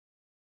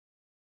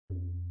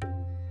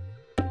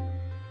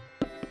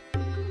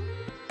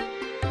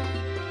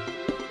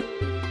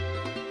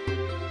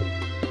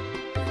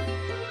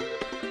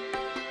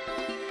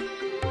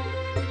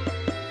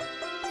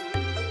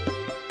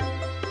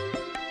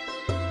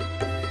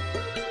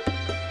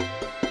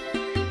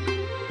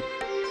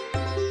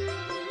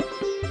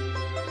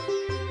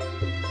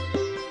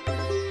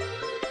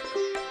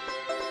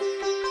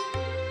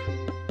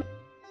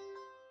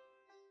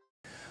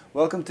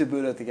Welcome to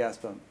Buddha at the Gas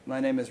Pump. My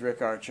name is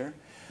Rick Archer.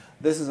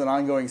 This is an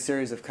ongoing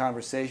series of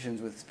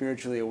conversations with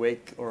spiritually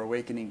awake or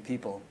awakening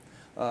people.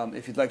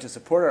 If you'd like to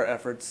support our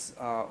efforts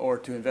or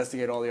to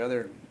investigate all the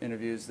other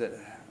interviews that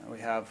we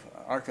have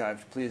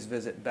archived, please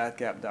visit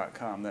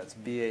BatGap.com. That's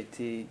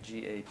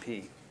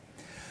B-A-T-G-A-P.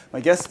 My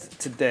guest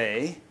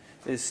today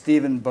is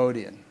Stephan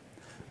Bodian.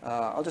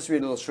 I'll just read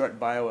a little short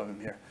bio of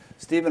him here.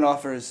 Stephan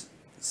offers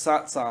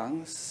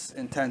satsangs,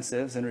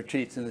 intensives, and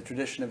retreats in the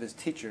tradition of his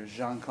teachers,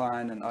 Jean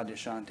Klein and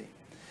Adyashanti.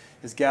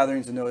 His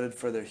gatherings are noted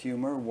for their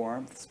humor,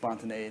 warmth,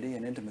 spontaneity,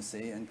 and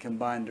intimacy, and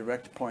combine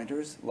direct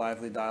pointers,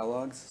 lively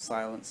dialogues,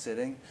 silent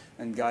sitting,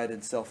 and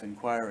guided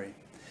self-inquiry.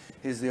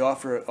 He's the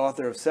author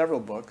of several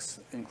books,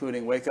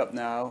 including Wake Up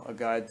Now, A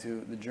Guide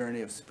to the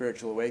Journey of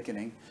Spiritual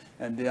Awakening,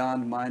 and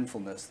Beyond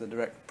Mindfulness, The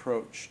Direct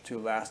Approach to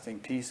Lasting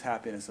Peace,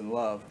 Happiness, and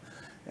Love.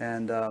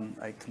 And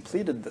I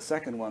completed the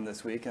second one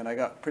this week, and I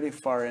got pretty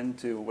far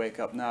into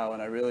Wake Up Now,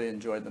 and I really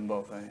enjoyed them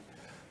both.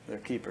 They're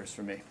keepers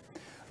for me.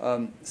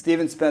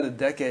 Stephan spent a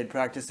decade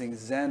practicing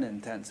Zen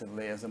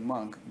intensively as a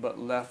monk, but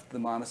left the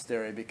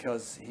monastery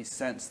because he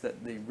sensed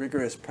that the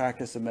rigorous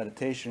practice of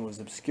meditation was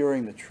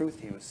obscuring the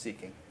truth he was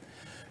seeking.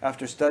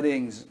 After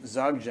studying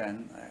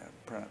Dzogchen, I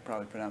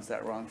probably pronounced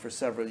that wrong, for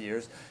several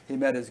years, he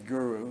met his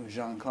guru,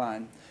 Jean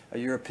Klein, a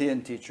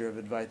European teacher of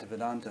Advaita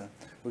Vedanta,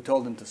 who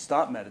told him to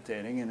stop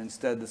meditating and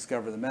instead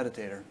discover the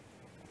meditator.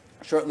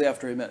 Shortly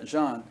after he met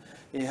Jean,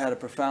 he had a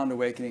profound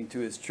awakening to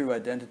his true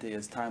identity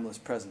as timeless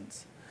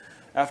presence.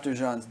 After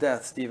Jean's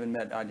death, Stephan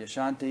met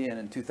Adyashanti, and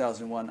in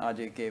 2001,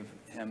 Adya gave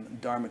him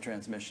Dharma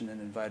transmission and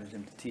invited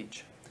him to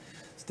teach.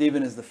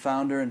 Stephan is the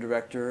founder and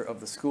director of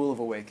the School of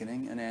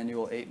Awakening, an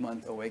annual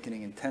 8-month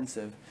awakening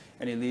intensive,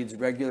 and he leads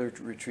regular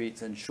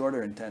retreats and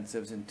shorter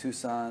intensives in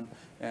Tucson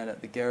and at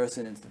the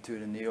Garrison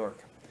Institute in New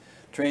York.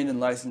 Trained and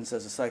licensed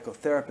as a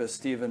psychotherapist,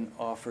 Stephan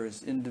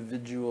offers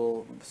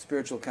individual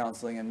spiritual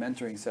counseling and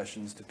mentoring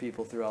sessions to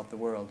people throughout the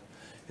world.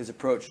 His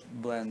approach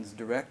blends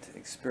direct,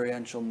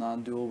 experiential,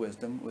 non-dual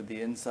wisdom with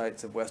the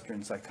insights of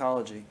Western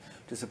psychology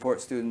to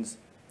support students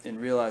in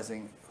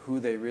realizing who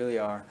they really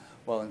are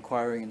while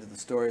inquiring into the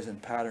stories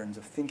and patterns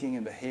of thinking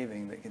and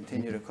behaving that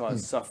continue to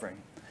cause suffering.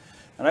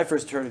 And I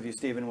first heard of you,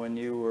 Stephan, when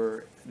you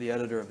were the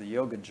editor of the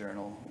Yoga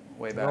Journal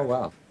way back. Oh,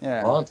 wow.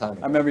 Yeah. A long time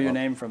ago. I remember your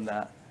name from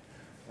that.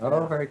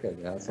 Oh, very good.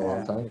 Yeah, that's a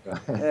long time ago.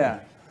 Yeah.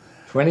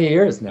 20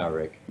 years now,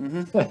 Rick.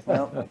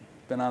 Well,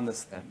 been on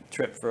this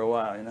trip for a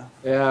while, you know?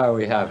 Yeah,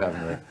 we have,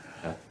 haven't we?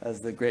 Yeah.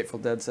 As the Grateful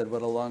Dead said,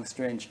 what a long,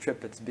 strange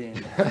trip it's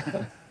been.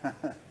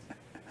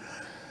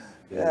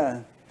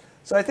 Yeah.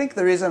 So I think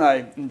the reason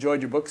I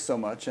enjoyed your book so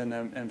much, and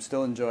I'm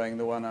still enjoying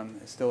the one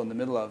I'm still in the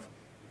middle of,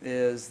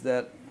 is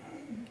that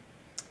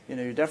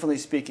you're definitely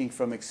speaking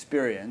from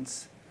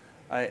experience.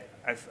 I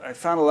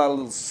found a lot of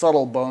little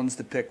subtle bones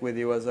to pick with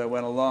you as I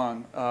went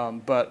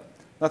along, but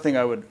nothing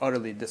I would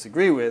utterly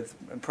disagree with,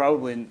 and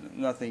probably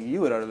nothing you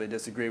would utterly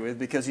disagree with,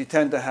 because you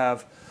tend to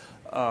have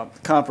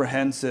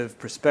comprehensive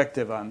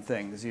perspective on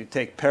things. You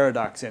take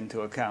paradox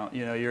into account.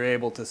 You're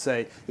able to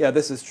say, yeah,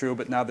 this is true,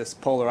 but now this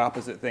polar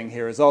opposite thing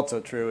here is also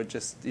true. It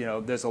just,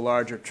 there's a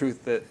larger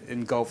truth that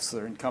engulfs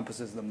or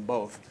encompasses them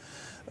both.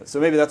 So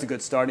maybe that's a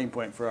good starting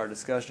point for our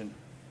discussion.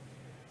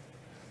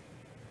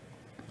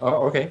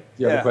 Oh, okay.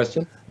 Do you have a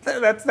question?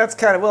 That's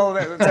kind of, well,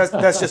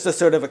 that's just a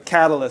sort of a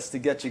catalyst to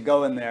get you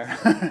going there.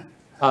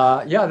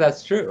 Yeah,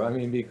 that's true. I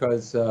mean,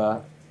 because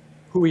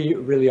who we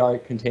really are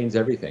contains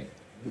everything.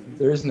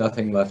 There is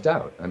nothing left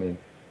out. I mean,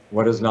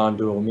 what does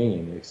non-dual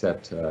mean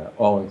except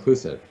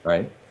all-inclusive,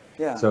 right?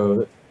 Yeah.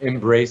 So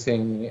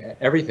embracing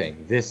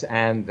everything, this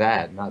and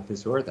that, not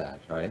this or that,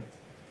 right?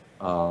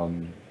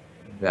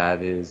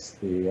 That is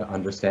the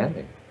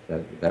understanding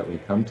that we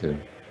come to.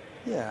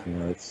 Yeah.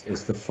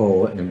 It's the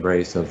full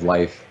embrace of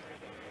life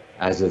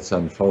as it's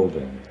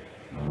unfolding.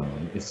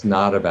 It's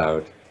not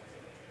about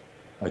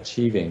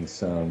achieving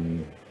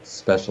some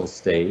special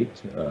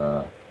state,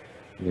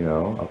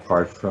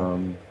 apart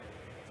from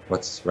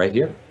what's right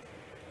here.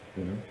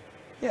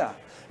 Yeah.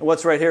 And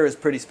what's right here is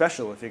pretty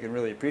special if you can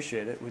really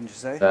appreciate it, wouldn't you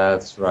say?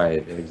 That's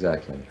right,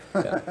 exactly.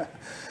 Yeah.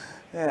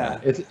 Yeah.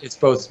 It's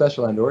both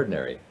special and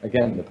ordinary.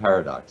 Again, the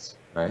paradox,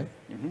 right?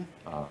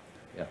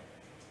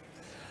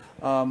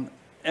 Yeah.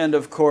 And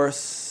of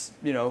course,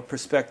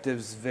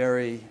 perspectives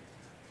vary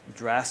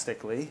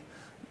drastically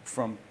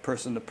from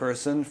person to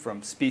person,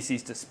 from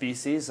species to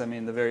species. I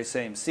mean, the very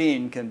same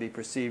scene can be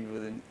perceived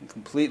with a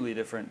completely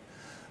different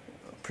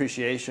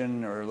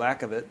appreciation or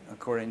lack of it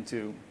according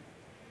to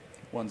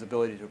one's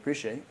ability to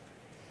appreciate.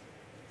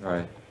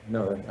 Right.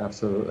 No,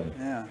 absolutely.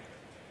 Yeah.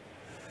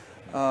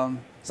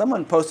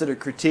 Someone posted a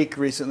critique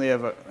recently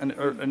of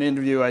an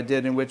interview I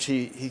did in which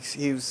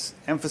he was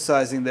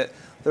emphasizing that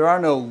there are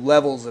no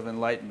levels of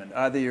enlightenment.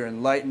 Either you're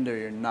enlightened or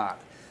you're not.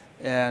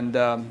 And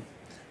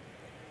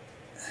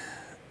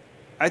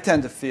I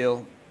tend to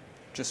feel,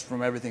 just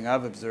from everything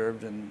I've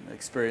observed and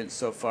experienced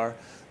so far,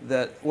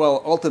 that,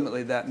 well,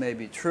 ultimately that may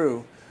be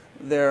true.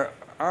 There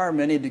are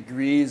many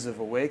degrees of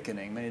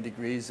awakening, many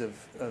degrees of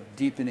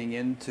deepening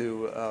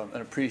into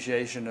an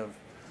appreciation of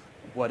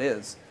what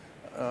is.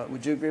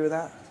 Would you agree with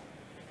that?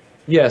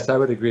 Yes, I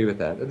would agree with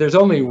that. There's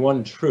only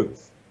one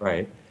truth,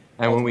 right?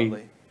 And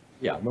ultimately.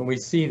 when we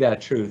see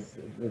that truth,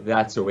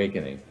 that's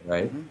awakening,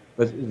 right? Hmm.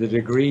 But the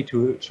degree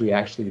to which we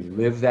actually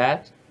live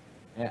that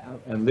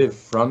and live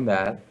from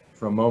that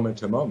from moment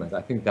to moment,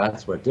 I think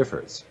that's what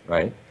differs,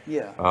 right?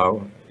 Yeah.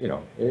 You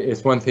know,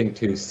 it's one thing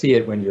to see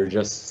it when you're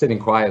just sitting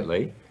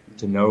quietly,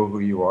 to know who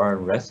you are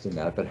and rest in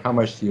that, but how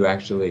much do you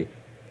actually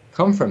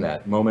come from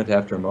that moment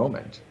after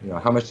moment? You know,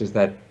 how much does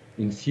that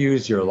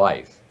infuse your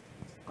life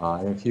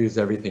and infuse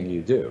everything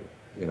you do,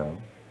 you know?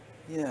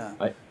 Yeah.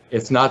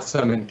 It's not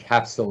some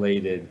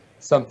encapsulated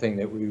something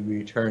that we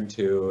return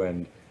to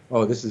and,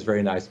 oh, this is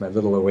very nice, my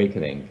little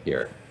awakening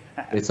here.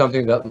 It's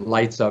something that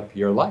lights up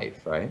your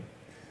life, right?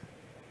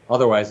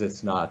 Otherwise,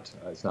 it's not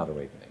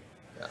awakening.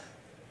 Yeah.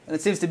 And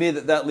it seems to me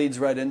that that leads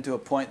right into a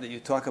point that you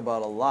talk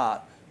about a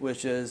lot,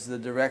 which is the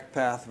direct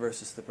path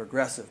versus the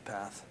progressive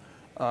path.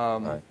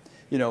 Right.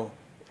 You know,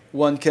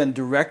 one can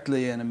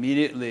directly and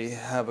immediately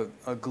have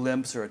a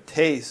glimpse or a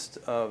taste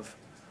of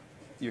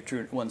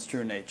one's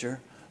true nature,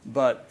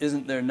 but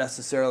isn't there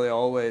necessarily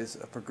always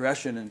a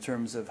progression in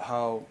terms of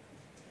how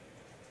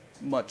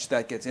much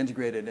that gets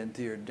integrated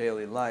into your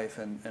daily life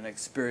and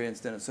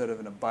experienced in a sort of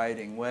an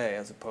abiding way,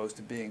 as opposed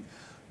to being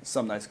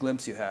some nice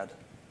glimpse you had?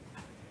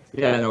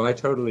 Yeah, no, I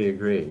totally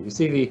agree. You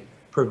see, the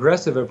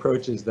progressive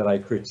approaches that I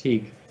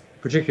critique,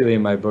 particularly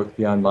in my book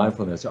Beyond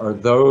Mindfulness, are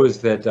those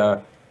that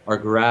are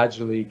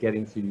gradually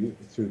getting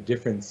through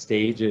different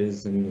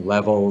stages and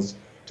levels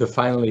to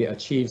finally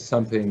achieve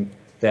something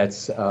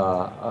that's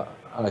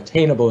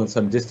attainable in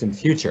some distant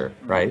future,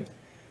 right?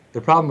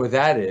 The problem with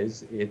that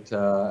is it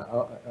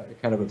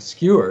kind of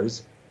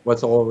obscures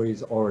what's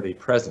always already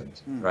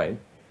present, right?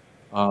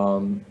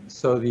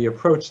 So the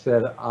approach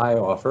that I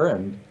offer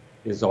and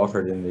is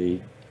offered in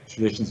the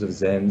traditions of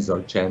Zen,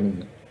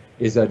 Dzogchen,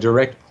 is a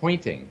direct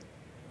pointing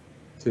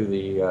to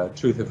the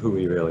truth of who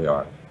we really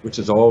are, which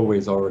is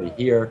always already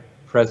here,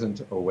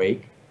 present,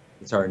 awake.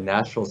 It's our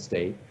natural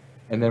state.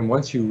 And then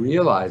once you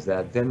realize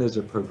that, then there's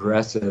a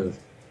progressive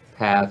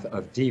path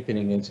of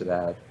deepening into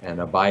that and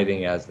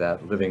abiding as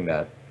that, living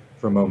that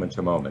from moment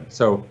to moment.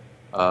 So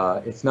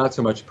it's not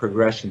so much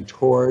progression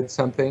towards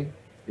something,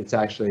 it's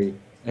actually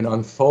an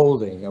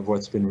unfolding of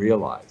what's been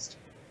realized.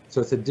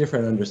 So it's a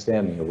different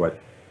understanding of what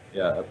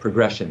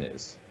progression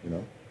is, you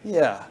know?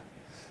 Yeah.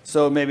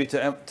 So maybe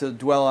to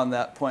dwell on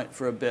that point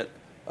for a bit,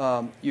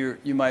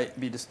 you might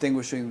be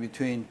distinguishing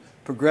between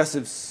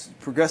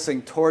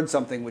progressing towards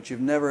something which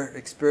you've never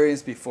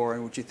experienced before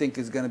and which you think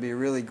is going to be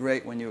really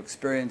great when you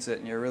experience it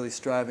and you're really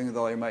striving with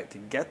all your might to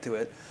get to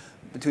it,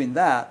 between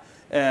that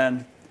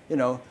and, you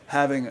know,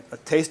 having a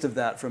taste of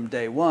that from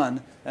day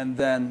one and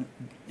then,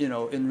 you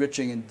know,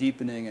 enriching and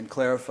deepening and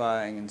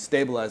clarifying and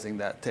stabilizing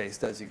that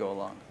taste as you go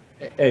along.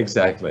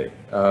 Exactly.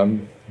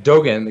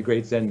 Dogen, the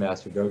great Zen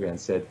master Dogen,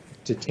 said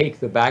to take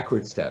the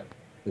backward step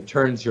that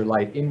turns your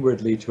light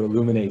inwardly to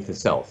illuminate the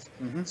self.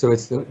 So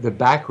it's the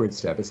backward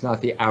step, it's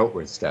not the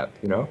outward step,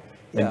 you know?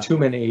 Yeah. And too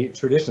many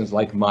traditions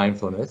like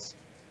mindfulness,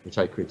 which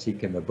I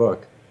critique in the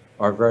book,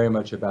 are very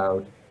much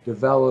about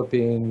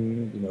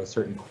developing, you know,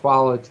 certain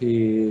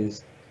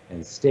qualities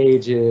and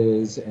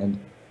stages. And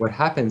what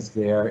happens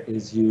there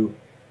is you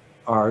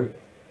are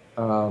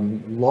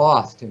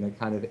lost in a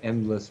kind of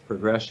endless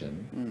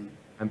progression,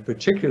 and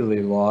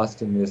particularly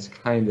lost in this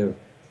kind of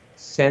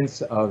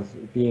sense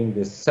of being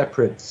this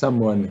separate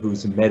someone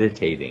who's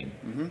meditating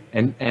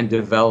and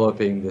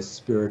developing this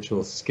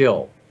spiritual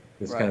skill,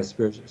 this kind of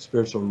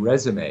spiritual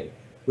resume,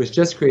 which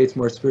just creates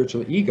more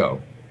spiritual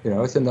ego. You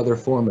know, it's another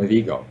form of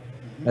ego.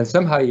 And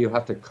somehow you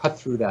have to cut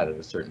through that at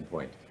a certain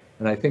point.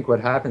 And I think what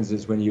happens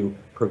is when you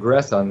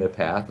progress on the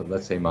path of,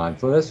 let's say,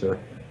 mindfulness or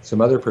some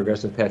other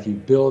progressive path, you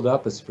build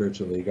up a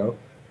spiritual ego.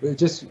 It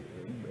just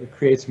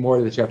creates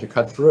more that you have to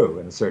cut through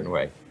in a certain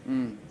way.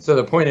 So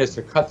the point is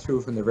to cut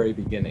through from the very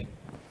beginning,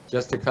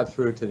 just to cut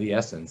through to the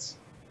essence.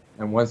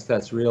 And once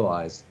that's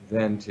realized,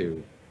 then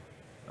to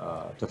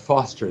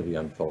foster the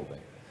unfolding.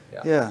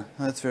 Yeah,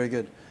 that's very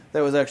good.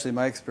 That was actually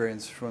my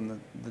experience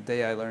from the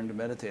day I learned to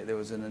meditate. There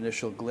was an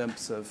initial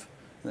glimpse of,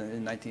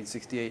 in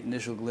 1968,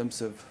 initial glimpse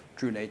of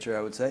true nature,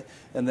 I would say,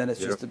 and then it's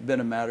just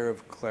been a matter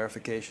of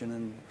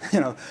clarification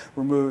and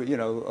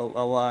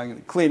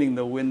cleaning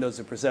the windows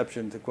of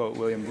perception, to quote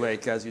William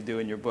Blake, as you do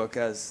in your book,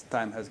 as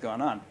time has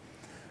gone on.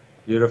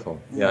 Beautiful.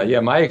 Yeah.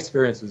 My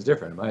experience was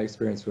different. My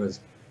experience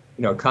was,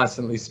 you know,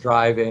 constantly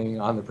striving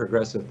on the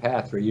progressive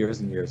path for years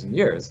and years and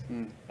years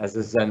as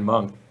a Zen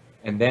monk,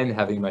 and then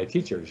having my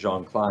teacher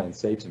Jean Klein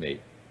say to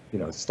me, you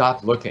know,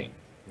 stop looking,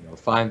 you know,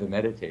 find the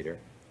meditator.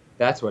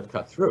 That's what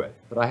cut through it.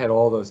 But I had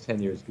all those 10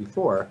 years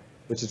before,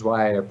 which is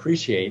why I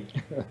appreciate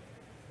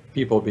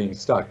people being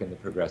stuck in the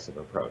progressive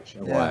approach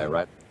and why I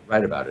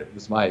write about it. It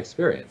was my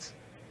experience.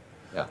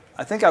 Yeah.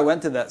 I think I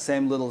went to that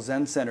same little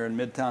Zen center in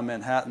Midtown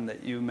Manhattan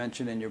that you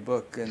mentioned in your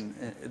book, and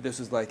this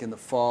was like in the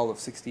fall of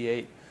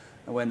 '68.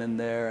 I went in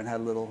there and had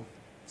a little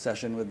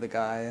session with the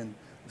guy and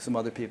some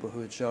other people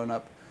who had shown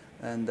up,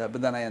 and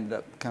but then I ended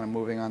up kind of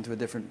moving on to a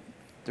different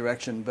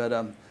direction. But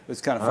it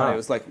was kind of funny. It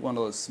was like one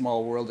of those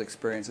small world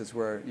experiences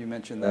where you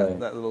mentioned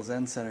that little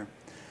Zen center.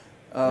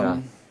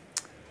 Um,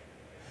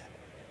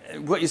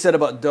 What you said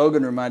about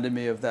Dogen reminded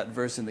me of that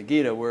verse in the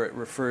Gita where it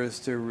refers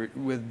to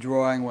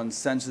withdrawing one's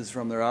senses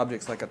from their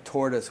objects like a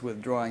tortoise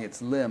withdrawing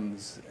its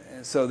limbs.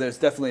 So there's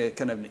definitely a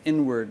kind of an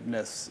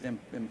inwardness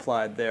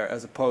implied there,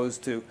 as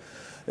opposed to,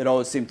 it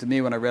always seemed to me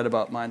when I read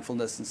about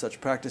mindfulness and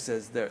such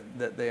practices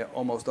that they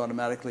almost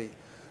automatically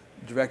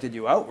directed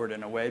you outward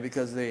in a way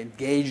because they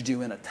engaged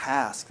you in a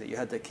task that you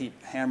had to keep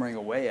hammering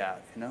away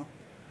at, you know?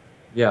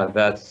 Yeah,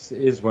 that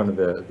is one of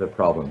the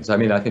problems. I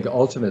mean, I think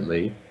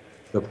ultimately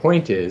the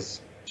point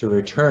is to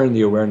return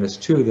the awareness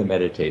to the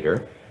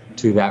meditator,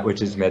 to that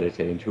which is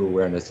meditating, to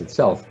awareness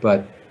itself.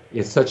 But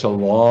it's such a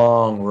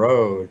long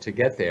road to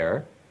get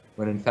there,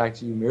 when in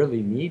fact you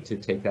merely need to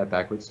take that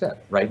backward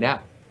step right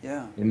now,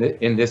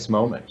 in this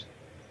moment.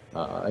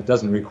 It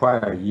doesn't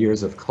require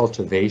years of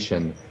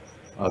cultivation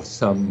of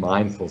some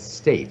mindful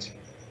state,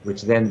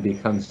 which then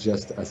becomes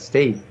just a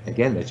state,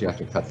 again, that you have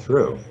to cut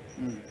through.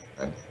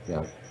 Right?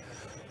 Yeah.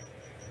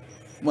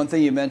 One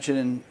thing you mentioned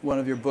in one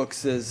of your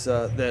books is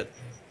that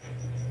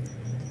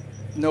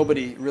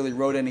nobody really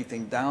wrote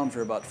anything down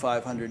for about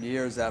 500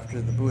 years after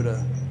the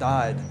Buddha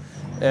died.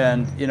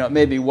 And, you know, it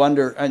made me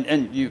wonder,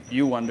 and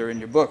you wonder in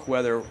your book,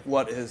 whether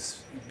what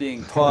is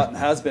being taught and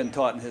has been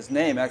taught in his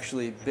name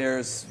actually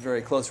bears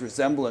very close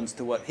resemblance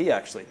to what he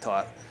actually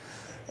taught.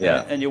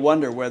 Yeah. And you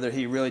wonder whether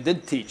he really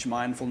did teach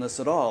mindfulness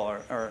at all,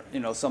 or you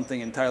know,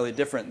 something entirely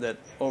different that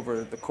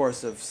over the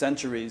course of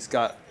centuries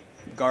got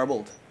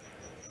garbled.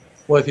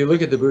 Well, if you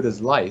look at the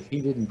Buddha's life,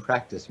 he didn't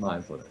practice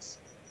mindfulness,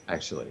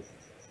 actually.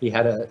 He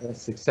had a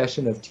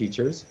succession of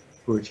teachers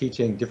who were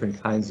teaching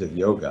different kinds of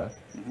yoga.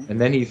 And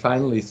then he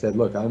finally said,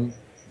 look, I'm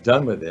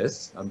done with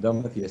this. I'm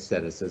done with the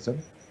asceticism.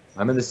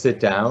 I'm going to sit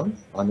down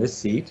on this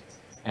seat,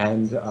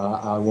 and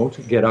I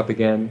won't get up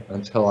again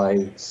until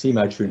I see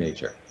my true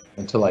nature,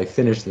 until I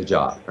finish the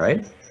job,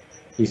 right?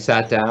 He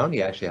sat down.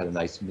 He actually had a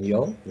nice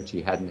meal, which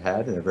he hadn't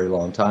had in a very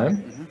long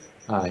time.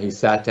 He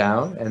sat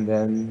down, and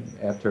then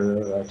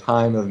after a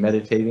time of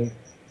meditating,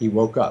 he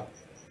woke up.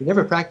 He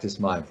never practiced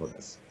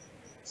mindfulness.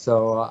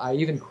 So I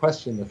even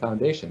question the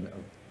foundation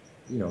of,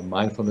 you know,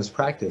 mindfulness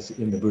practice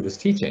in the Buddha's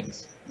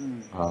teachings.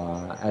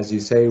 As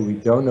you say, we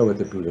don't know what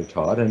the Buddha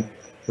taught, and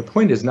the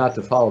point is not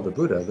to follow the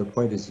Buddha. The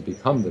point is to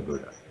become the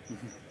Buddha.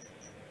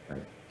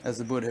 Right? As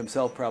the Buddha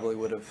himself probably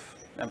would have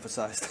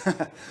emphasized.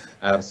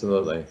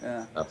 Absolutely.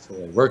 Yeah.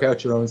 Absolutely. Work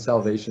out your own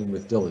salvation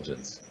with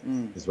diligence,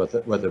 is what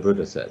the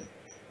Buddha said.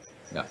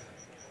 Yeah.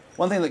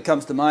 One thing that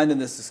comes to mind in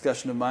this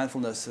discussion of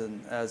mindfulness,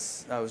 and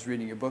as I was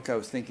reading your book, I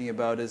was thinking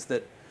about, is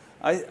that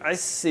I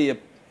see a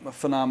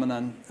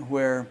phenomenon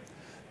where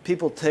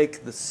people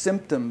take the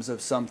symptoms of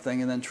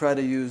something and then try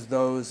to use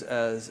those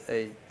as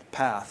a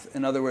path.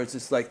 In other words,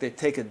 it's like they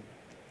take a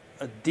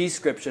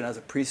description as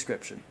a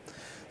prescription.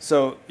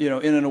 So, you know,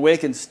 in an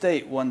awakened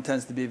state, one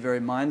tends to be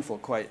very mindful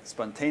quite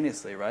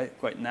spontaneously, right?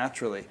 Quite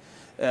naturally.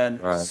 And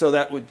so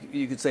that would,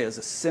 you could say, is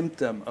a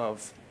symptom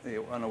of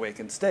an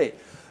unawakened state.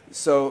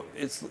 So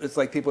it's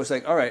like people are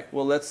saying, all right,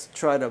 well, let's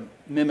try to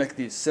mimic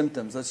these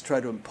symptoms. Let's try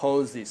to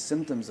impose these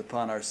symptoms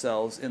upon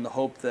ourselves in the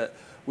hope that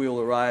we will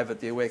arrive at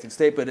the awakened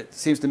state. But it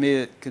seems to me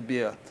it could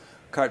be a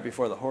cart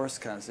before the horse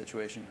kind of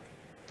situation.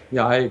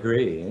 Yeah, I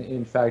agree.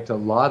 In fact, a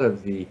lot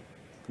of the,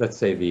 let's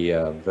say the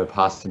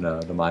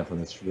Vipassana, the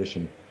mindfulness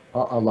tradition,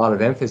 a lot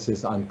of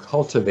emphasis on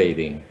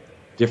cultivating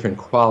different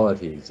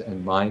qualities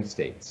and mind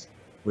states,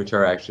 which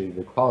are actually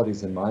the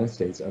qualities and mind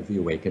states of the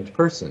awakened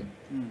person.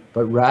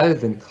 But rather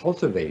than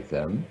cultivate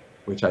them,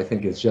 which I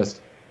think is just,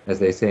 as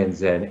they say in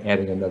Zen,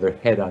 adding another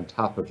head on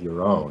top of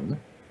your own,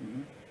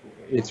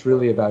 it's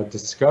really about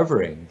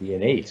discovering the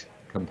innate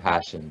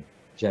compassion,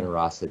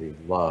 generosity,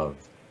 love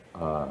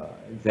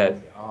that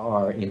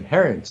are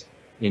inherent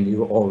in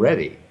you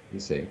already, you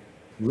see,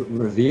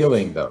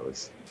 revealing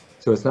those.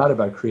 So it's not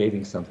about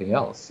creating something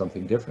else,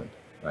 something different,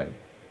 right?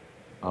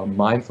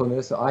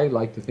 Mindfulness, I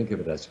like to think of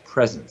it as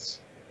presence,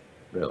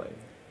 really.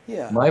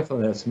 Yeah.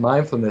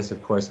 Mindfulness,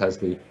 of course, has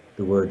the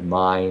word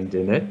mind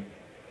in it,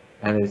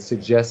 and it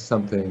suggests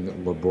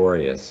something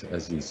laborious,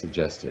 as you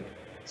suggested,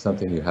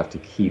 something you have to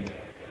keep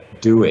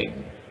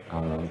doing.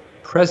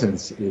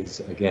 Presence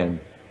is, again,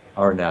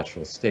 our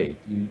natural state.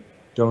 You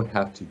don't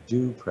have to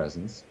do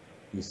presence,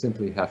 you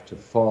simply have to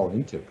fall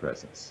into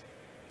presence.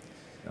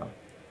 You know?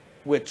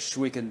 Which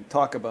we can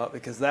talk about,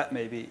 because that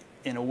may be,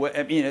 in a way,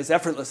 I mean, as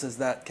effortless as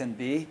that can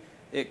be,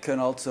 it can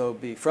also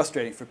be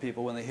frustrating for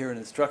people when they hear an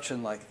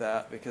instruction like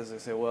that, because they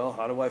say, well,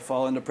 how do I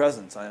fall into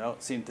presence? I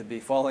don't seem to be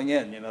falling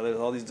in, you know, there's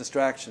all these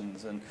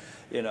distractions, and,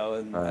 you know,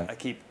 and I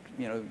keep,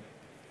 you know,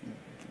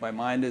 my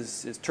mind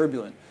is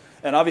turbulent.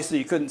 And obviously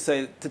you couldn't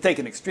say, to take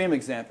an extreme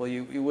example,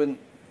 you wouldn't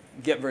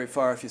get very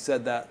far if you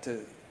said that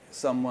to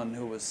someone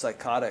who was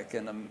psychotic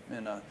in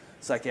a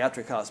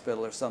psychiatric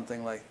hospital or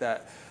something like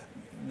that.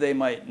 They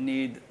might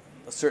need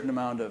a certain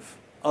amount of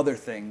other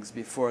things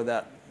before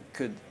that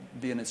could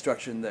be an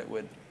instruction that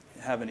would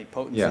have any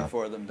potency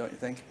for them, don't you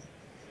think?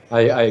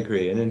 I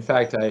agree. And in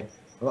fact,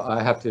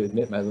 I have to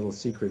admit, my little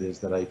secret is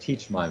that I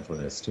teach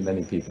mindfulness to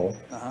many people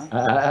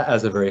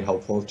as a very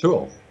helpful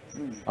tool.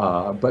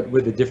 but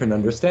with a different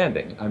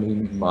understanding. I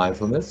mean,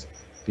 mindfulness,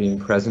 being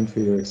present for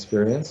your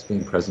experience,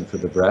 being present for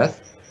the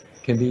breath,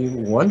 can be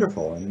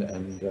wonderful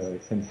and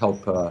can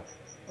help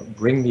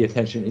bring the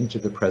attention into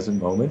the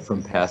present moment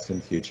from past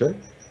and future,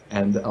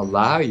 and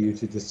allow you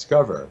to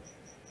discover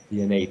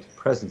the innate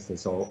presence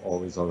that's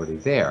always already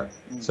there.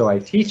 So I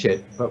teach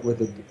it, but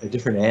with a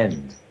different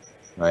end,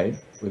 right?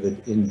 With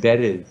it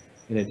embedded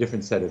in a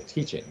different set of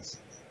teachings.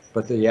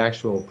 But the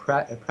actual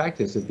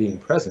practice of being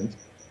present,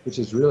 which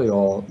is really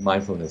all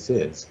mindfulness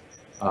is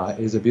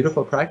a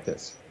beautiful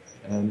practice.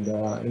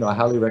 And I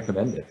highly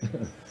recommend it.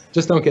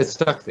 Just don't get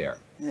stuck there.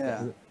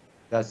 Yeah.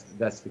 That's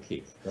the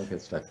key. Don't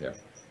get stuck there.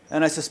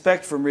 And I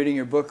suspect from reading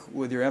your book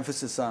with your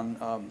emphasis on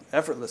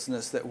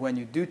effortlessness that when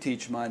you do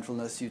teach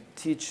mindfulness, you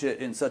teach it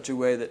in such a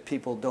way that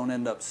people don't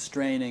end up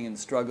straining and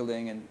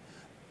struggling and,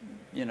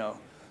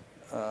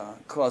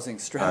 causing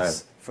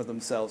stress for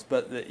themselves,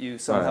 but that you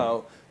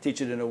somehow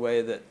teach it in a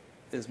way that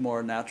is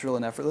more natural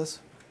and effortless?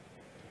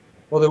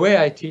 Well, the way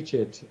I teach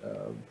it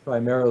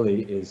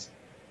primarily is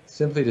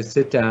simply to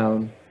sit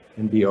down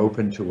and be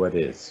open to what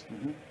is.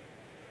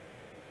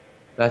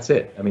 That's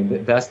it. I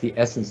mean, that's the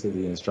essence of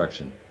the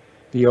instruction.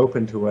 Be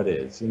open to what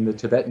is. In the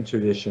Tibetan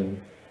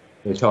tradition,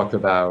 they talk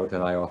about,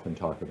 and I often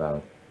talk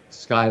about,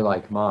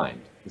 sky-like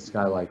mind, the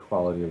sky-like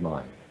quality of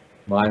mind.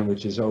 Mind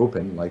which is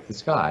open like the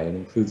sky and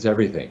includes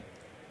everything.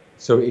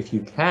 So if you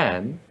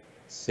can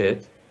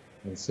sit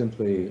and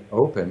simply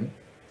open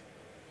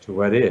to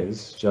what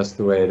is, just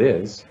the way it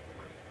is,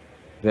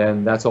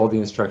 then that's all the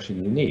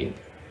instruction you need.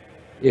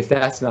 If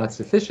that's not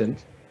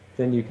sufficient,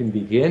 then you can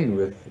begin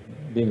with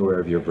being aware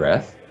of your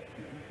breath,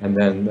 and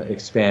then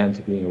expand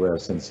to being aware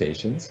of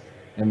sensations,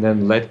 and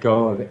then let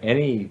go of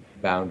any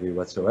boundary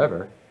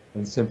whatsoever,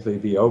 and simply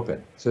be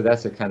open. So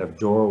that's a kind of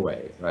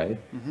doorway, right?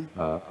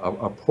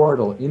 A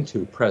portal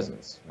into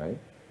presence, right?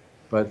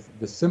 But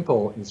the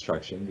simple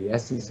instruction, the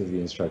essence of the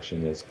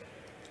instruction is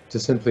to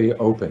simply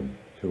open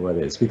to what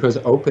is, because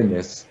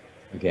openness,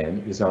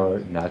 again, is our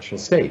natural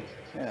state.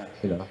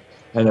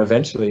 And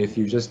eventually, if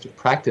you just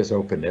practice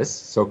openness,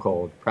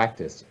 so-called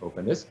practice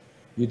openness,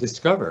 you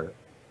discover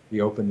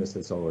the openness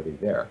that's already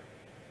there.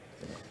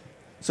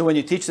 So when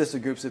you teach this to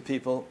groups of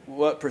people,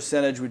 what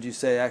percentage would you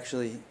say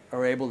actually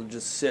are able to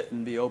just sit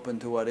and be open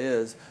to what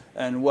is,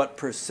 and what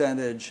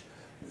percentage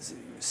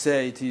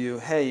say to you,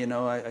 hey,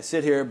 I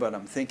sit here, but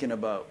I'm thinking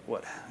about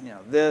what,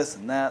 this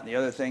and that and the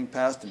other thing,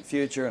 past and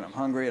future, and I'm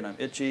hungry and I'm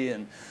itchy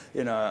and,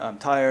 I'm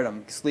tired,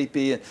 I'm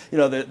sleepy, and,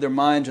 their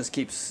mind just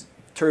keeps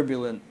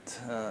turbulent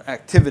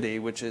activity,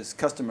 which is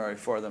customary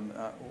for them.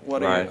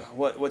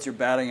 What's your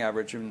batting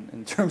average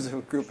in terms of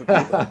a group of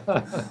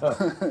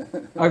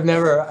people? I've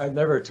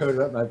never totaled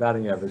up my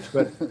batting average,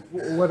 but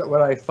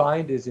what I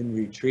find is in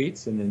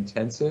retreats and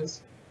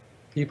intensives,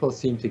 people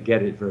seem to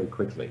get it very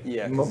quickly.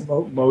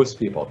 Most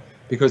people,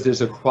 because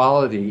there's a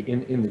quality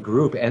in the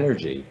group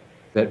energy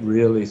that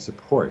really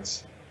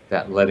supports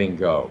that letting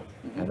go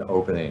and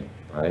opening,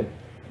 right?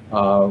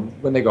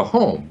 When they go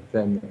home,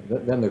 then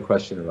the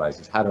question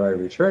arises, how do I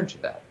return to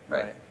that,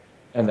 right?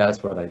 And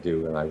that's what I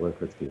do when I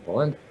work with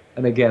people. And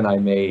again, I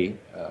may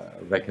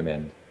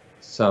recommend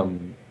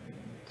some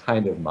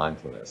kind of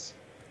mindfulness,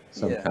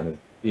 some kind of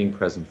being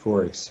present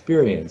for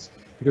experience,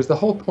 because the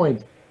whole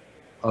point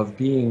of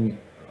being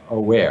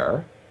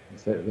aware,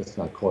 let's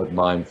not call it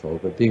mindful,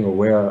 but being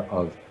aware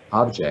of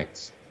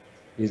objects,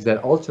 is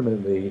that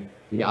ultimately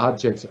the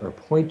objects are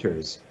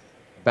pointers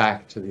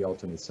back to the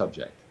ultimate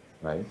subject,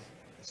 right?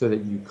 So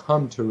that you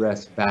come to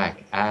rest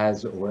back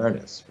as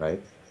awareness,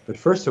 right? But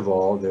first of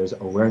all, there's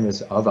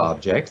awareness of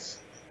objects,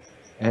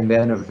 and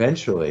then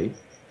eventually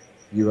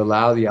you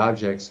allow the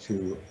objects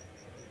to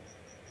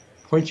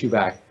point you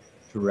back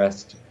to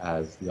rest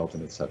as the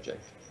ultimate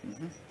subject.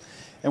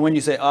 And when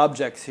you say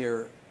objects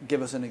here,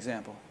 give us an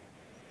example.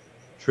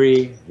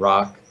 Tree,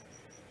 rock,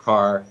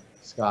 car,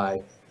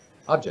 sky,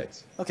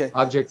 objects. Okay.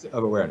 Objects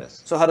of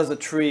awareness. So how does a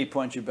tree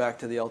point you back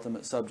to the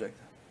ultimate subject?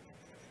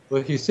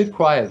 Well, if you sit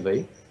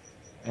quietly,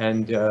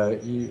 and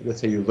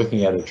let's say you're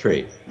looking at a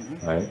tree,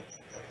 right?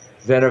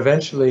 Then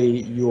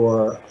eventually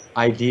your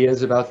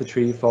ideas about the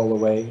tree fall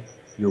away,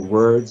 your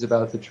words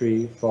about the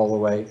tree fall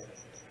away,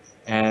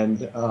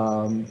 and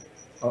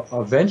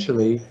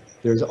eventually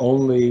there's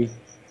only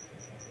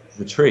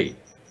the tree.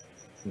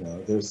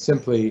 There's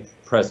simply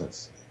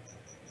presence,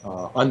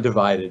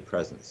 undivided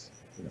presence.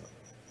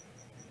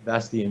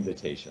 That's the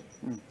invitation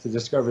to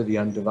discover the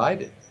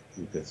undivided,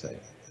 you could say,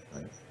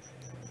 right?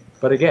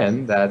 But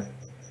again, that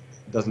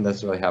doesn't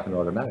necessarily happen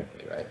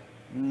automatically, right?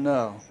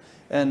 No,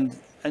 and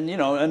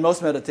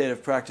most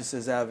meditative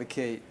practices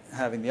advocate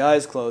having the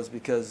eyes closed,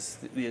 because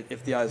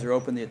if the eyes are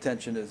open, the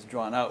attention is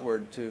drawn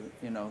outward to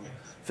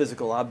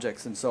physical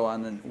objects and so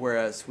on. And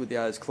whereas with the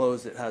eyes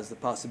closed, it has the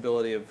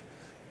possibility of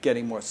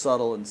getting more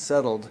subtle and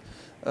settled.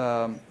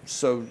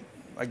 So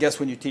I guess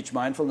when you teach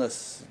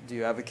mindfulness, do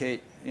you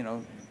advocate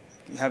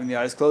having the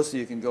eyes closed so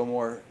you can go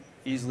more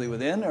easily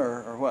within,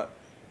 or what?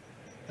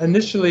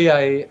 Initially,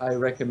 I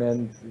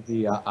recommend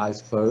the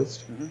eyes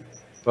closed,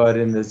 but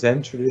in the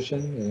Zen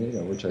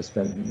tradition, which I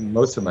spent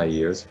most of my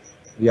years,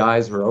 The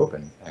eyes were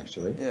open,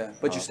 actually. Yeah,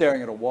 but you're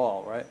staring at a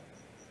wall, right?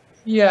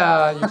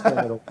 Yeah, you're staring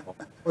at a wall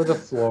or the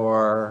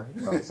floor,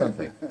 you know,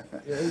 something.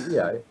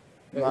 Yeah,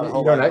 Not a you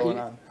whole don't lot going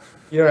on.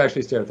 you don't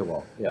actually stare at the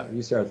wall. Yeah,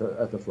 you stare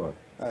at the floor.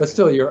 Okay. But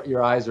still,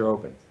 your eyes are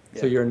open,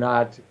 so Yeah. you're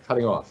not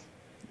cutting off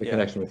the Yeah.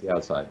 connection with the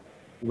outside,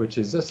 which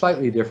is a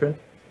slightly different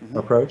Mm-hmm.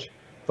 approach.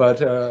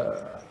 But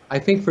I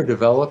think for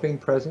developing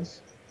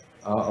presence,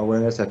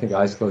 awareness, I think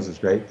eyes closed is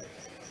great.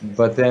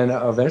 But then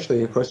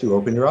eventually, of course, you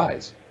open your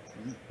eyes.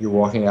 You're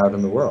walking out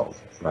in the world,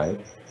 right?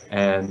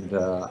 And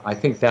I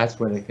think that's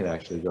when it can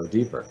actually go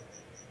deeper,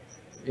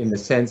 in the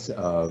sense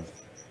of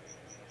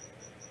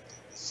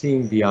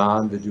seeing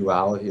beyond the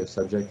duality of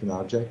subject and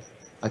object.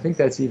 I think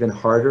that's even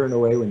harder in a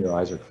way when your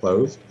eyes are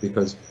closed,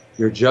 because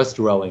you're just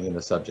dwelling in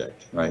the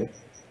subject, right?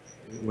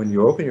 When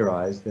you open your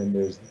eyes, then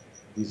there's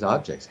these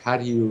objects. How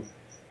do you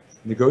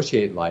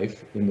negotiate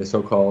life in the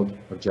so-called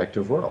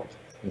objective world?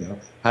 You know,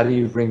 how do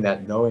you bring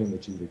that knowing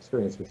that you've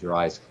experienced with your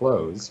eyes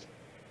closed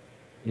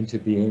into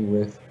being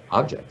with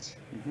objects?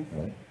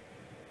 Mm-hmm. Right?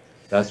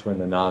 That's when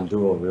the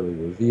non-dual really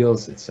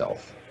reveals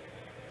itself.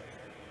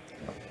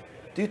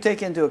 Do you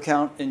take into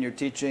account in your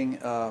teaching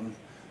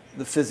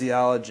the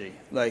physiology?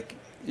 Like,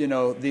 you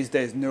know, these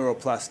days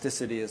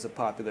neuroplasticity is a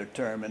popular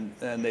term,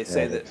 and they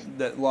say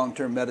that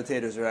long-term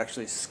meditators are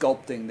actually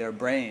sculpting their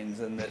brains,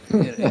 and that,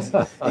 you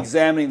know,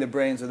 examining the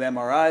brains with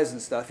MRIs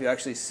and stuff, you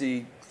actually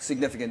see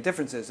significant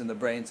differences in the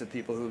brains of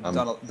people who've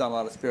done a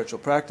lot of spiritual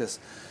practice.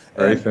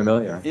 Very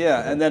familiar.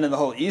 Yeah, and then in the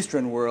whole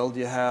Eastern world,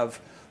 you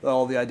have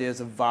all the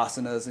ideas of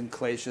vasanas and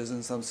kleshas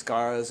and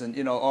samskaras and,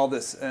 you know, all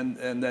this,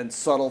 and then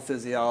subtle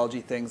physiology,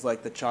 things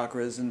like the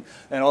chakras, and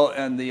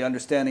the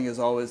understanding is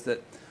always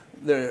that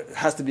there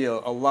has to be a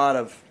lot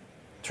of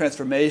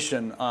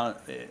transformation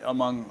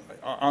on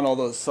all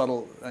those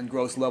subtle and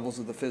gross levels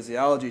of the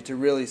physiology to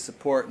really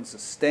support and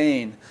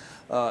sustain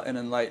an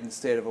enlightened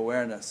state of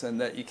awareness,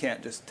 and that you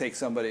can't just take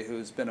somebody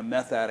who's been a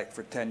meth addict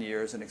for 10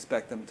 years and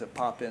expect them to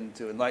pop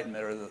into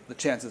enlightenment, or the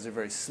chances are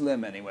very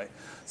slim anyway.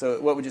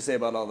 So what would you say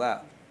about all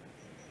that?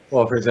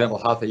 Well, for example,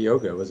 Hatha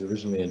Yoga was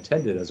originally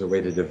intended as a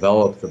way to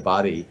develop the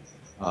body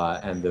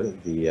and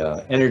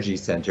the energy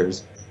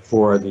centers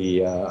for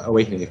the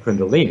awakening of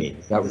Kundalini.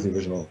 That was the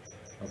original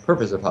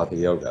purpose of Hatha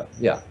Yoga.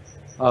 Yeah.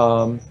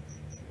 I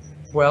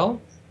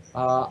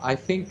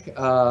think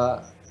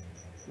I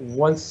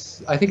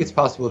think it's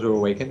possible to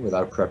awaken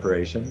without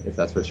preparation, if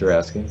that's what you're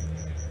asking.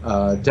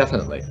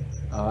 Definitely.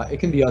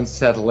 It can be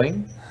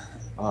unsettling,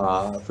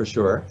 for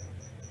sure.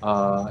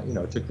 You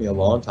know, it took me a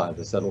long time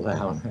to settle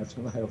down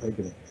after my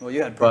awakening. Well,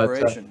 you had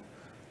preparation.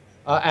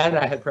 And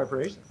I had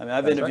preparation. I mean,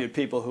 I've interviewed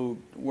people who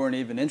weren't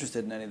even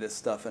interested in any of this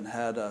stuff and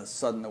had a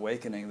sudden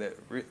awakening that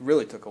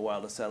really took a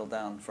while to settle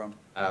down from.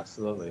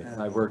 Absolutely. Yeah.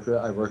 I worked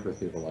with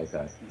people like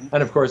that. Mm-hmm.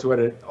 And of course, what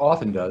it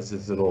often does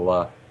is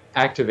it'll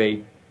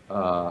activate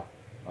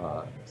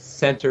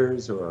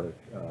centers or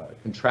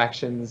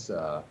contractions,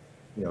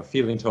 you know,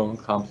 feeling tone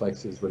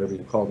complexes, whatever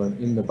you call them,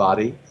 in the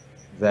body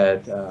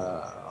that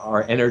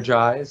are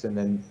energized, and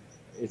then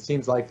it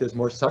seems like there's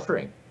more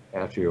suffering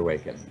after you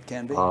awaken.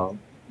 Can be.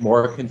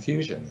 More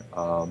confusion,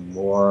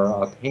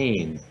 more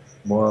pain,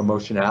 more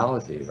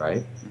emotionality,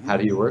 right? Mm-hmm. How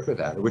do you work with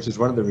that? Which is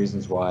one of the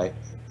reasons why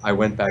I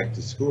went back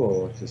to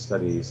school to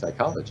study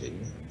psychology,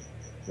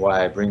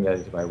 why I bring that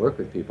into my work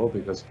with people,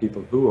 because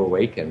people who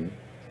awaken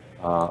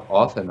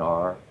often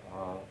are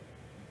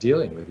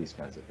dealing with these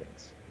kinds of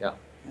things. Yeah.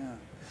 Yeah.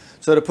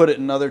 So to put it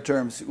in other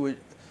terms, would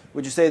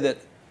you say that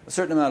a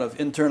certain amount of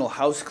internal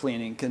house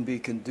cleaning can be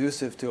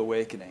conducive to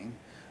awakening?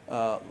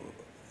 But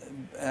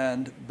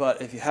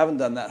if you haven't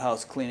done that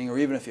house cleaning, or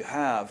even if you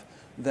have,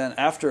 then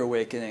after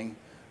awakening,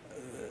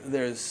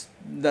 there's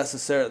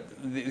necessarily,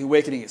 the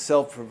awakening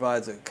itself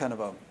provides a kind of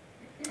a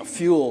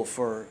fuel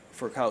for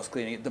house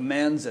cleaning. It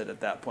demands it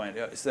at that point.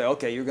 You say,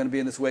 okay, you're going to be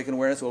in this awakened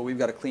awareness, well, we've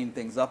got to clean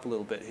things up a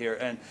little bit here,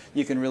 and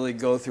you can really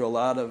go through a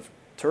lot of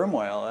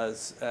turmoil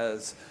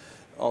as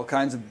all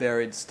kinds of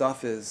buried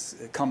stuff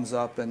comes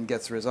up and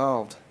gets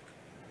resolved.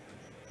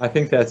 I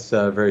think that's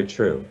very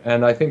true,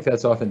 and I think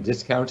that's often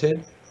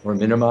discounted or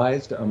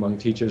minimized among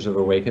teachers of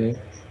awakening,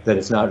 that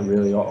it's not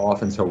really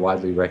often so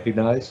widely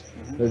recognized.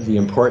 Mm-hmm. The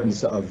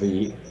importance of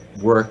the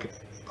work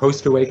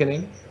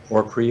post-awakening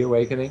or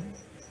pre-awakening.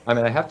 I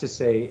mean, I have to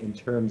say, in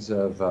terms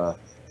of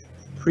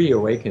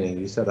pre-awakening,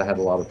 you said I had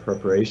a lot of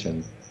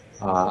preparation.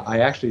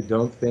 I actually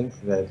don't think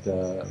that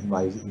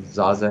my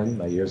zazen,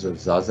 my years of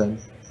zazen,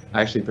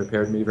 actually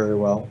prepared me very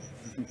well.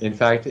 In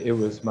fact, it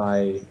was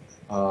my,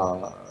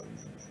 while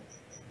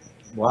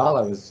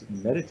I was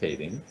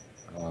meditating,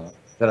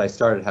 that I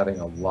started having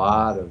a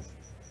lot of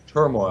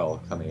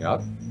turmoil coming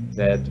up,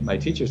 that my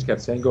teachers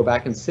kept saying, go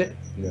back and sit,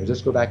 you know,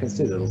 just go back and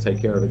sit, it'll take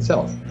care of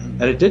itself.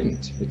 And it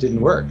didn't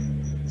work.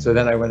 So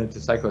then I went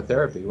into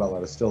psychotherapy while I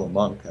was still a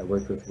monk. I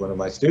worked with one of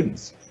my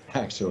students,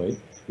 actually.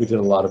 We did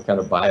a lot of kind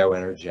of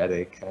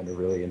bioenergetic, kind of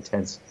really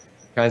intense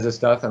kinds of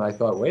stuff. And I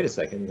thought, wait a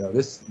second, you know,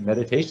 this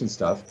meditation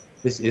stuff,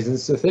 this isn't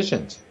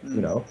sufficient, you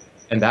know,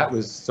 and that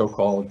was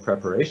so-called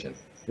preparation.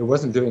 It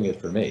wasn't doing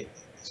it for me.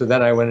 So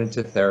then I went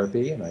into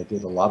therapy and I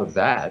did a lot of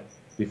that,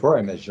 before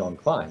I met Jean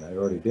Klein. I'd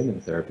already been in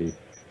therapy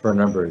for a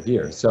number of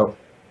years. So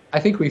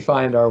I think we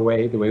find our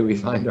way the way we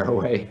find our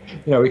way.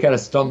 We kind of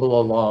stumble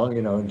along,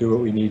 and do what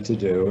we need to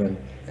do, and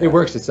it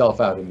works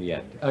itself out in the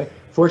end.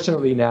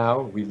 Fortunately,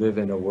 now we live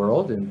in a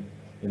world in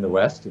the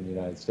West, in the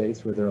United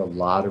States, where there are a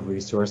lot of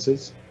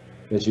resources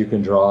that you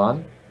can draw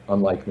on,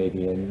 unlike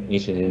maybe in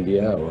ancient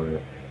India or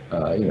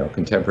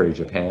contemporary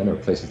Japan or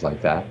places like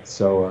that.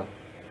 So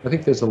I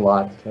think there's a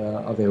lot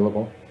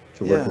available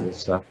to work with this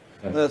stuff.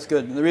 Well, that's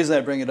good. And the reason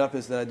I bring it up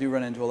is that I do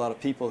run into a lot of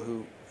people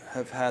who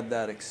have had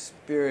that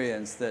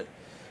experience that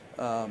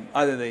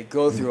either they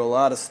go through a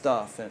lot of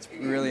stuff and it's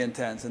really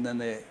intense, and then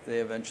they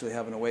eventually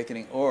have an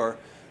awakening, or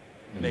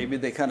maybe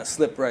they kind of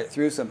slip right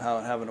through somehow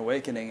and have an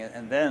awakening,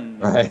 and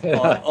then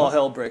all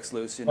hell breaks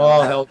loose.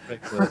 All hell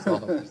breaks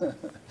loose.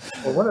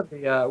 Well,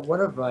 one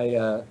of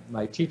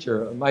my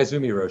teacher,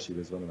 Maizumi Roshi,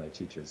 was one of my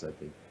teachers at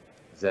the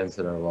Zen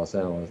Center of Los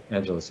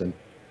Angeles, and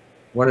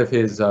one of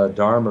his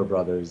Dharma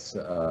brothers,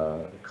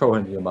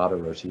 Kohen Yamada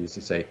Roshi, used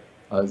to say,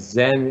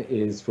 Zen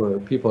is for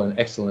people in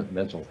excellent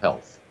mental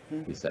health,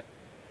 he said,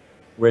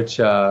 which,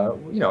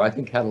 I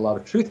think had a lot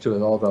of truth to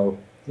it, although,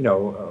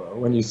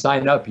 when you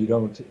sign up, you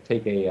don't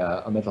take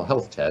a mental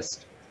health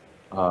test.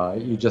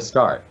 You just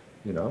start,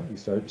 you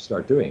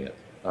start doing it.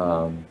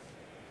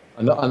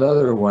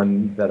 Another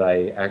one that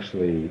I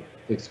actually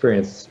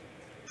experienced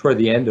toward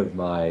the end of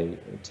my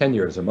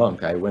tenure as a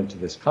monk, I went to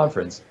this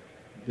conference.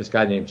 This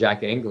guy named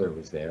Jack Engler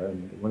was there,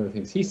 and one of the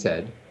things he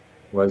said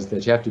was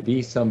that you have to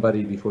be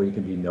somebody before you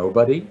can be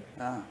nobody,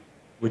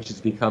 which has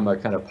become a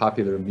kind of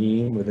popular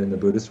meme within the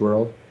Buddhist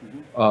world,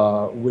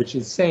 which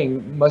is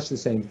saying much the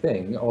same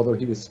thing, although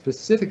he was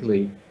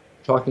specifically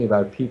talking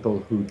about people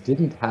who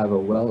didn't have a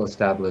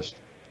well-established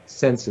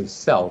sense of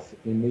self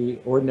in the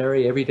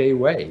ordinary, everyday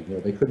way.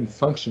 They couldn't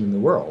function in the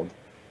world.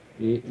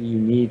 You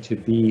need to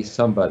be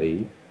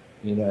somebody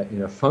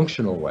in a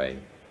functional way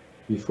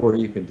before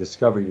you can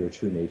discover your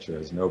true nature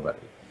as nobody.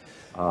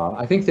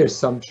 I think there's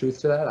some truth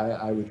to that.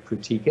 I would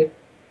critique it.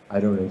 I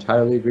don't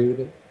entirely agree with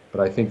it,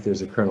 but I think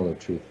there's a kernel of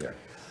truth there.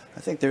 I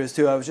think there is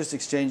too. I was just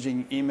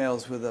exchanging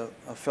emails with a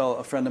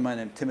friend of mine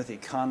named Timothy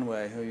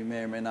Conway, who you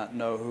may or may not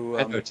know. Who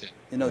I know Tim.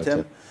 You know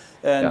Tim?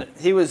 And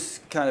he was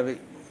kind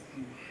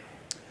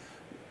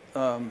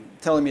of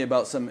telling me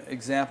about some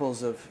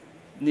examples of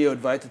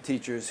Neo-Advaita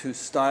teachers whose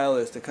style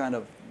is to kind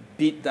of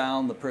beat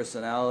down the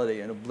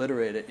personality and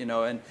obliterate it,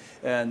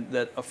 and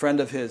that a friend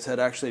of his had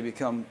actually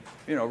become,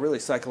 really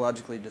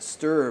psychologically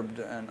disturbed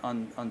and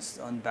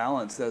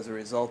unbalanced as a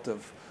result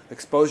of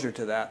exposure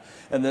to that.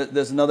 And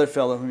there's another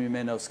fellow whom you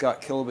may know,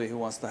 Scott Kilby, who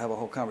wants to have a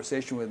whole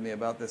conversation with me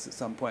about this at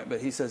some point. But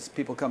he says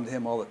people come to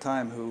him all the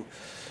time who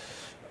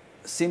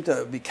seem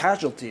to be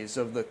casualties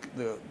of the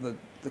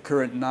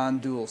current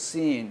non-dual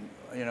scene,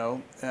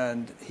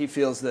 and he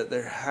feels that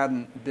there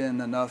hadn't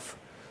been enough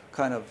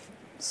kind of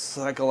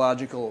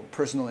psychological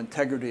personal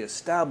integrity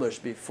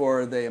established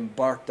before they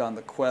embarked on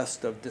the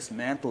quest of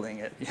dismantling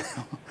it,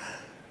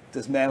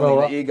 dismantling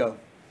the ego.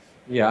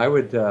 Yeah, I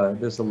would,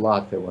 there's a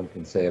lot that one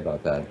can say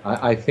about that.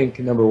 I think,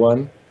 number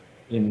one,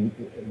 in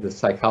the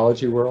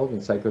psychology world,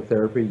 in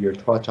psychotherapy, you're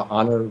taught to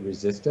honor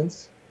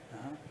resistance.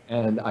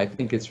 And I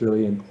think it's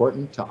really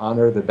important to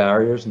honor the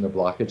barriers and the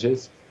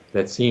blockages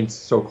that seem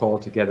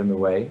so-called to get in the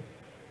way.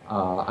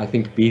 I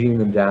think beating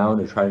them down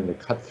or trying to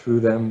cut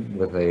through them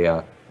with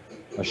a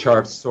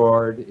sharp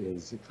sword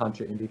is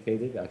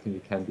contraindicated. I think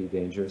it can be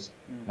dangerous.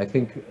 I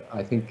think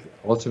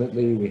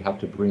ultimately we have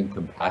to bring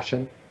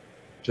compassion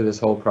to this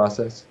whole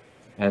process,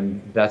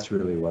 and that's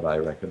really what I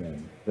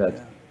recommend.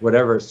 That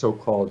whatever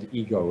so-called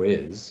ego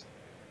is,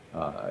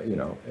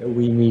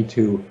 we need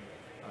to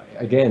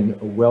again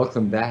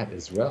welcome that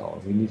as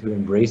well. We need to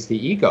embrace the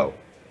ego,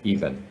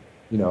 even.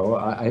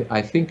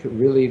 I think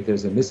really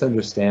there's a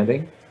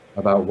misunderstanding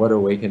about what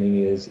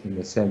awakening is, in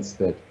the sense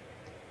that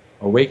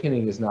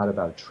awakening is not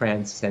about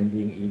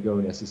transcending ego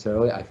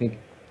necessarily. I think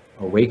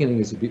awakening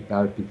is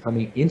about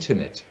becoming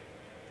intimate,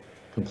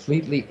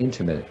 completely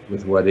intimate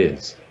with what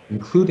is,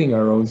 including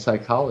our own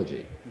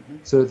psychology,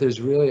 so that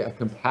there's really a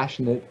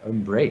compassionate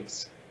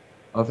embrace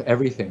of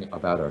everything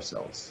about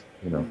ourselves.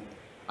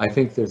 I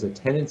think there's a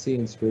tendency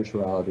in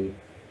spirituality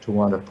to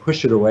want to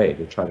push it away,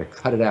 to try to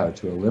cut it out,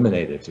 to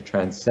eliminate it, to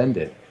transcend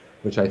it,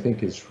 which I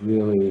think is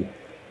really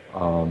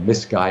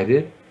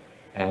misguided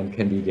and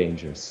can be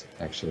dangerous,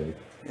 actually.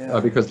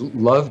 Because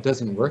love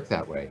doesn't work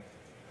that way.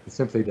 It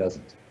simply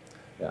doesn't.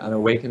 An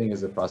awakening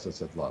is a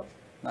process of love.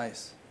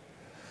 Nice.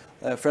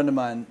 A friend of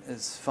mine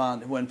is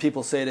fond, when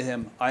people say to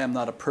him, I am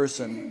not a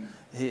person,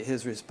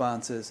 his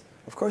response is,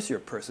 of course you're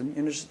a person.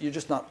 You're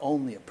just not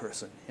only a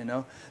person,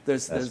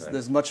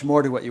 There's much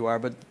more to what you are,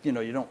 but, you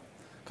don't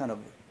kind of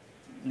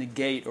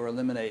negate or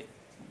eliminate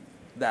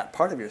that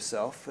part of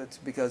yourself. It's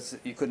because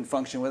you couldn't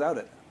function without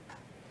it.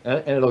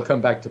 And it'll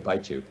come back to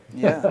bite you.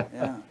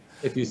 Yeah.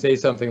 If you say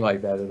something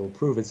like that, it'll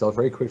prove itself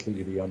very quickly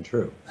to be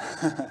untrue.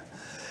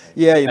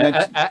 You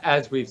mentioned...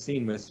 As we've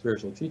seen with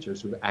spiritual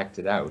teachers who've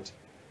acted out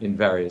in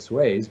various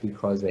ways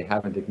because they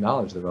haven't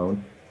acknowledged their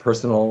own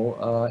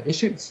personal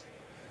issues.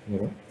 you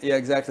know? Yeah,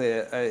 exactly.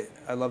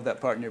 I love that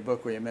part in your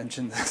book where you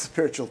mentioned the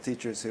spiritual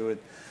teachers who would,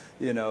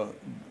 you know,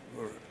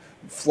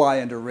 fly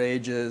into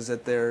rages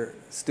at their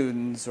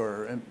students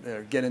or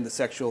get into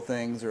sexual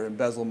things or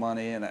embezzle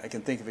money. And I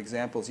can think of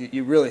examples.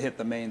 You really hit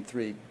the main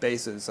three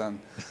bases on.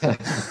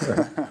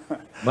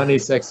 Money,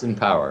 sex, and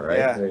power, right?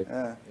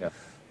 Yeah.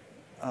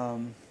 Yeah.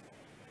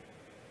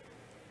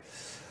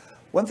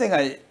 One thing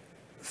I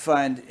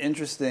find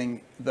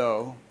interesting,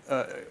 though,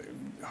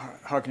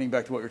 harkening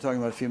back to what we were talking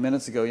about a few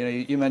minutes ago, you know,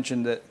 you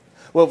mentioned that.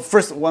 Well,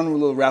 first, one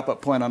little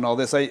wrap-up point on all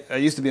this. I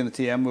used to be in the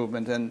TM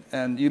movement,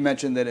 and you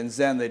mentioned that in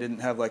Zen they didn't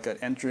have like an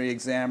entry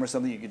exam or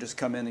something. You could just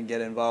come in and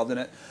get involved in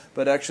it.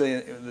 But actually,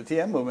 in the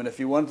TM movement, if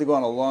you wanted to go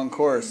on a long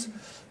course,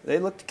 they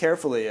looked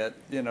carefully at,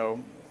 you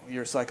know,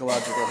 your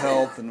psychological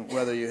health and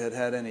whether you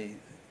had any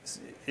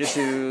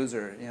issues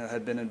or, you know,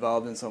 had been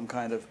involved in some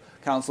kind of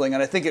counseling.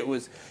 And I think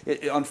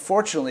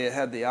unfortunately, it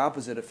had the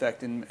opposite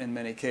effect in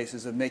many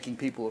cases of making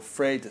people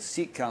afraid to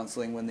seek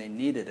counseling when they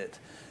needed it.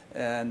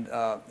 And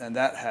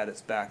that had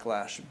its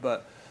backlash.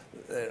 But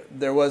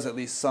there was at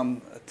least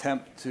some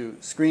attempt to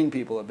screen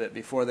people a bit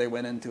before they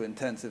went into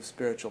intensive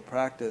spiritual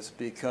practice,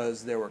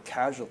 because there were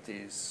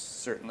casualties,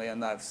 certainly,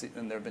 and there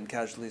have been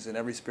casualties in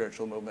every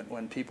spiritual movement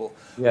when people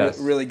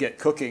really get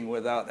cooking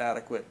without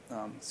adequate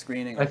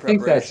screening or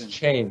preparation. I think that's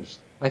changed.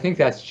 I think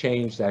that's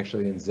changed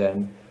actually in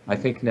Zen. I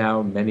think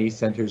now many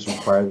centers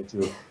require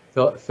you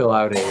to fill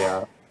out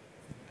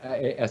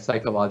a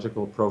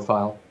psychological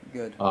profile.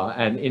 Good.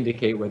 And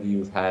indicate whether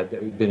you've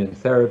been in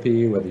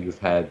therapy, whether you've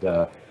had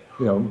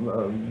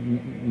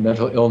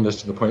mental illness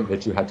to the point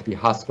that you had to be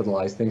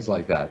hospitalized, things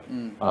like that,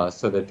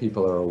 so that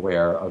people are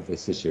aware of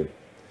this issue.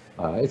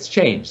 It's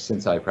changed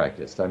since I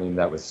practiced. I mean,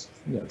 that was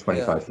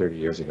 25, 30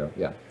 years ago.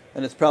 Yeah.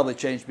 And it's probably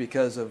changed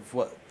because of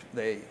what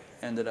they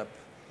ended up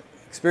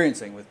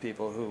experiencing with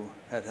people who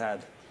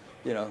had,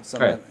 you know,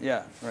 some. Right.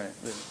 Yeah, right.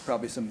 There's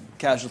probably some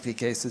casualty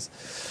cases.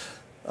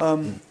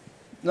 Another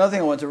thing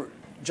I want to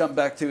jump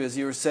back to is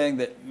you were saying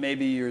that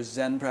maybe your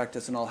Zen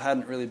practice and all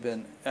hadn't really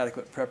been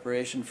adequate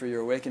preparation for your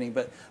awakening.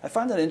 But I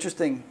find that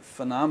interesting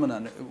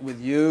phenomenon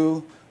with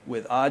you,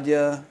 with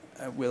Adya,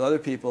 with other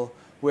people,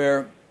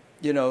 where,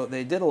 you know,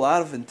 they did a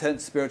lot of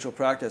intense spiritual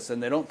practice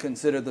and they don't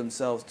consider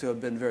themselves to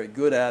have been very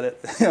good at it.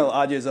 You know,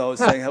 Adya's always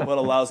saying what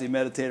a lousy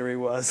meditator he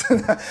was,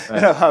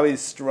 you know, how he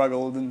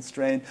struggled and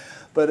strained.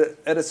 But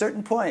at a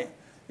certain point,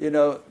 you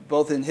know,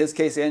 both in his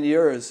case and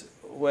yours,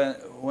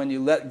 when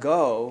you let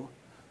go,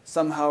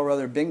 somehow or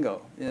other,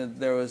 bingo, you know,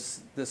 there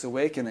was this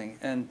awakening.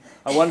 And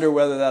I wonder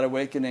whether that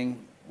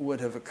awakening would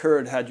have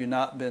occurred had you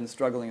not been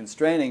struggling and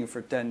straining for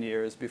 10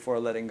 years before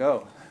letting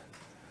go.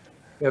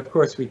 Yeah, of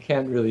course, we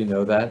can't really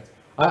know that.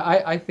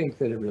 I think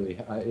that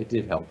it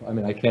did help. I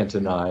mean, I can't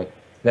deny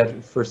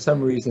that for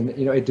some reason,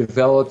 you know, it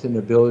developed an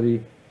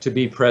ability to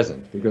be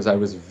present, because I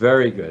was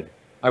very good.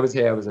 I would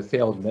say I was a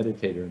failed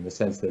meditator in the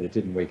sense that it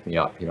didn't wake me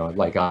up, you know,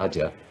 like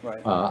Adya.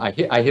 Right.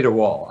 I hit a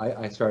wall.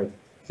 I started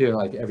feeling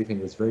like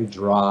everything was very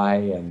dry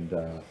and,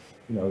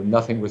 you know,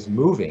 nothing was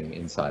moving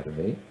inside of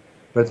me.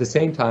 But at the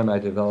same time, I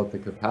developed the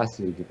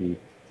capacity to be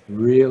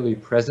really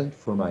present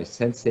for my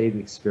sensate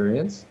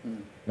experience.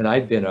 And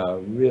I'd been a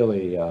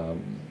really,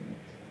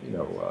 you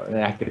know, an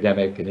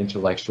academic, an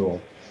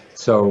intellectual.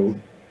 So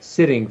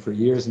sitting for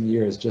years and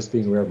years, just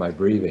being aware of my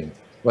breathing,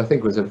 well, I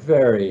think was a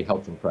very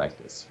helpful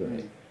practice for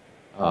me.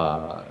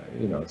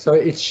 You know, so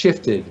it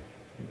shifted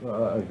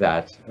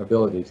that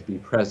ability to be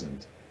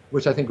present,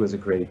 which I think was a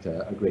great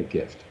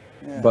gift.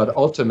 Yeah. But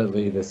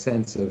ultimately, the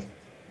sense of,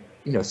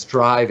 you know,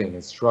 striving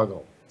and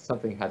struggle,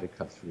 something had to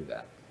cut through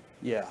that.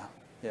 Yeah,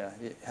 yeah,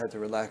 you had to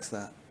relax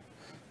that.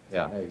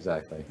 Yeah,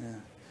 exactly. Yeah.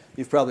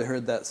 You've probably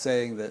heard that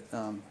saying that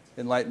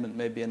enlightenment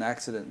may be an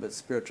accident, but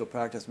spiritual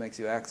practice makes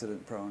you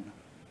accident prone.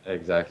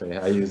 Exactly.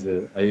 I use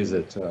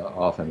it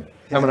often.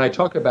 And when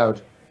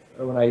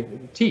I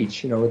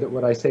teach, you know,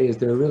 what I say is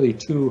there are really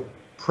two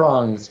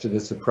prongs to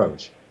this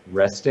approach: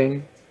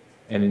 resting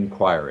and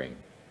inquiring.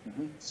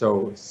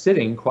 So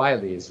sitting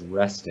quietly is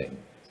resting,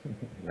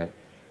 right?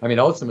 I mean,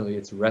 ultimately,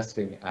 it's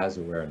resting as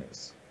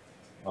awareness.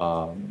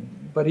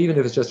 But even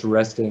if it's just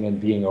resting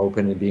and being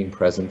open and being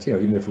present, you know,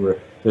 even if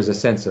there's a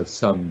sense of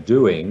some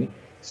doing,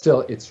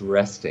 still it's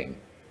resting.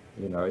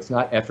 You know, it's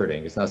not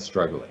efforting, it's not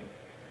struggling.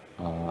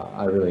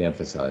 I really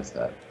emphasize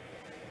that.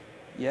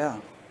 Yeah.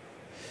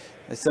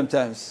 I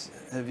sometimes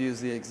have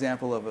used the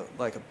example of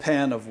like a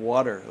pan of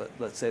water,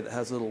 let's say, that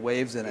has little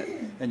waves in it,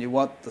 and you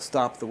want to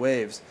stop the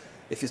waves.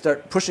 If you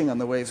start pushing on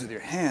the waves with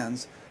your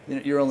hands,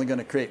 you're only going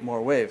to create more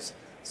waves.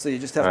 So you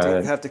just have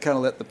to kind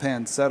of let the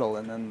pan settle,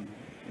 and then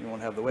you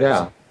won't have the waves.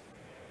 Yeah,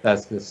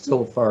 that's the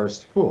still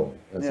forest pool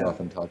that's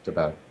often talked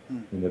about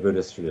in the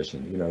Buddhist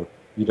tradition. You know,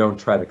 you don't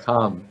try to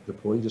calm the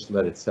pool; you just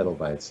let it settle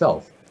by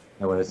itself.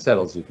 And when it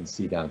settles, you can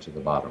see down to the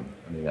bottom.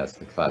 I mean, that's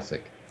the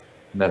classic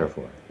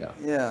metaphor. Yeah.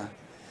 Yeah,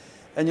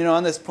 and you know,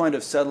 on this point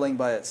of settling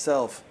by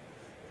itself,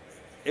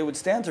 it would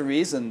stand to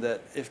reason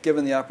that if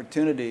given the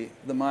opportunity,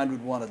 the mind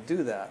would want to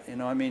do that. You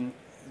know, I mean,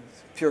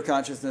 pure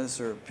consciousness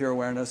or pure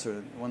awareness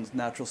or one's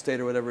natural state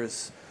or whatever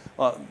is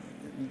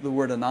the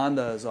word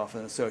ananda is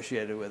often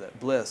associated with it,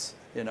 bliss,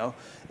 you know.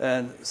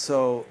 And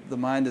so the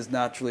mind is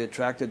naturally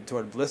attracted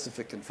toward bliss if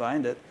it can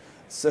find it.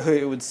 So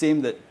it would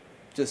seem that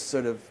just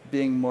sort of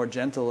being more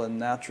gentle and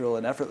natural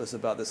and effortless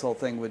about this whole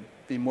thing would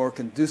be more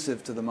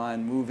conducive to the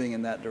mind moving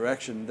in that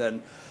direction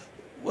than,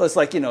 well, it's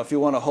like, you know, if you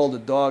want to hold a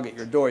dog at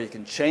your door, you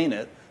can chain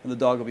it, and the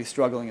dog will be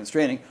struggling and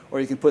straining,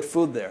 or you can put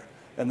food there,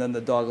 and then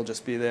the dog will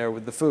just be there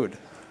with the food.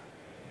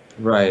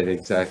 Right,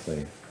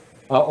 exactly.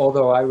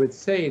 Although I would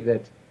say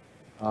that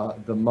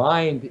the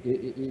mind,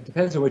 it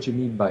depends on what you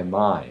mean by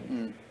mind.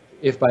 Mm.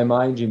 If by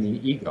mind you mean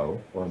ego,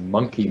 or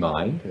monkey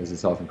mind, as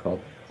it's often called,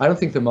 I don't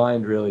think the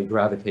mind really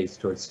gravitates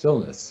towards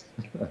stillness.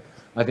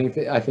 I think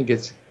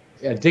it's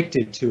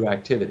addicted to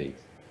activity.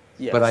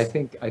 Yes. But I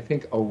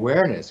think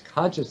awareness,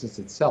 consciousness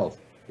itself,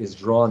 is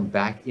drawn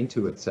back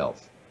into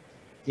itself,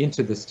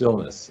 into the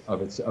stillness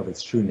of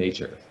its true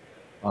nature.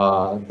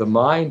 The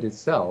mind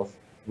itself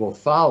will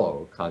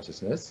follow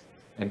consciousness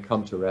and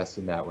come to rest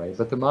in that way.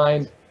 But the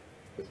mind,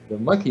 the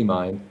monkey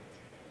mind,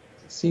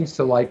 seems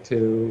to like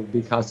to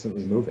be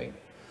constantly moving,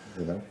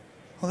 you know?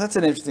 Well, that's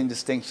an interesting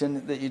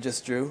distinction that you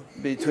just drew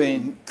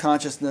between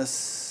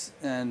consciousness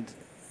and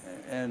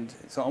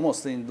it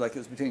almost seemed like it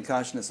was between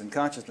consciousness and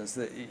consciousness,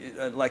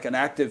 that like an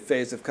active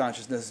phase of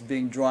consciousness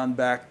being drawn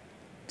back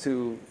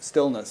to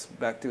stillness,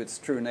 back to its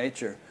true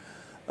nature.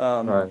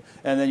 Right.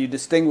 And then you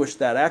distinguish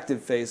that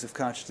active phase of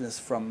consciousness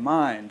from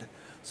mind.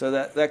 So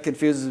that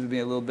confuses me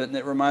a little bit, and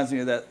it reminds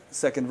me of that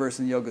second verse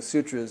in the Yoga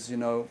Sutras, you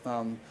know,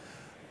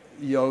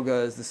 yoga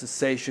is the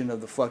cessation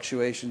of the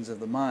fluctuations of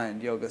the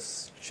mind. Yoga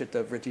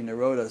chitta vritti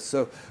nirodha.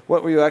 So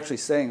what were you actually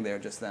saying there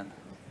just then?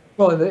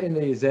 Well, in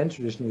the Zen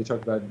tradition, we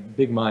talk about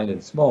big mind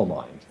and small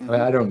mind. Mm-hmm. I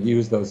mean, I don't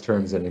use those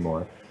terms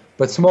anymore.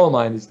 But small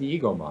mind is the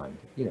ego mind.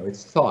 You know,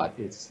 it's thought.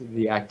 It's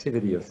the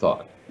activity of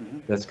thought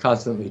that's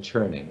constantly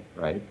churning,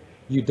 right?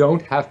 You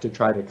don't have to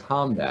try to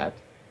calm that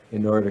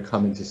in order to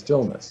come into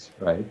stillness,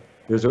 right?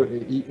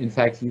 In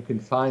fact, you can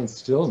find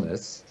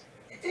stillness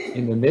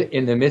in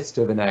the midst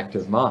of an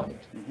active mind,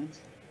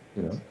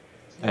 you know.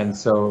 And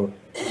so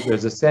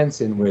there's a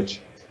sense in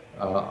which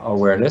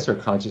awareness or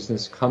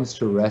consciousness comes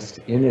to rest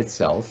in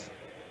itself.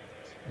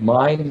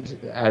 Mind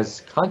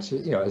as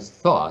conscious, you know, as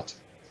thought,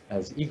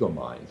 as ego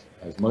mind,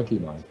 as monkey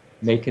mind,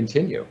 may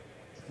continue.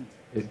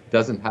 It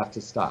doesn't have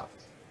to stop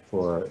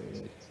for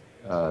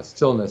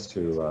stillness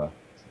to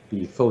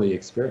be fully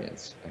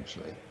experienced,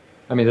 actually.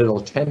 I mean,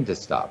 it'll tend to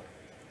stop,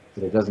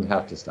 but it doesn't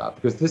have to stop.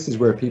 Because this is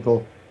where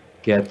people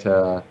get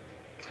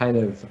kind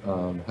of,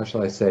 how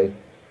shall I say,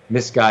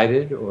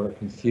 misguided or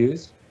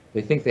confused.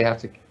 They think they have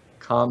to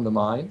calm the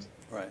mind.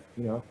 Right.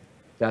 You know,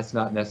 that's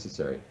not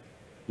necessary.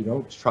 You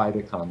don't try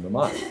to calm the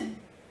mind.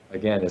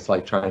 Again, it's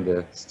like trying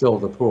to still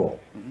the pool.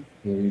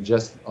 You know, you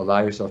just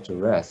allow yourself to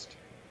rest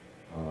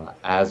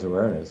as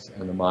awareness,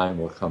 and the mind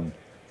will come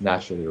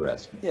naturally to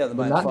rest. Yeah, the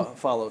mind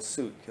follows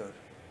suit. Good.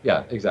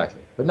 Yeah,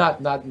 exactly. But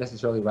not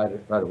necessarily right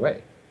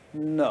away.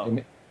 No.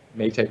 It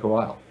may take a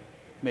while.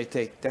 May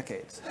take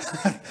decades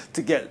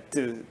to get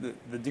to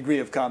the degree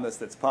of calmness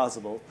that's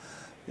possible.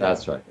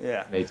 That's right.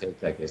 Yeah. May take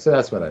decades. So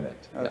that's what I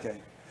meant. Okay.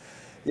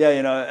 Yeah,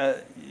 you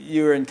know,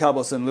 you were in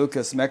Cabo San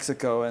Lucas,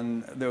 Mexico,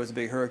 and there was a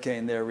big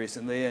hurricane there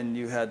recently, and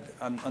you had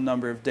a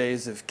number of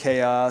days of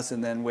chaos,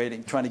 and then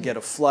trying to get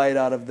a flight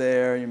out of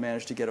there. You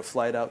managed to get a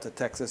flight out to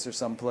Texas or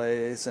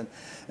someplace, and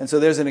so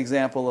there's an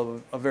example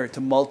of a very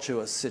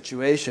tumultuous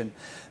situation.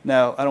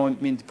 Now, I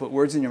don't mean to put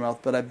words in your mouth,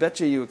 but I bet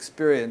you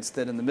experienced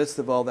that in the midst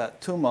of all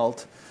that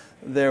tumult,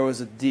 there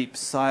was a deep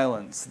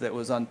silence that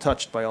was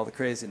untouched by all the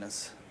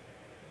craziness.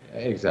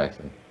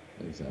 Exactly.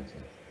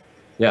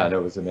 Yeah, and it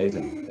was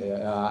amazing.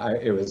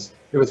 It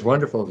was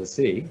wonderful to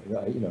see.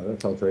 You know, I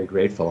felt very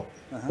grateful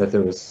that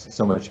there was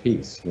so much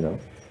peace. You know,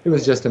 it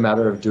was just a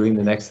matter of doing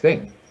the next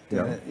thing. You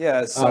know?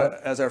 Yeah,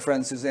 as our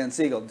friend Suzanne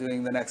Siegel,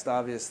 doing the next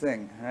obvious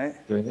thing, right?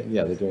 They're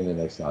doing the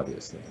next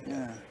obvious thing.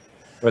 Yeah.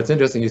 Well, it's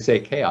interesting you say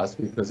chaos,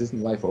 because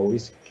isn't life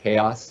always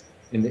chaos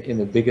in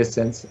the biggest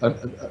sense?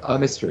 A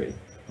mystery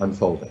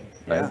unfolding,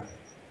 right? Yeah.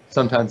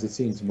 Sometimes it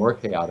seems more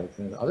chaotic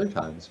than other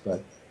times,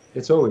 but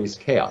it's always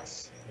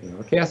chaos. You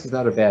know, chaos is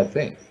not a bad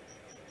thing.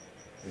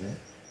 You know?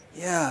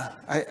 Yeah,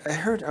 I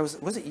heard,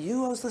 was it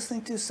you I was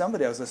listening to?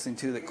 Somebody I was listening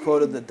to that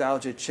quoted the Tao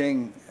Te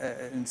Ching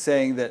in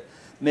saying that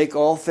make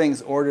all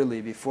things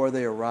orderly before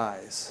they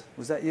arise.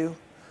 Was that you?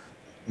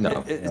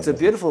 No. It's a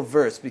beautiful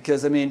verse,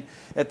 because, I mean,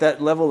 at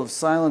that level of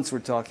silence we're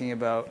talking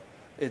about,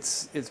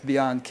 it's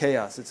beyond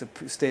chaos. It's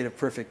a state of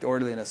perfect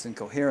orderliness and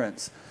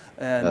coherence.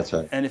 And, that's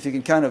right. And if you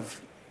can kind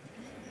of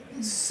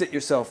sit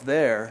yourself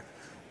there,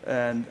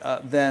 and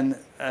then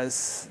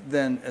as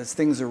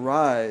things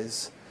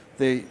arise,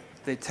 they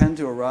tend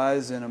to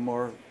arise in a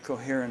more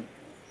coherent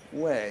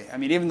way. I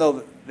mean, even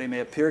though they may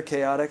appear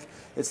chaotic,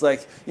 it's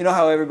like, you know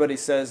how everybody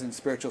says in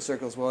spiritual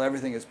circles, well,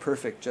 everything is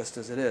perfect just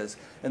as it is.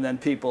 And then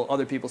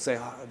other people say,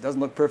 oh, it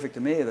doesn't look perfect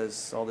to me.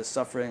 There's all this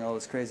suffering, all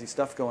this crazy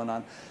stuff going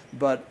on.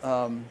 But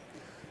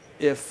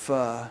if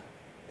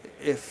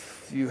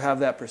you have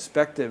that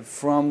perspective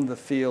from the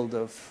field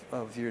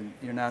of your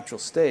natural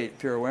state,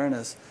 pure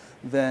awareness,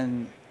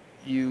 then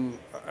you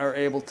are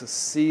able to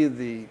see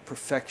the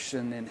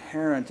perfection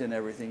inherent in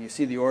everything. You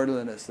see the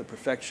orderliness, the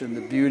perfection,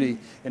 the beauty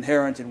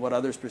inherent in what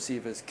others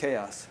perceive as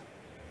chaos.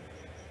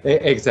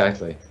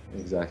 Exactly,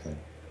 exactly.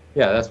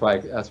 Yeah, that's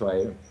why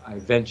I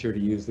venture to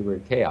use the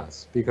word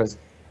chaos, because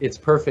it's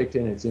perfect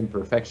in its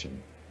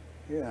imperfection.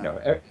 Yeah. You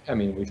know, I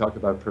mean, we talk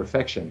about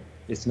perfection.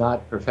 It's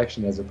not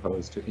perfection as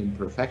opposed to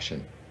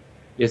imperfection.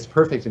 It's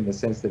perfect in the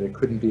sense that it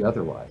couldn't be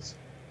otherwise.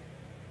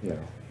 You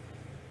know.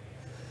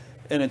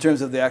 And in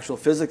terms of the actual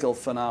physical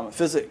phenomenon,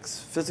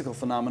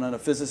 a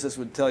physicist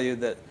would tell you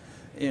that,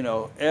 you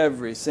know,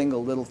 every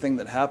single little thing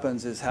that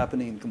happens is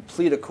happening in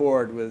complete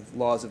accord with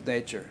laws of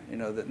nature. You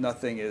know, that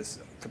nothing is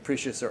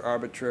capricious or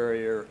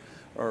arbitrary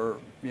or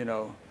you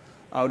know,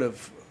 out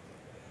of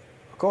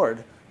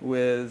accord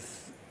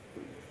with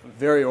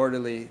very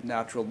orderly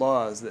natural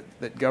laws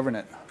that govern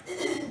it.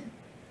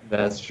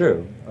 That's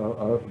true,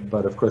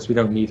 but of course we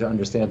don't need to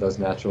understand those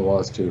natural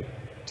laws to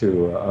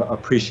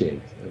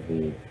appreciate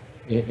the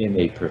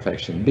innate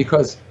perfection,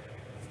 because,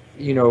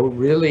 you know,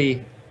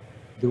 really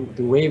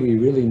the way we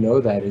really know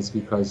that is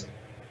because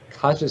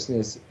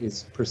consciousness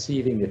is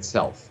perceiving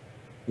itself.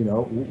 You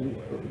know,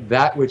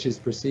 that which is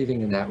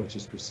perceiving and that which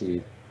is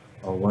perceived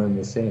are one and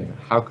the same.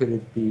 How could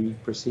it be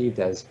perceived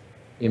as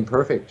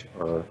imperfect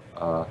or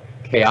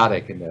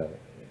chaotic in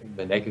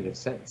the negative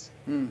sense?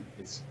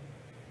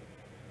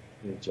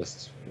 It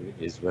just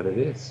is what it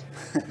is.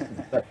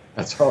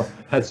 That's all.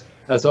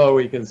 That's all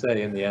we can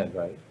say in the end,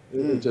 right?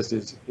 It just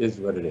is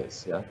what it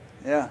is. Yeah.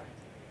 Yeah.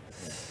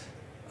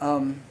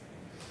 All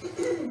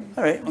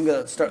right, I'm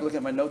gonna start looking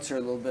at my notes here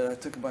a little bit. I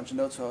took a bunch of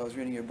notes while I was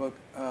reading your book.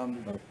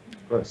 Of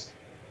course.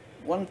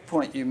 One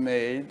point you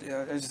made,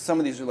 some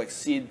of these are like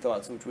seed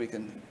thoughts, which we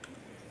can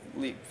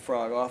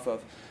leapfrog off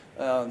of.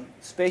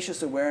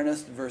 Spacious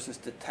awareness versus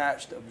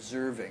detached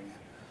observing.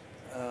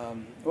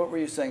 What were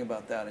you saying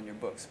about that in your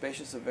book?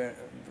 Spacious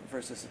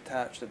versus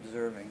detached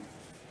observing.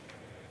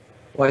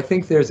 Well, I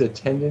think there's a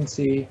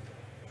tendency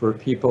for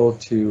people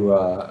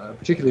to,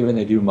 particularly when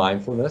they do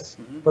mindfulness,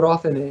 but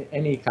often in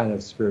any kind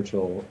of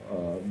spiritual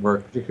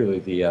work, particularly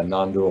the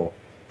non-dual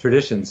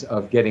traditions,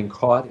 of getting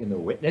caught in the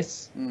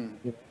witness,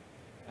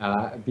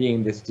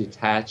 being this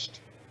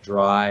detached,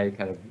 dry,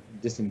 kind of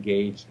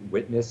disengaged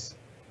witness,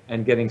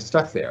 and getting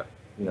stuck there,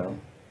 you know.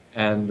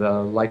 And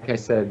like I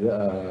said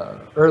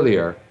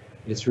earlier,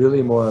 it's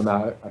really more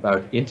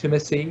about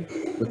intimacy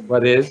with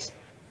what is,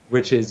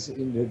 which is,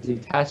 the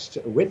detached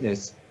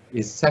witness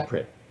is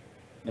separate.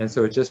 And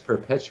so it just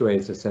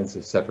perpetuates a sense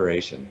of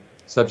separation,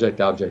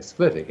 subject-object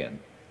split again.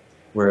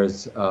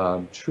 Whereas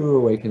true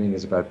awakening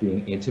is about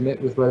being intimate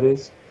with what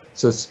is.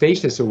 So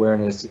spacious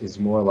awareness is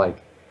more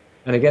like,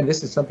 and again,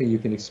 this is something you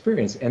can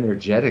experience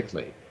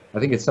energetically. I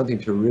think it's something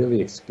to really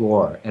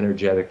explore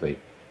energetically.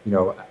 You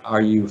know,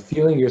 are you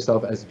feeling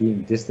yourself as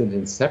being distant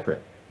and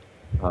separate?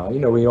 You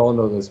know, we all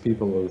know those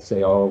people who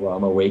say, "Oh, well,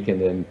 I'm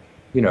awakened," and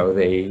you know,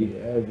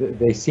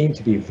 they seem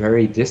to be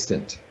very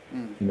distant.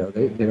 You know,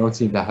 they don't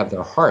seem to have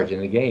their heart in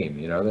the game.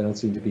 You know, they don't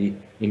seem to be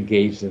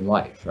engaged in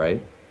life,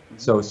 right?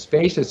 So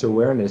spacious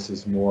awareness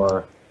is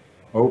more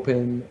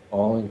open,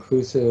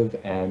 all-inclusive,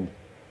 and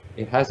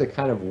it has a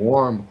kind of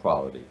warm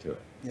quality to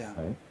it. Yeah.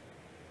 Right?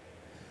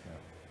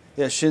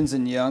 Yeah,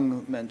 Shinzen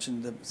Young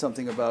mentioned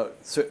something about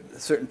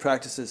certain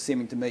practices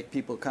seeming to make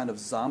people kind of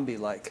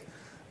zombie-like.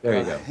 There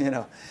you go. You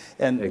know,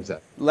 and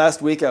exactly.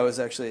 Last week I was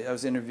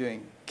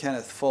interviewing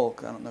Kenneth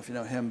Folk. I don't know if you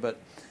know him, but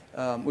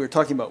we were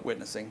talking about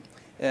witnessing,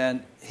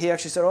 and he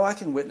actually said, "Oh, I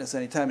can witness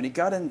anytime." And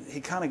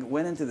he kind of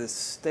went into this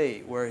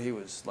state where he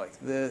was like,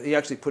 he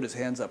actually put his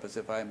hands up as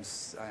if I'm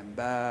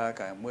back,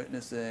 I'm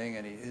witnessing,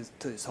 and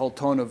his whole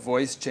tone of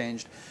voice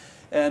changed.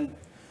 And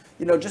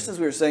you know, just as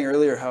we were saying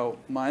earlier, how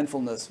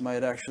mindfulness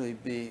might actually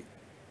be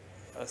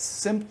a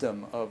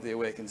symptom of the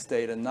awakened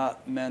state and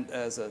not meant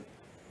as a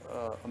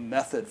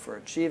method for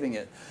achieving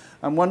it.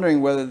 I'm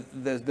wondering whether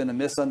there's been a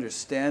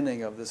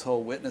misunderstanding of this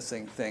whole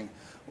witnessing thing,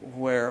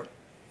 where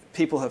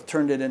people have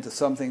turned it into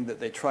something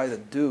that they try to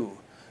do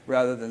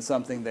rather than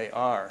something they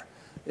are.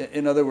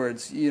 In other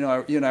words, you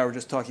know, you and I were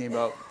just talking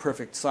about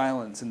perfect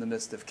silence in the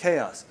midst of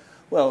chaos.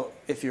 Well,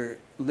 if you're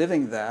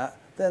living that,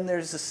 then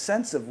there's a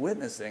sense of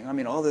witnessing. I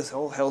mean,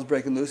 all hell's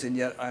breaking loose, and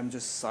yet I'm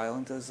just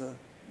silent as a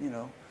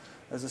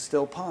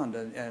still pond,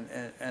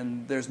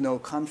 and there's no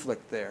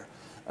conflict there.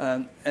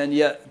 And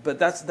yet, but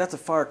that's a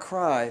far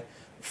cry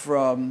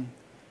from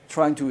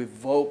trying to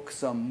evoke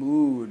some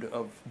mood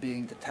of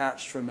being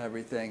detached from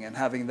everything and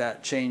having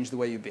that change the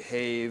way you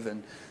behave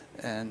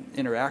and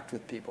interact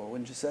with people,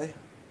 wouldn't you say?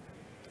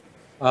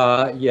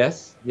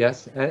 Yes,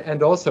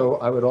 and also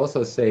I would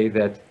also say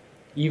that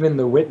even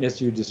the witness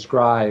you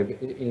describe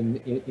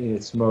in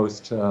its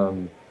most,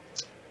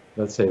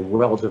 let's say,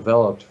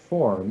 well-developed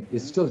form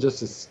is still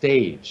just a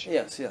stage.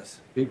 Yes.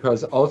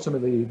 Because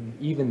ultimately,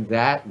 even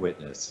that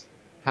witness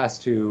has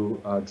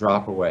to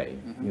drop away,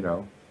 you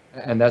know,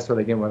 and that's what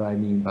I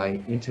mean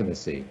by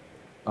intimacy.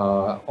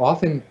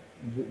 Often,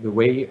 the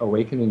way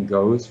awakening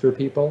goes for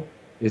people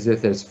is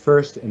that there's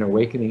first an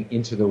awakening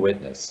into the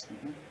witness.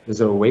 There's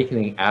an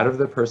awakening out of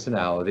the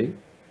personality,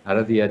 out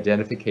of the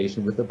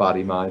identification with the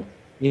body-mind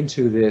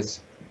into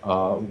this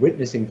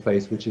witnessing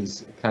place, which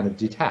is kind of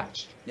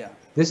detached. Yeah.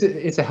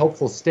 It's a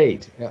helpful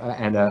state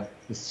and a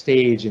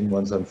stage in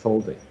one's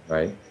unfolding,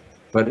 right?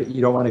 But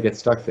you don't want to get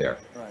stuck there.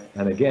 Right.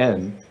 And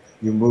again,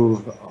 you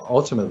move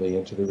ultimately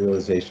into the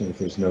realization that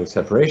there's no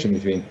separation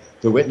between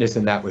the witness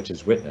and that which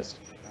is witnessed.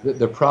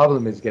 The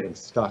problem is getting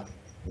stuck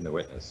in the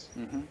witness,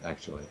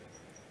 actually.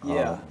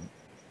 Yeah.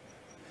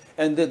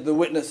 And the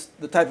witness,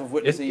 the type of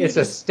witnessing... It's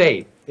a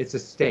state. It's a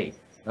state.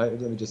 Let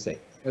me just say,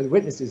 the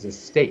witness is a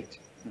state.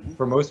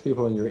 For most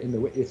people, when you're in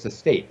the, it's a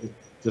state.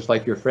 Just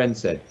like your friend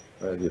said,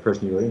 or the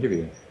person you were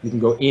interviewing, you can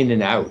go in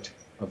and out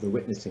of the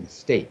witnessing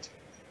state,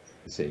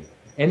 you see.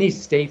 Any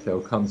state, though,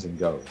 comes and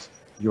goes.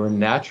 Your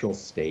natural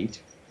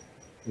state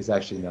is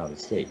actually not a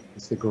state.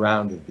 It's the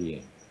ground of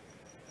being.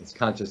 It's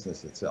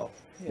consciousness itself.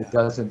 Yeah. It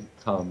doesn't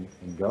come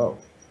and go.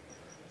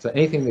 So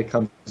anything that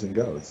comes and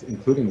goes,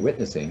 including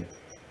witnessing,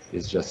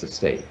 is just a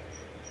state.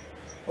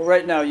 Well,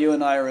 right now, you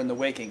and I are in the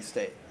waking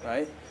state,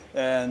 right?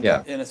 And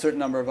in a certain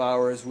number of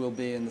hours, we'll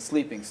be in the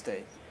sleeping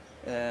state.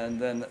 And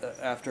then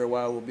after a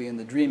while, we'll be in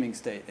the dreaming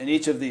state. And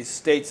each of these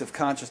states of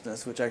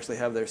consciousness, which actually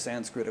have their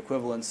Sanskrit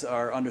equivalents,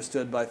 are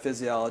understood by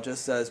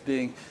physiologists as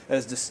being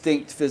as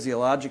distinct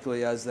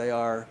physiologically as they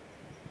are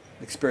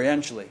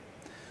experientially.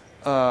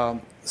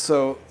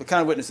 So the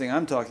kind of witnessing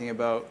I'm talking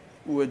about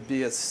would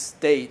be a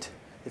state,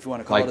 if you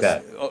want to call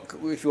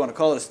if you want to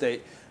call it a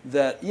state,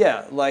 that,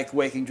 like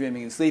waking,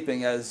 dreaming, and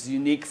sleeping, as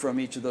unique from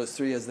each of those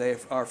three as they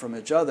are from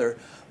each other,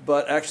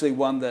 but actually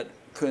one that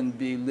can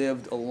be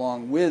lived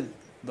along with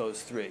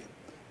those three.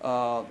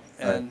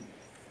 And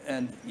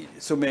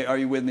so are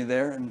you with me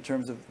there in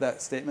terms of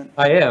that statement?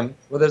 I am.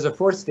 Well, there's a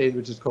fourth state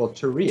which is called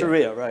Turiya.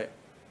 Turiya, right.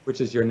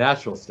 Which is your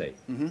natural state.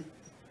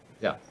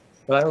 Yeah.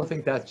 But I don't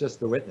think that's just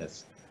the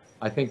witness.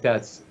 I think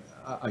that's,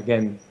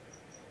 again,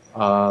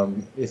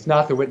 it's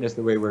not the witness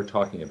the way we're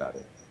talking about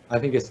it. I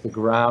think it's the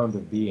ground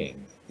of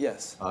being.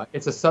 Yes.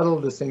 It's a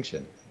subtle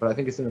distinction, but I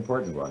think it's an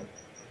important one.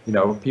 You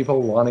know,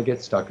 people want to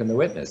get stuck in the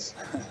witness.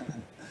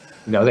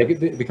 You know, they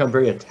become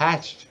very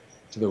attached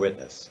to the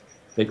witness.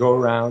 They go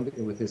around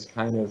with this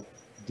kind of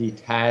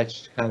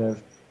detached, kind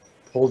of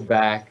pulled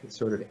back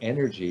sort of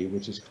energy,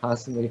 which is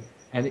constantly,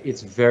 and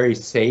it's very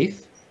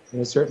safe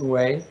in a certain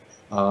way.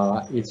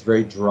 It's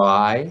very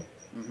dry,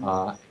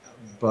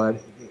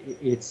 but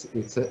it's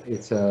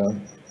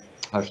a,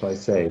 how shall I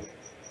say,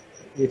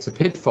 it's a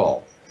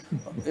pitfall.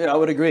 Yeah, I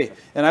would agree.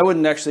 And I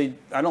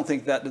don't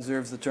think that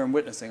deserves the term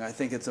witnessing. I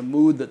think it's a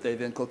mood that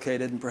they've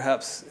inculcated, and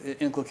perhaps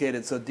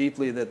inculcated so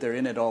deeply that they're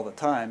in it all the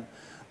time.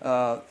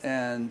 But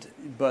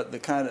the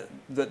kind of,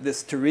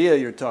 this Turiya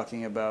you're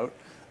talking about,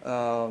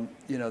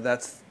 you know,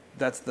 that's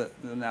the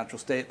natural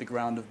state, the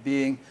ground of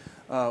being.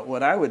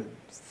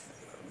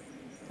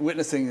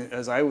 Witnessing,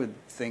 as I would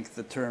think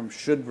the term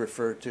should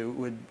refer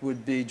to,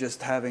 would be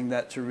just having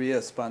that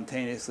Turiya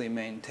spontaneously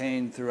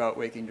maintained throughout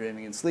waking,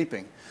 dreaming, and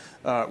sleeping,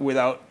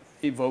 without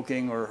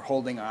evoking or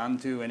holding on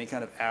to any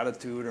kind of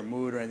attitude or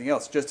mood or anything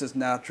else. Just as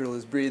natural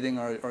as breathing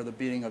or the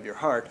beating of your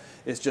heart.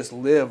 It's just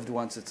lived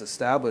once it's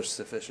established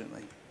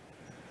sufficiently.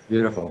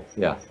 Beautiful.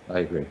 Yeah, I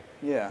agree.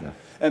 Yeah.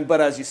 But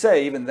as you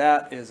say, even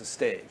that is a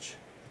stage,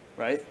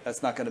 right?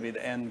 That's not going to be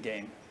the end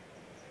game.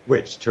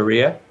 Which,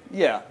 Turiya?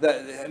 Yeah,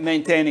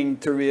 maintaining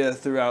Turiya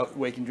throughout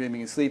waking,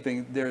 dreaming, and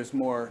sleeping, there's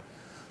more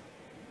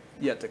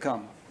yet to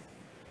come.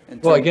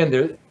 Well,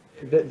 again,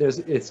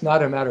 it's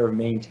not a matter of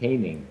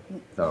maintaining,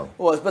 though.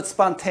 Well, but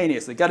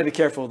spontaneously. Got to be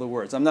careful of the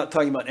words. I'm not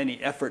talking about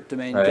any effort to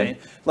maintain.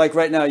 Right. Like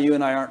right now, you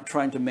and I aren't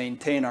trying to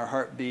maintain our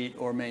heartbeat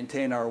or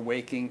maintain our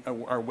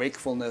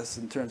wakefulness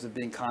in terms of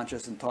being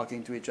conscious and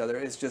talking to each other.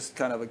 It's just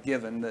kind of a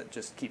given that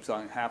just keeps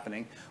on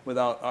happening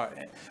without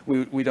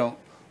we don't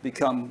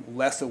become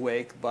less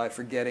awake by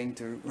forgetting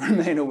to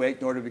remain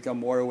awake, nor to become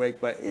more awake.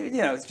 But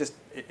it's just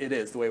it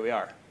is the way we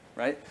are,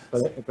 right?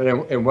 But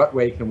in what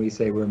way can we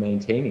say we're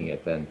maintaining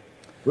it then?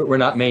 We're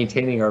not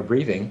maintaining our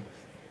breathing.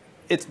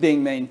 It's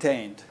being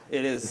maintained.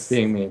 It is. It's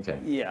being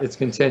maintained. Yeah. It's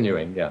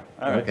continuing. Yeah.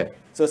 All right. Okay.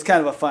 So it's kind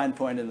of a fine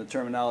point in the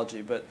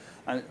terminology, but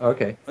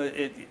okay.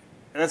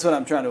 That's what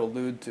I'm trying to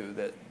allude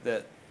to.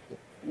 That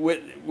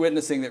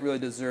witnessing that really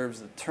deserves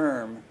the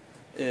term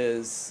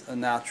is a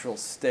natural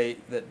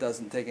state that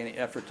doesn't take any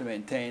effort to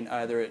maintain.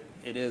 Either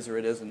it is or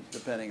it isn't,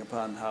 depending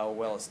upon how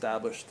well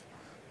established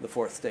the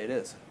fourth state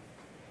is.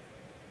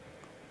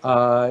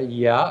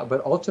 Yeah,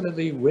 but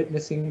ultimately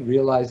witnessing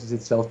realizes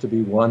itself to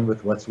be one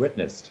with what's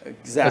witnessed.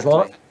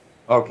 Exactly.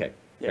 Okay.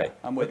 Yeah, okay.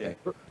 I'm with you.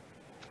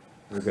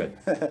 We're good.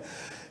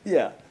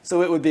 Yeah.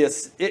 So it would be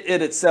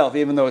it itself,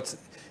 even though it's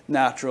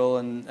natural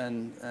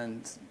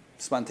and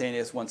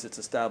spontaneous once it's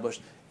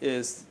established,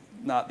 is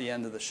not the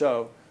end of the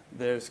show.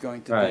 There's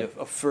going to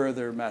be a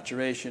further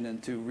maturation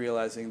into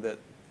realizing that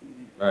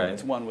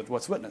it's one with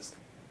what's witnessed.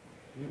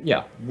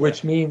 Yeah,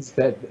 which means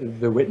that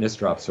the witness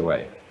drops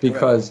away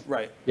because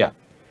yeah.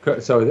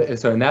 So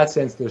in that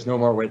sense, there's no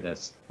more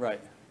witness.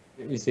 Right.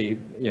 You see,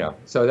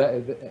 so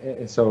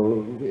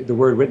the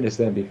word witness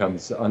then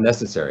becomes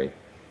unnecessary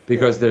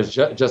because there's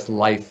just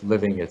life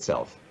living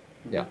itself.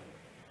 Yeah.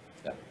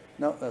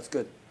 No, that's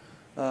good.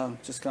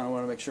 Just kind of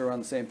want to make sure we're on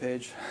the same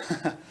page.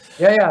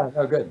 Yeah, yeah.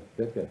 Oh, good,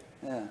 good, good.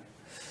 Yeah.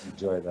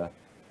 Enjoy the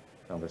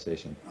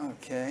conversation.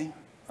 Okay.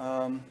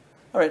 All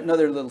right,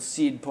 another little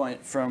seed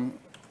point from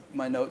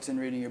my notes in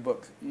reading your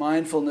book.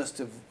 Mindfulness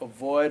to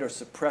avoid or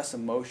suppress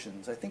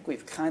emotions. I think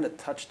we've kind of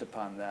touched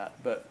upon that,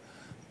 but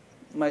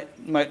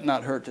might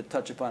not hurt to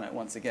touch upon it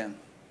once again.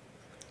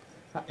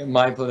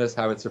 Mindfulness,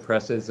 how it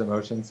suppresses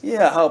emotions?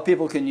 Yeah, how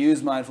people can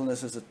use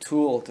mindfulness as a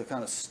tool to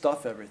kind of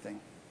stuff everything.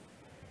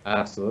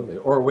 Absolutely.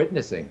 Or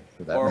witnessing,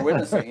 for that Or matter.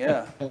 witnessing,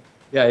 yeah.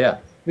 Yeah,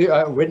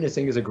 yeah.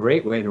 Witnessing is a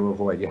great way to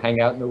avoid. You hang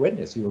out in the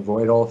witness. You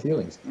avoid all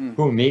feelings.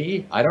 Who,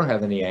 me? I don't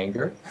have any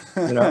anger.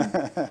 You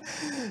know.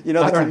 You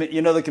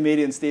know the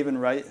comedian Stephan,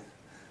 right?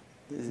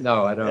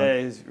 No, I don't.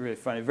 Yeah, he's really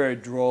funny. Very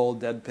droll,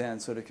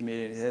 deadpan sort of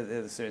comedian.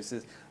 He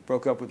says,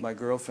 broke up with my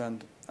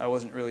girlfriend. I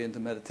wasn't really into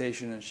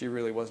meditation, and she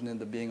really wasn't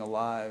into being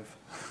alive.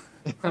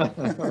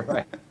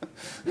 Right.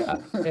 Yeah,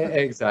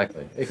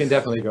 exactly. It can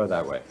definitely go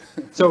that way.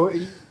 So,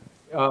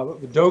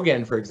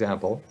 Dogen, for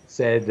example,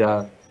 said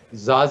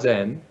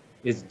Zazen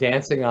is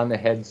dancing on the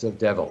heads of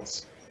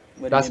devils.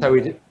 That's how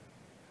he did.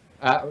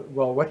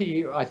 Well,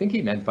 I think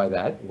he meant by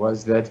that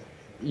was that,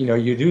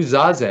 you do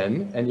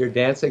Zazen and you're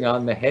dancing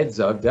on the heads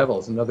of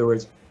devils. In other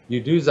words,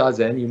 you do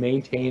Zazen, you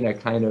maintain a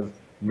kind of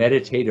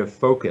meditative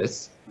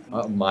focus,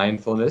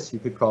 mindfulness, you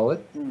could call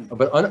it.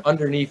 But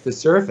underneath the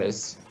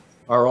surface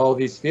are all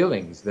these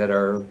feelings that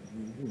are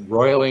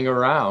roiling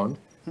around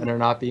and are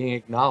not being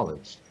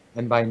acknowledged.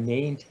 And by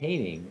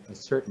maintaining a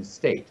certain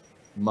state,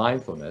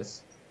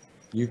 mindfulness,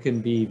 you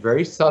can be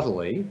very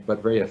subtly,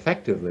 but very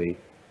effectively,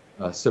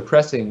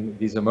 suppressing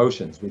these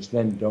emotions, which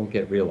then don't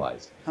get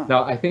realized.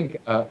 Now, I think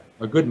a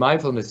good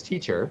mindfulness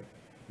teacher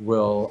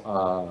will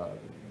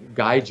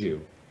guide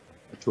you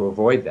to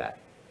avoid that.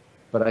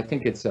 But I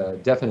think it's a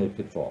definite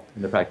pitfall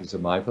in the practice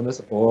of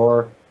mindfulness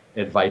or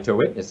Advaita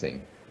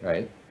witnessing,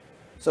 right?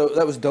 So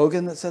that was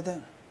Dogen that said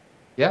that?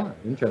 Yeah,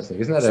 interesting.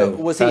 Isn't that so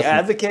was he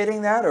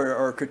advocating that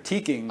or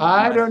critiquing?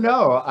 I don't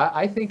know.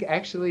 I think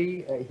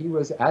actually he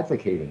was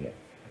advocating it.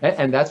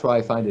 And that's why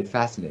I find it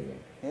fascinating.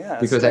 Yeah,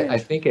 because I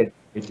think it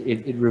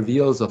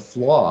reveals a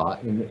flaw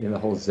in the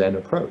whole Zen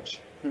approach.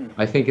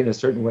 I think in a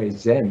certain way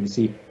Zen, you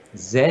see,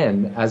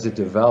 Zen as it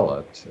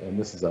developed, and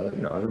this is a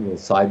little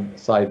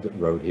side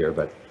road here,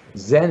 but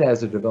Zen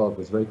as it developed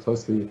was very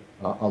closely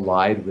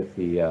allied with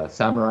the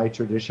samurai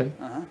tradition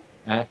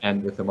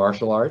and with the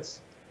martial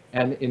arts.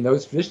 And in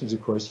those traditions,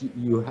 of course,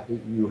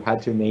 you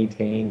had to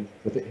maintain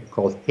what they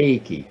called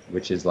heiki,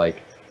 which is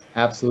like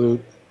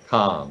absolute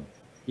calm,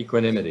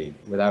 equanimity,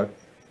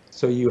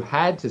 so you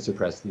had to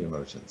suppress the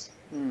emotions.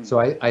 So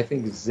I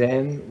think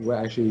Zen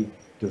actually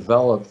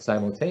developed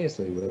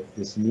simultaneously with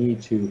this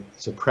need to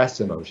suppress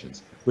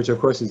emotions, which of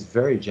course is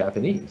very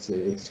Japanese.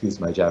 Excuse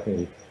my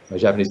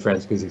Japanese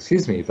friends, please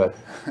excuse me, but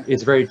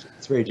it's very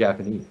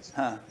Japanese.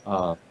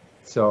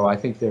 So I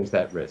think there's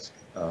that risk.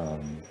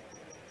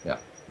 Yeah.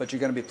 But you're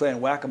going to be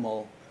playing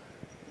whack-a-mole.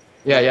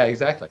 Yeah,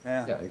 exactly.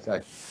 Yeah,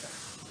 exactly.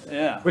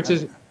 Yeah. Which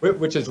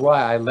is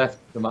why I left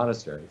the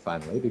monastery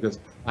finally, because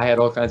I had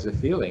all kinds of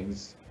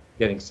feelings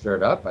getting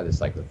stirred up by the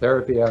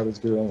psychotherapy I was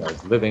doing. I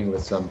was living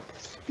with some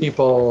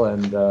people,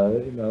 and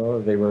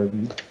they were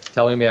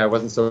telling me I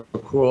wasn't so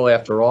cool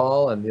after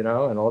all, and and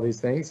all these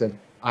things, and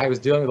I was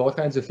dealing with all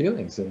kinds of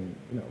feelings, and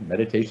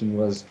meditation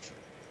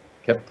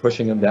kept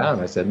pushing them down.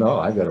 I said, no,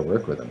 I've got to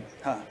work with them.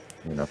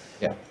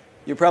 Yeah.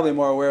 You're probably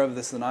more aware of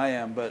this than I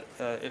am, but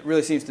it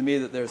really seems to me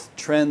that there's a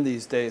trend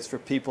these days for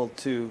people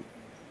to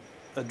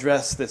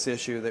address this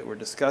issue that we're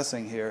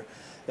discussing here.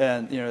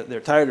 And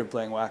they're tired of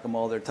playing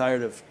whack-a-mole. They're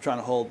tired of trying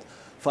to hold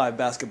 5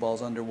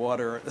 basketballs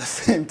underwater at the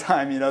same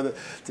time,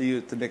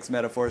 to mix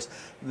metaphors.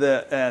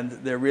 And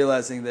they're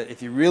realizing that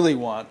if you really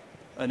want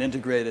an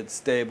integrated,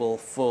 stable,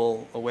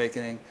 full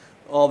awakening,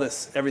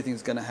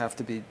 everything's going to have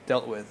to be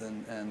dealt with,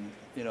 and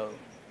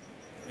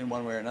in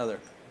one way or another.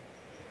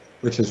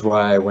 Which is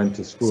why I went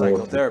to school.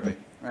 Psychotherapy,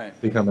 right?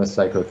 Become a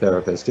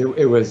psychotherapist.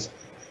 It was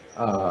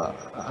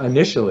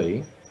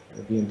initially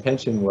the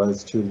intention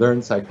was to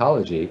learn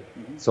psychology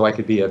so I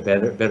could be a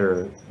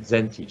better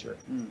Zen teacher.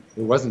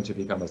 It wasn't to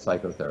become a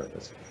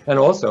psychotherapist. And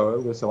also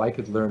it was so I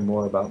could learn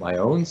more about my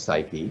own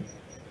psyche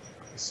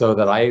so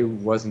that I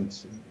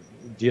wasn't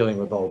dealing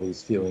with all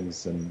these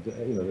feelings and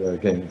they're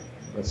getting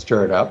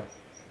stirred up,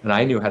 and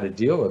I knew how to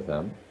deal with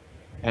them,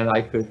 and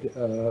I could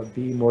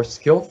be more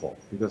skillful,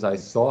 because I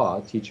saw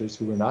teachers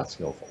who were not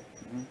skillful,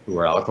 who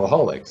were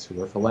alcoholics, who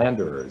were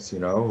philanderers, who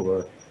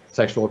were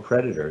sexual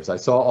predators. I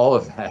saw all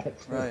of that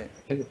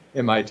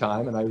in my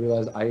time, and I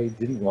realized I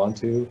didn't want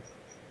to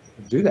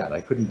do that.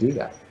 I couldn't do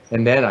that.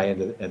 And then I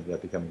ended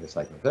up becoming a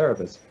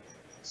psychotherapist.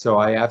 So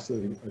I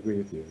absolutely agree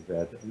with you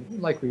that,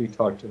 like we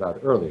talked about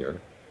earlier,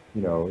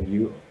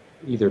 you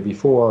either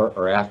before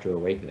or after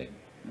awakening,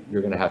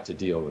 you're going to have to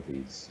deal with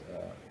these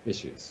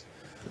issues.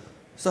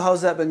 So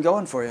how's that been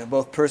going for you,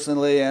 both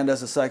personally and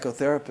as a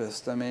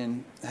psychotherapist? I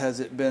mean, has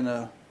it been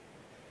a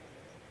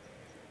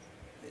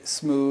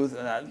smooth,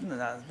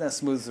 not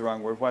smooth is the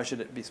wrong word, why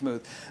should it be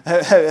smooth?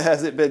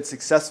 Has it been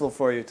successful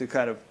for you to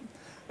kind of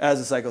as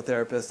a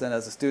psychotherapist and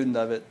as a student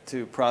of it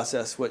to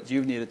process what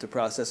you've needed to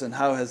process, and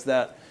how has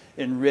that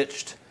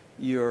enriched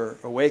your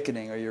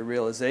awakening or your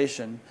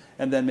realization?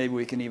 And then maybe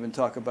we can even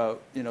talk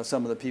about, you know,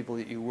 some of the people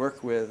that you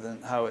work with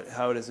and how it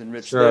has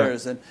enriched Sure.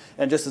 theirs. And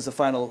just as a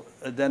final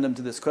addendum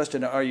to this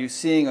question, are you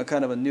seeing a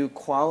kind of a new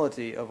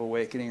quality of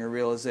awakening or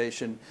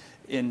realization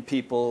in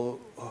people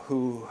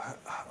who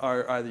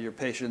are either your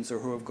patients or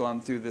who have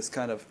gone through this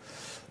kind of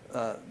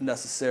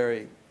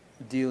necessary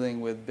dealing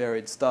with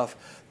buried stuff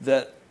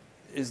that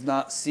is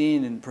not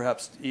seen in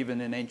perhaps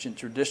even in ancient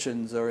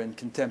traditions or in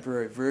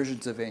contemporary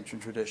versions of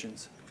ancient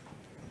traditions?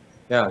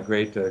 Yeah,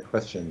 great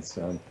questions.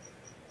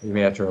 You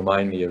may have to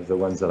remind me of the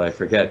ones that I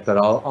forget, but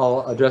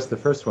I'll address the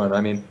first one.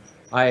 I mean,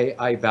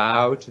 I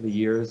bow to the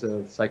years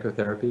of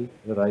psychotherapy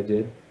that I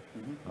did.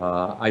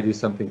 I do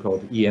something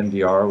called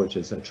EMDR, which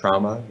is a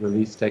trauma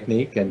release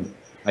technique, and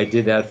I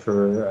did that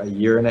for a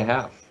year and a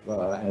half,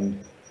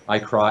 and I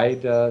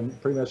cried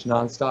pretty much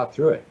nonstop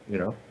through it, you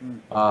know.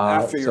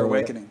 After your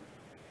awakening.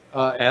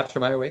 After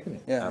my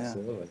awakening, Yeah,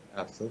 absolutely,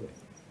 absolutely.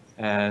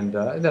 And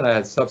then I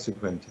had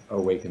subsequent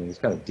awakenings,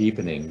 kind of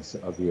deepenings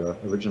of the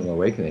original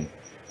awakening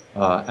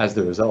as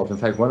the result. In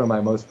fact, one of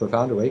my most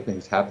profound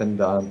awakenings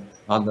happened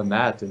on the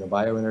mat in a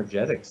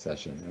bioenergetics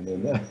session. I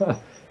mean,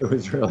 it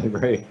was really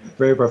very,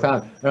 very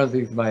profound. I don't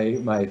think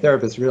my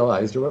therapist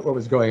realized what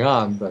was going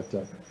on, but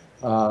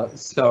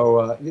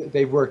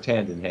they've worked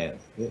hand in hand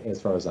as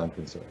far as I'm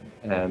concerned.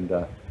 And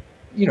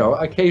you know,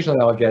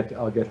 occasionally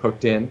I'll get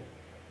hooked in.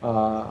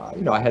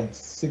 You know, I had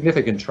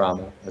significant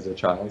trauma as a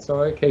child,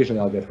 so occasionally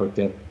I'll get hooked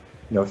in.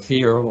 You know,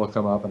 fear will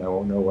come up and I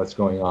won't know what's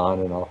going on,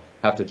 and I'll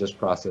have to just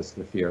process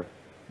the fear.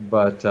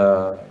 But,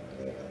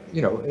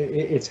 you know,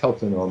 it's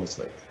helped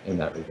enormously in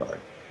that regard.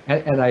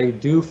 And I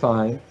do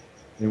find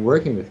in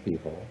working with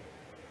people,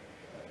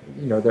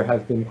 you know, there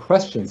have been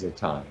questions at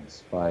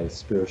times by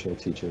spiritual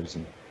teachers,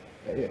 and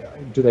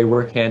do they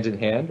work hand in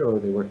hand or do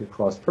they work at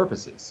cross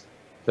purposes,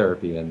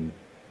 therapy and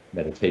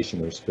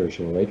meditation or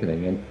spiritual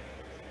awakening? And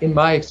in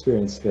my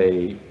experience,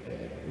 they,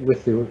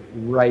 with the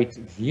right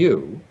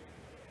view,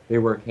 they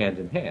work hand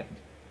in hand,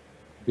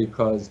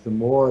 because the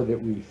more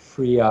that we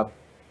free up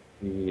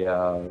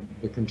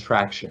the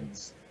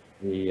contractions,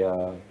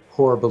 the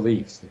core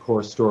beliefs, the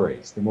core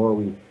stories, the more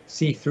we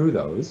see through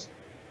those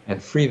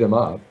and free them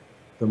up,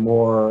 the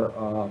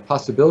more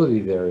possibility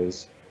there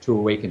is to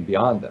awaken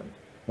beyond them.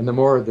 And the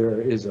more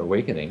there is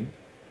awakening,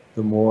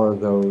 the more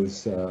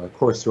those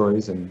core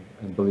stories and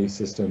belief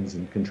systems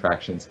and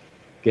contractions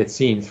get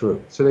seen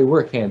through. So they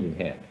work hand in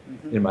hand,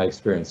 in my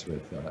experience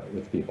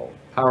with people,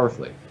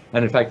 powerfully.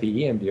 And in fact,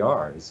 the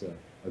EMDR is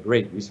a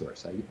great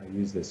resource. I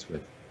use this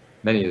with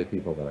many of the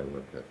people that I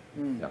work with.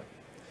 Yeah.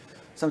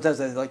 Sometimes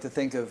I like to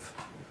think of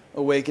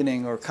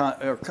awakening or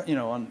you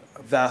know, on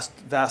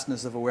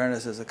vastness of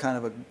awareness as a kind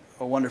of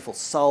a wonderful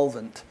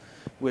solvent,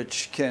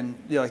 which can,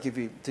 you know, like if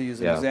you, to use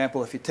an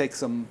example, if you take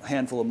some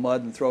handful of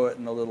mud and throw it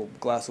in a little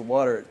glass of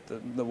water,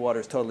 the water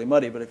is totally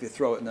muddy, but if you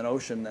throw it in an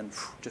ocean, then it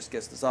just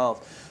gets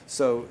dissolved.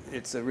 So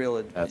it's a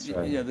real, you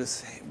know,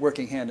 this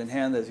working hand in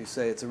hand, as you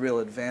say, it's a real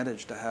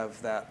advantage to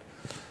have that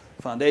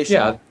foundation.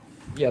 Yeah,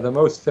 yeah. The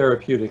most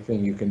therapeutic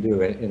thing you can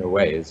do in a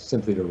way is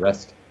simply to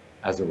rest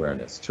as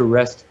awareness, to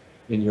rest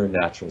in your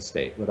natural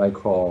state, what I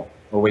call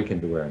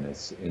awakened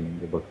awareness in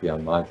the book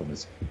Beyond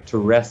Mindfulness, to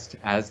rest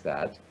as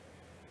that.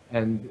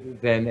 And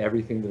then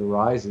everything that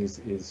arises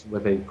is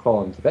what they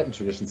call in Tibetan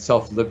tradition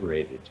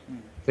self-liberated.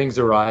 Things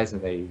arise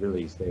and they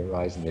release, they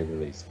arise and they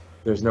release.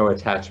 There's no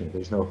attachment,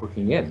 there's no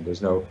hooking in,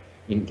 there's no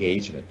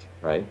engagement,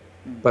 right?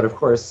 But of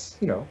course,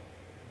 you know,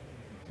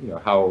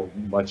 how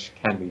much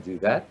can we do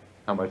that?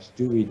 How much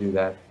do we do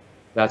that?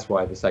 That's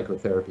why the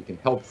psychotherapy can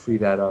help free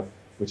that up,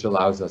 which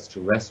allows us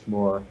to rest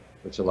more,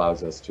 which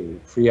allows us to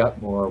free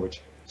up more,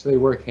 so they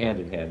work hand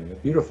in hand in a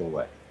beautiful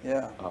way.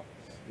 Yeah.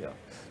 Yeah.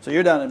 So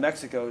you're down in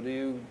Mexico. Do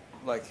you,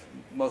 like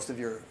most of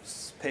your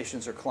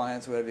patients or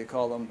clients, whatever you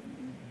call them,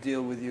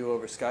 deal with you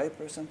over Skype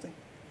or something?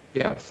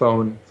 Yeah,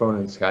 phone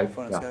and Skype.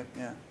 Phone and Skype,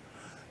 yeah.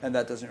 And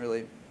that doesn't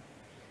really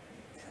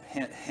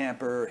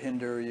hamper or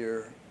hinder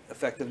your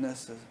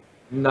effectiveness?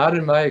 Not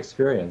in my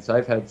experience.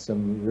 I've had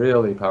some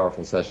really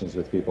powerful sessions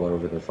with people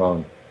over the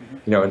phone,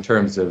 you know, in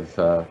terms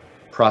of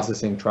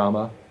processing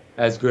trauma,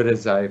 as good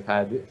as I've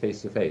had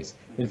face-to-face.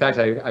 In fact,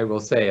 I will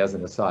say, as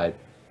an aside,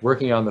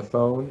 working on the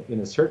phone in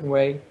a certain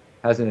way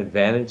has an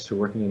advantage to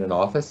working in an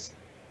office,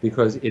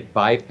 because it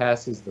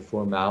bypasses the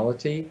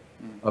formality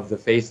of the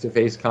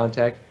face-to-face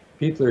contact.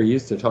 People are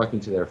used to talking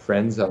to their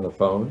friends on the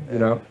phone, you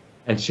know,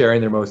 and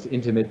sharing their most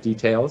intimate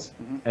details.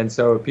 And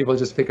so people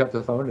just pick up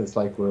the phone and it's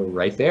like we're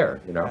right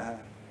there, you know.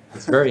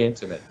 It's very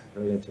intimate,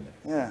 very intimate.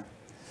 Yeah.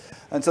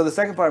 And so the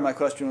second part of my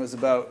question was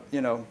about,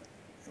 you know,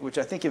 which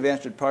I think you've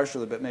answered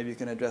partially, but maybe you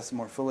can address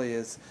more fully,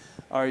 is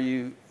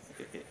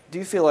do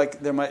you feel like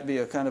there might be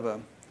a kind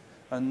of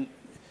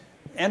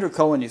Andrew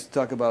Cohen used to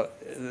talk about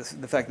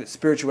the fact that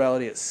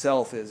spirituality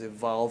itself is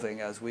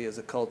evolving as we as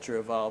a culture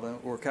evolve,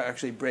 and we're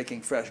actually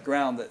breaking fresh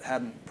ground that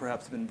hadn't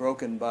perhaps been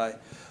broken by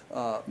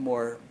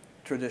more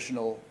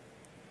traditional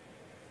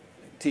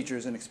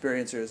teachers and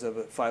experiencers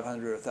of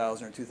 500 or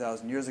 1,000 or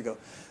 2,000 years ago.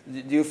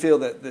 Do you feel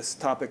that this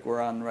topic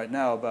we're on right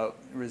now about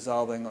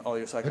resolving all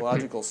your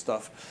psychological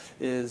stuff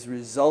is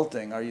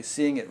resulting, are you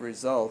seeing it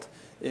result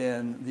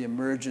in the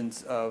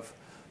emergence of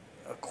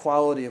a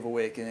quality of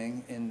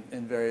awakening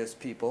in various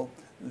people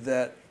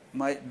that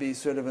might be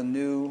sort of a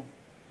new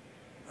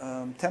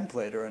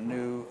template or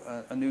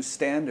a new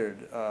standard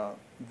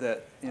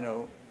that, you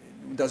know,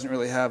 doesn't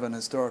really have an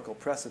historical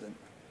precedent?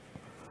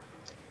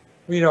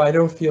 Well, you know, I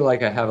don't feel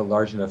like I have a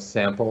large enough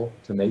sample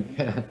to make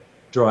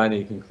draw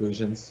any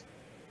conclusions.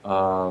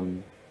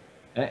 And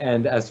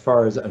as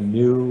far as a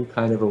new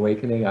kind of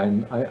awakening,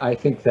 I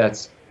think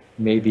that's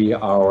maybe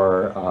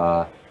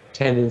our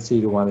tendency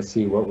to want to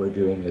see what we're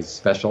doing as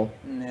special.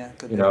 Yeah,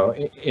 you know,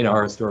 in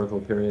our historical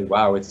period,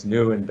 wow, it's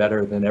new and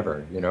better than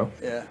ever. You know,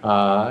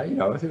 yeah. You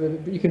know,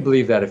 you can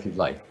believe that if you'd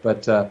like,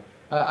 but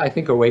I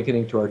think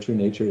awakening to our true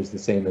nature is the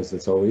same as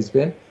it's always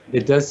been.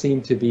 It does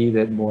seem to be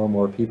that more and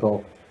more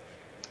people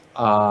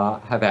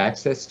have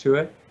access to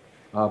it,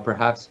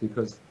 perhaps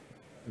because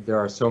there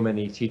are so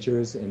many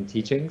teachers and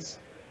teachings.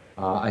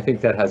 I think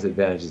that has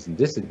advantages and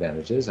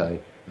disadvantages. I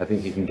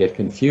think it can get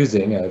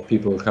confusing if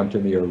people who come to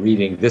me are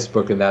reading this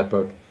book and that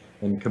book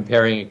and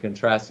comparing and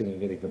contrasting and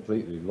getting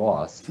completely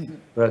lost.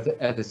 But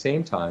at the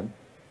same time,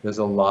 there's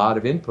a lot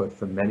of input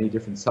from many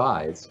different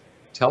sides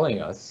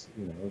telling us,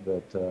 you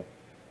know, that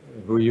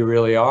who you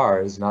really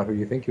are is not who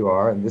you think you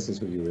are, and this is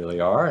who you really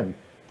are, and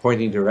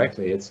pointing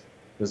directly.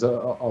 There's a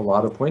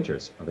lot of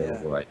pointers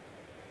available, right?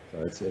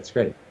 So it's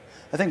great.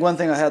 I think one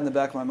thing I had in the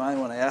back of my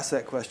mind when I asked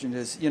that question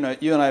is, you know,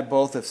 you and I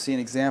both have seen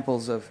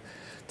examples of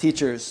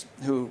teachers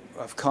who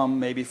have come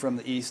maybe from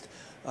the East,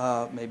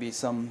 maybe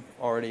some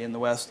already in the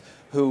West,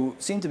 who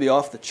seem to be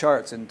off the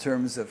charts in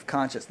terms of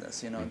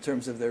consciousness, you know, in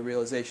terms of their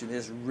realization. It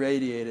is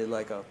radiated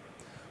like a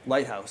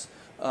lighthouse,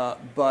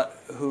 but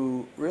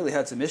who really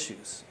had some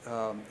issues,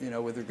 you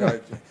know, with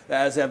regard to,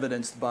 as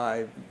evidenced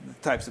by the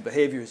types of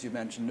behaviors you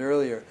mentioned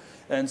earlier.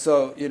 And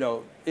so, you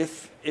know,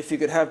 if you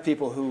could have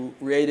people who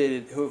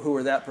radiated, who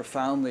were that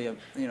profoundly,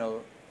 you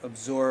know,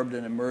 absorbed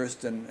and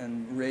immersed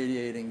and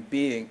radiating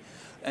being,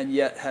 and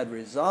yet had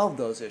resolved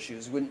those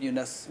issues, wouldn't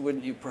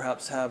you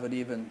perhaps have an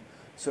even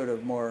sort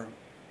of more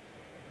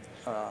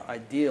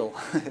ideal,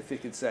 if you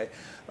could say,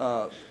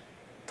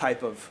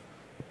 type of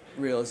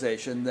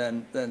realization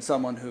than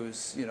someone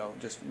who's, you know,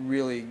 just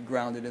really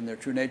grounded in their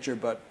true nature,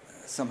 but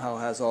somehow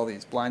has all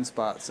these blind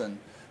spots and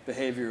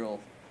behavioral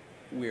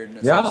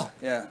weirdness.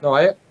 Yeah. No,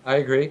 I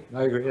agree.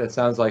 I agree. It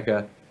sounds like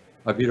a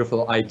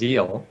beautiful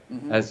ideal,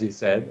 as you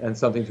said, and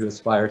something to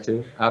aspire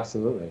to.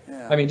 Absolutely.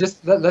 Yeah. I mean,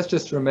 let's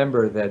just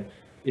remember that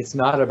it's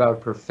not about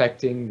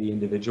perfecting the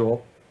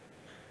individual.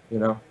 You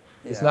know,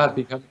 it's not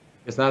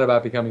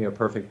about becoming a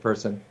perfect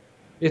person.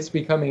 It's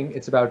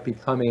about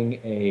becoming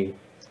a,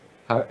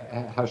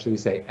 how should we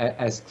say,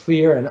 as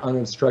clear and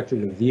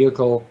unobstructed a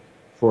vehicle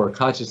for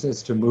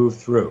consciousness to move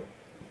through,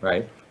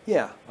 right?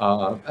 Yeah.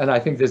 And I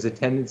think there's a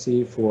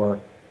tendency for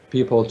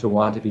people to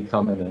want to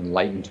become an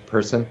enlightened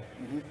person,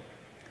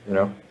 you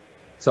know?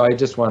 So I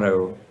just want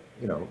to,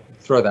 you know,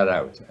 throw that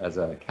out as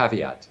a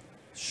caveat.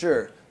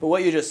 Sure. But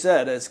what you just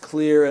said, as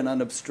clear and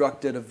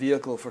unobstructed a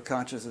vehicle for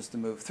consciousness to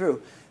move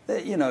through,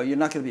 that, you know, you're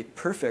not going to be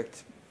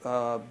perfect,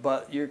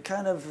 but you're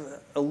kind of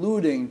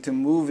alluding to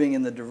moving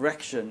in the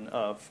direction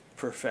of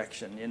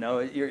perfection. You know,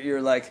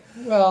 you're like,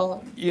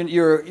 well,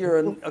 you're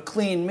a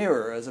clean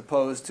mirror as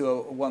opposed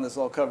to one that's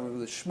all covered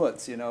with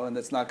schmutz, you know, and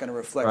that's not going to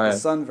reflect the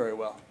sun very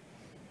well.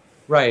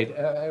 Right,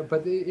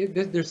 but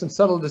there's some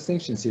subtle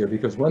distinctions here,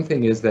 because one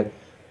thing is that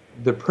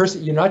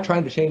you're not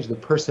trying to change the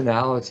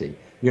personality.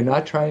 You're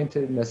not trying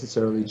to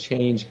necessarily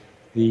change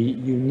the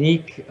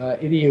unique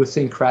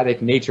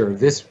idiosyncratic nature of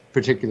this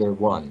particular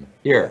one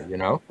here, you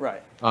know?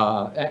 Right.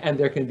 And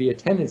there can be a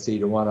tendency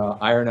to want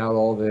to iron out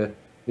all the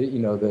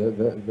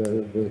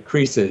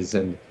creases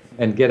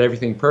and get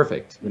everything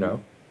perfect, you know?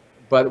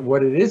 But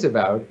what it is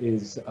about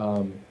is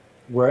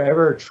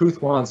wherever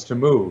truth wants to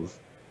move,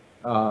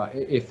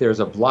 if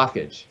there's a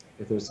blockage,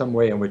 if there's some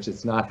way in which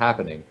it's not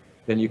happening,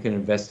 then you can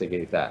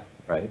investigate that,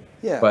 right?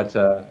 Yeah. But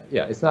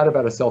yeah, it's not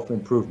about a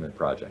self-improvement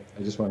project.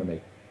 I just want to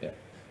make,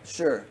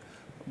 Sure.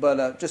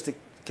 But just to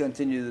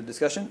continue the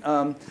discussion,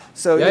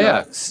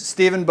 so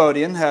Stephen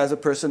Bodian has a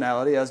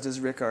personality, as does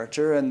Rick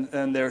Archer,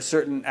 and there are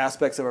certain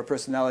aspects of our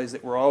personalities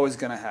that we're always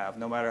going to have,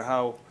 no matter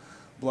how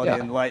bloody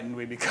enlightened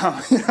we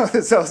become. You know,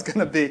 it's always going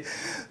to be,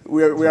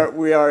 we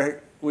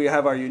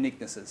have our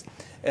uniquenesses,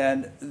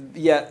 and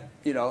yet,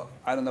 you know,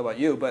 I don't know about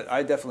you, but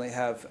I definitely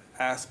have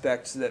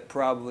aspects that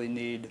probably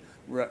need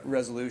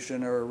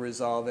resolution or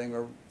resolving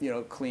or, you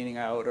know, cleaning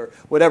out or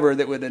whatever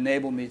that would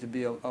enable me to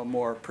be a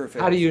more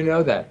perfect. How do you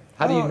know that?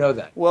 How do you know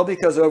that? Well,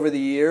 because over the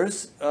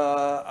years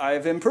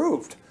I've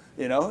improved,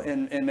 you know,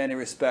 in many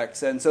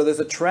respects, and so there's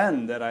a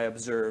trend that I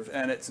observe,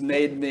 and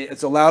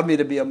it's allowed me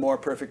to be a more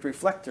perfect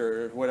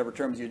reflector, or whatever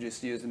terms you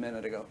just used a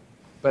minute ago.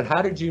 But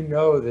how did you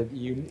know that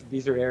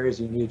these are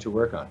areas you need to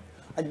work on?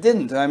 I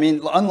didn't. I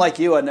mean, unlike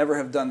you, I never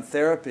have done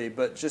therapy,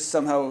 but just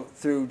somehow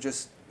through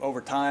just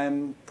over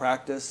time,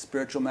 practice,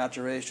 spiritual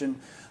maturation,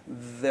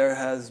 there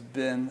has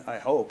been, I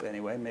hope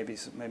anyway, maybe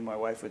my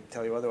wife would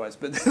tell you otherwise,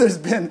 but there's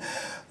been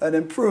an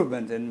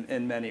improvement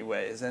in many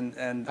ways.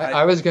 And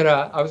I was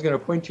gonna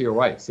point to your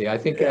wife. See, I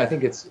think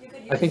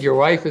your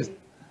wife is.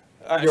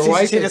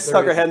 She just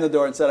stuck her head in the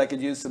door and said I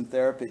could use some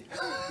therapy.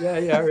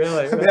 Yeah,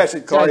 really. Maybe I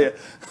should call you.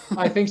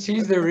 I think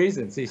she's the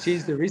reason. See,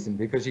 she's the reason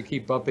because you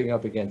keep bumping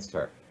up against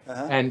her,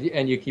 and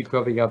you keep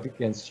bumping up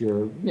against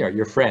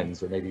your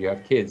friends, or maybe you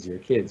have kids, your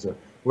kids, or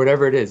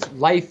whatever it is.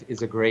 Life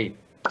is a great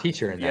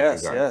teacher in that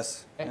regard.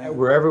 Yes.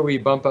 Wherever we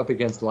bump up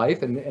against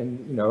life, and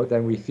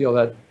then we feel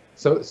that.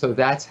 So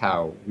that's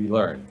how we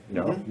learn.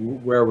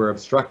 Where we're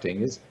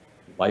obstructing is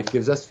life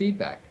gives us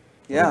feedback.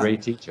 Yeah. A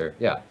great teacher.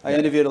 Yeah. I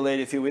interviewed a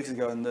lady a few weeks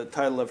ago, and the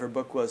title of her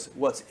book was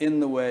 "What's in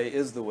the Way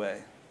is the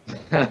Way."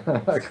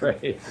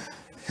 Great.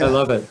 I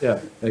love it. Yeah.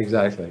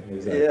 Exactly.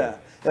 Yeah.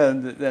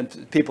 And then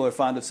people are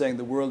fond of saying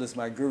the world is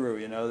my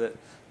guru. That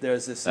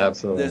there's this.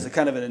 Absolutely. There's a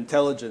kind of an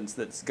intelligence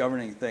that's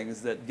governing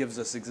things that gives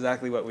us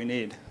exactly what we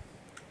need.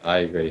 I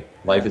agree.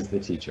 Life is the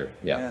teacher.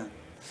 Yeah.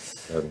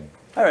 Totally.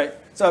 All right.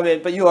 So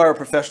but you are a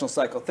professional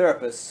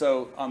psychotherapist.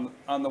 So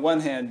on the one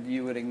hand,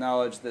 you would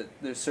acknowledge that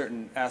there's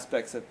certain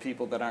aspects of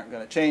people that aren't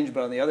going to change,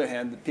 but on the other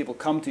hand, that people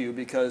come to you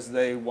because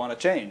they want to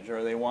change,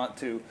 or they want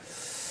to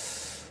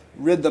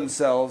rid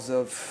themselves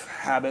of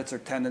habits or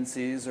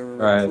tendencies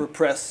or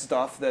repressed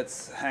stuff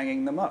that's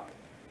hanging them up.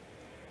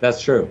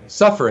 That's true.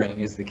 Suffering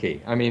is the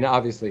key.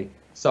 Obviously,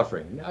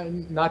 suffering,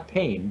 not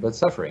pain, but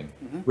suffering,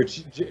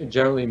 which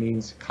generally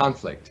means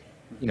conflict,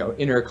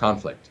 inner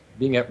conflict.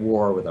 Being at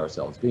war with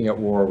ourselves, being at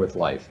war with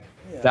life,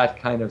 that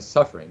kind of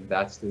suffering,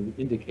 that's the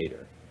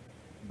indicator.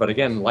 But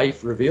again,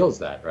 life reveals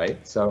that,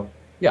 right? So,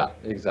 yeah,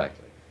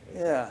 exactly.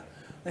 Yeah.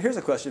 Now here's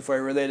a question for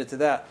you related to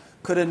that.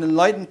 Could an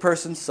enlightened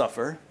person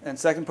suffer? And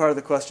second part of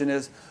the question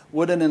is,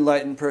 would an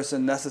enlightened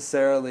person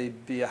necessarily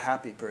be a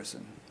happy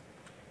person?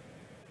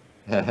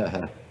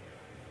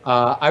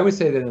 I would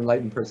say that an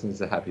enlightened person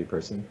is a happy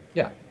person.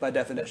 Yeah. By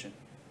definition.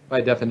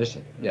 By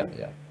definition, yeah.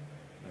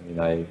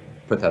 I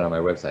put that on my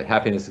website.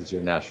 Happiness is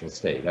your natural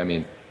state.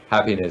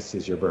 Happiness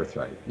is your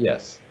birthright.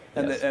 Yes.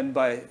 And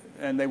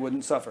they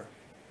wouldn't suffer.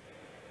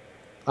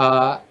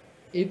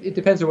 It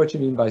depends on what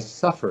you mean by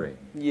suffering.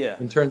 Yeah.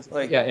 In terms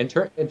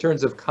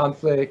of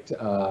conflict,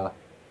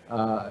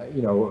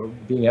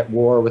 being at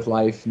war with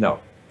life. No.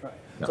 Right.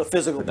 No, so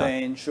physical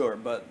pain, sure,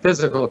 but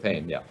physical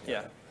pain. Yeah.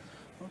 Yeah.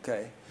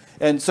 Okay.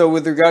 And so,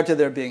 with regard to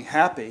their being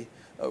happy,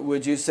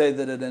 would you say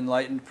that an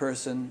enlightened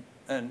person,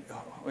 and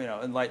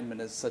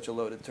enlightenment is such a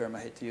loaded term,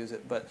 I hate to use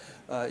it, but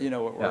what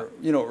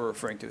we're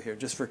referring to here,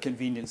 just for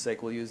convenience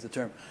sake, we'll use the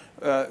term.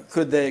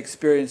 Could they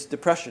experience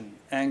depression,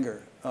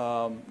 anger,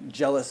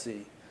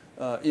 jealousy,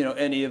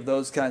 any of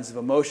those kinds of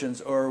emotions,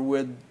 or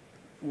would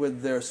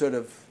their sort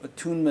of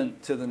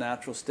attunement to the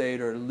natural state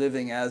or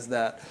living as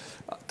that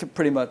could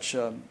pretty much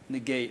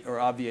negate or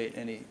obviate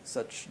any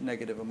such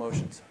negative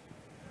emotions?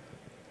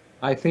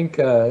 I think,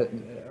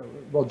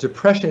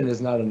 depression is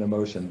not an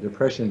emotion.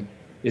 Depression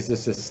is a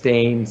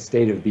sustained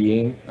state of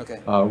being,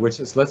 which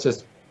is, let's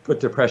just put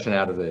depression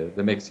out of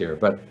the mix here.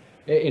 But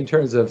in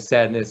terms of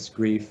sadness,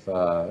 grief,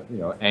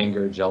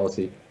 anger,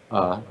 jealousy,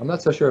 I'm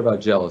not so sure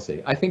about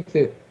jealousy. I think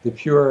the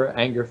pure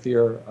anger,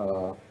 fear,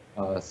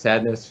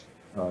 sadness,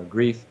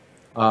 grief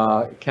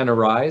can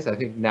arise, I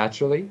think,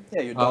 naturally.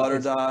 Yeah, your daughter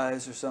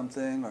dies or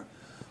something, or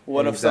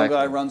what if some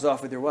guy runs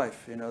off with your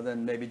wife,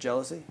 then maybe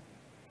jealousy?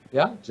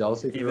 Yeah,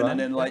 jealousy. Even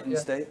an enlightened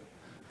state?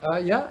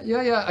 Yeah.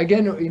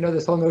 Again,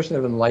 this whole notion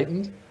of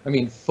enlightened.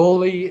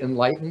 Fully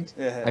enlightened.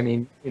 Yeah.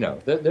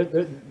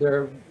 There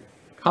are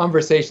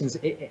conversations,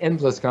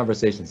 endless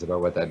conversations about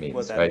what that means.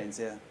 What that means,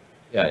 yeah.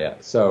 Yeah.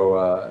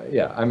 So,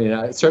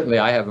 certainly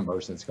I have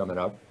emotions coming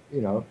up.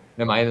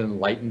 Am I an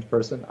enlightened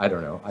person? I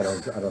don't know. I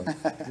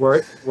don't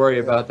worry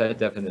about that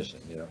definition.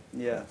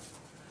 Yeah.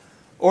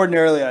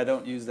 Ordinarily, I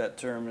don't use that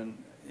term, and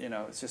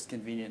it's just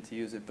convenient to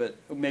use it. But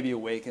maybe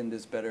awakened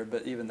is better.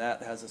 But even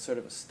that has a sort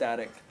of a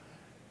static,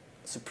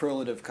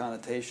 superlative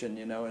connotation,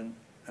 and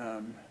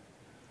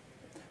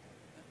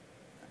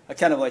I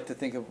kind of like to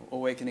think of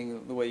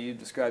awakening the way you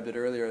described it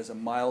earlier as a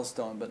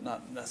milestone, but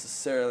not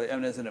necessarily,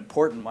 as an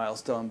important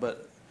milestone,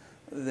 but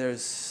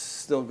there's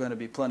still going to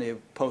be plenty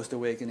of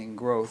post-awakening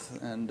growth,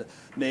 and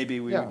maybe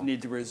we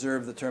need to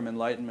reserve the term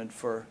enlightenment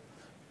for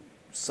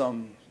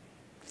some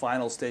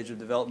final stage of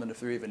development, if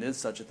there even is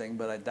such a thing,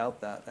 but I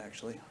doubt that,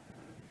 actually.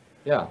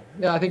 Yeah,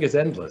 I think it's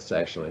endless,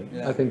 actually.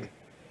 Yeah. I think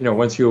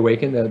once you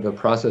awaken, the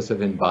process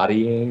of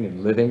embodying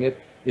and living it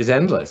is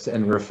endless,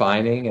 and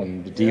refining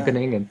and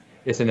deepening, and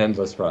it's an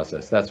endless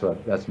process.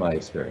 That's my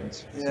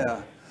experience.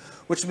 Yeah,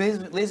 which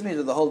leads me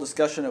to the whole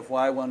discussion of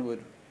why one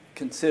would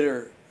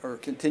consider or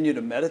continue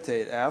to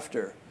meditate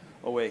after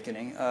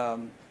awakening.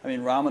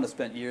 Ramana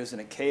spent years in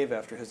a cave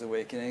after his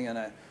awakening, and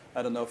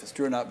I don't know if it's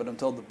true or not, but I'm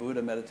told the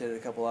Buddha meditated a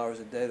couple hours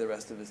a day the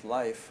rest of his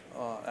life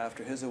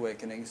after his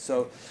awakening.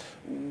 So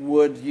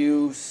would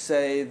you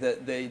say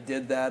that they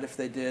did that, if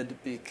they did,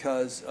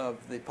 because of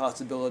the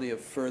possibility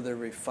of further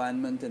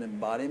refinement and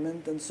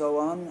embodiment and so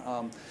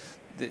on?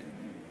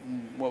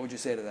 What would you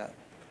say to that?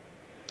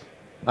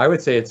 I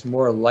would say it's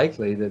more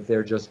likely that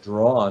they're just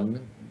drawn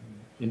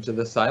into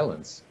the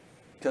silence.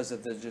 Because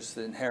of the just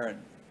the inherent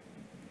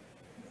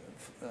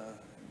uh,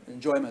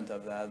 enjoyment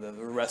of that, the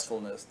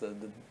restfulness,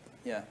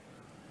 yeah.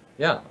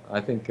 Yeah, I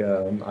think,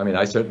 I mean,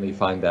 I certainly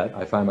find that.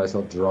 I find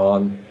myself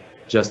drawn,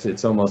 just,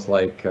 it's almost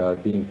like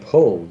being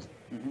pulled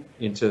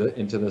into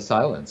the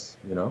silence,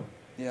 you know?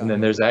 Yeah. And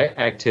then there's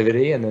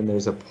activity, and then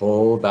there's a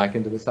pull back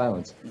into the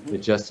silence. It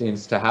just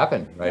seems to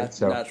happen, right?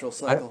 So natural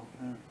cycle.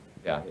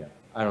 Yeah.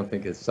 I don't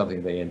think it's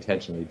something they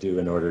intentionally do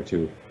in order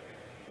to,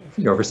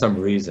 you know, for some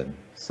reason,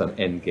 some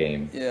end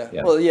game. Yeah.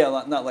 Well,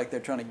 yeah, not like they're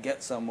trying to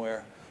get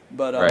somewhere,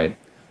 but right.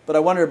 But I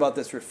wonder about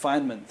this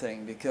refinement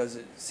thing, because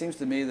it seems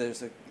to me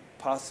there's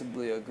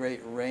possibly a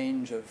great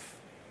range of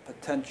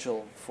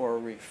potential for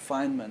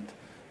refinement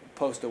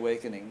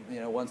post-awakening. You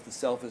know, once the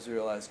self is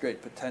realized,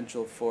 great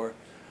potential for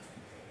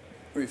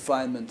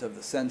refinement of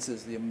the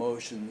senses, the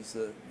emotions,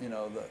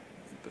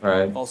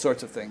 all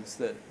sorts of things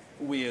that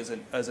we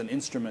as an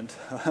instrument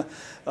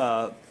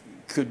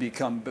could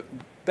become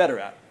better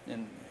at.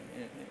 And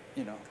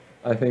you know,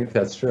 I think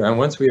that's true. And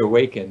once we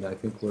awaken, I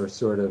think we're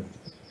sort of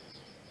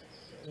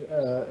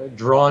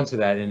drawn to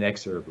that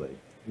inexorably.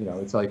 You know,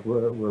 it's like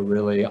we're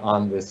really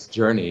on this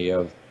journey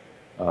of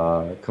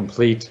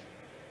complete.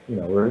 You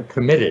know, we're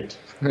committed.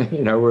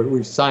 You know,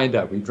 we've signed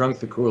up. We've drunk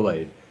the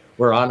Kool-Aid.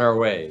 We're on our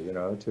way. You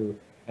know,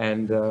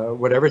 and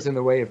whatever's in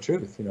the way of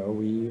truth. You know,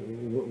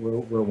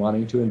 we're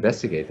wanting to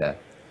investigate that.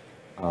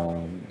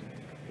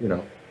 You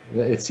know,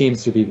 it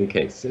seems to be the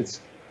case.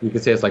 You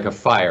could say it's like a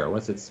fire.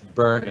 Once it's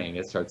burning,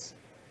 it starts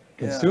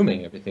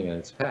consuming everything in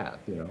its path.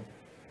 You know,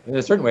 in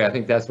a certain way, I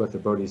think that's what the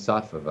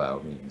Bodhisattva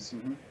vow means.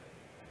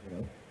 You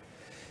know?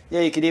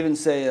 Yeah, you could even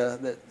say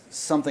that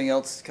something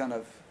else kind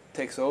of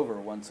takes over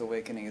once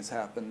awakening has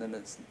happened, and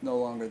it's no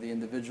longer the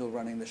individual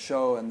running the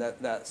show, and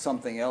that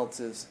something else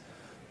is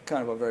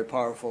kind of a very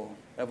powerful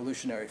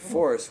evolutionary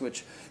force.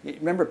 Which,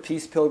 remember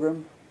Peace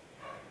Pilgrim,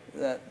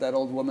 that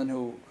old woman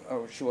who,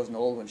 she wasn't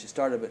old when she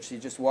started, but she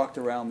just walked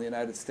around the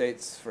United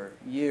States for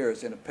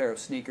years in a pair of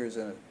sneakers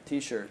and a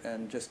t-shirt,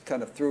 and just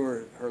kind of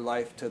threw her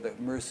life to the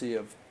mercy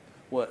of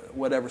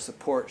whatever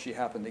support she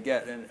happened to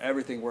get, and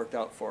everything worked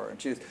out for her. And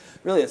she was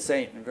really a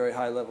saint, a very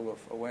high level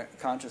of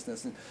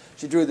consciousness. And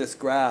she drew this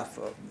graph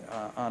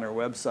on her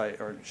website,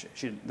 or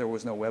there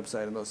was no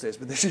website in those days,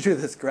 but she drew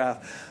this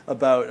graph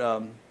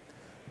about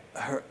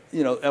her,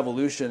 you know,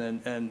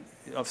 evolution and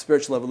of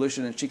spiritual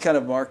evolution. And she kind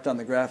of marked on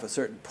the graph a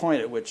certain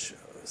point at which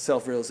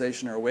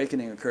self-realization or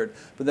awakening occurred.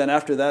 But then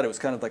after that, it was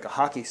kind of like a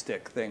hockey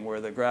stick thing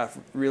where the graph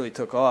really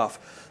took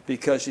off,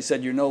 because she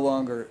said you're no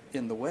longer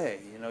in the way.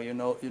 You know, you're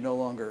no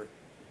longer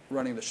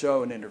running the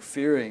show and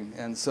interfering,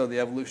 and so the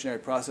evolutionary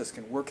process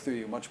can work through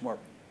you much more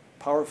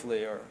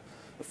powerfully or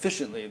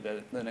efficiently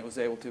than it was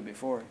able to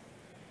before.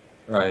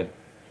 Right.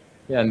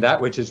 Yeah, and that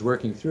which is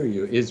working through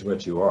you is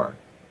what you are.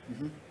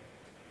 Yeah.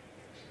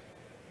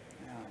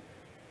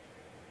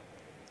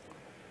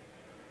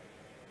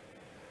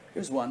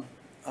 Here's one.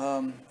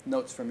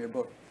 Notes from your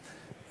book.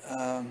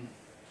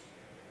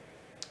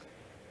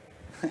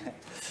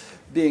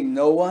 Being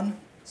no one,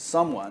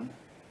 someone,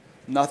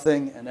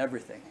 nothing, and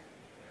everything.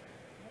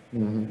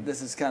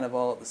 This is kind of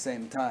all at the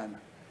same time.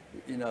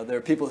 You know, there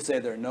are people who say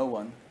they're no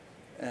one,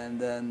 and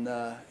then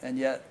and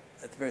yet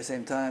at the very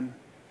same time,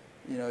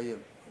 you know, you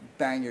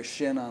bang your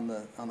shin on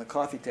the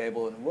coffee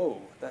table, and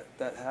whoa,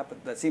 that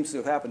happened. That seems to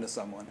have happened to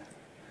someone.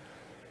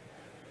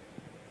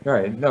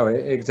 Right. No,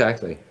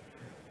 exactly.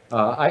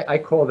 I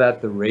call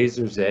that the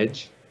razor's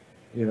edge.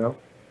 You know,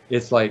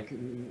 it's like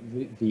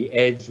the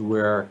edge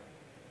where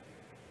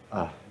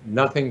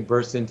nothing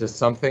bursts into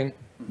something,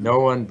 no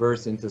one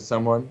bursts into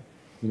someone.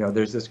 You know,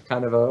 there's this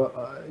kind of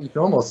you can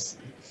almost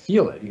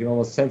feel it, you can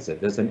almost sense it.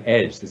 There's an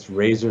edge, this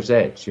razor's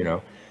edge, you know,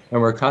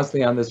 and we're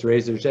constantly on this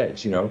razor's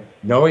edge, you know,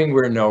 knowing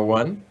we're no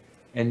one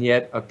and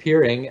yet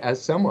appearing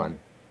as someone.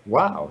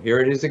 Wow, here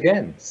it is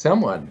again,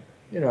 someone,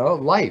 you know,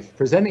 life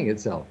presenting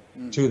itself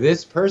to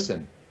this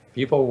person,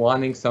 people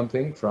wanting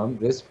something from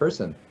this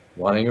person,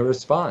 wanting a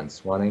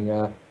response, wanting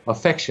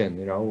affection,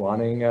 you know,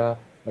 wanting a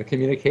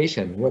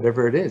communication,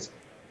 whatever it is.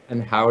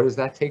 And how does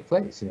that take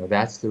place? You know,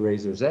 that's the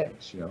razor's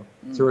edge, you know.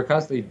 So we're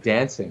constantly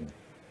dancing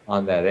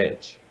on that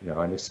edge, you know,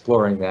 and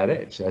exploring that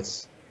edge.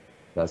 That's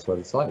what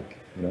it's like,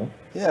 you know.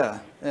 Yeah,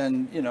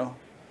 and, you know,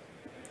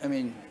 I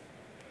mean,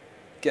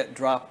 get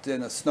dropped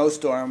in a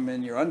snowstorm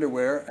in your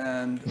underwear,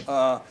 and,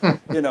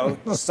 you know,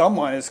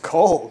 someone is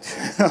cold.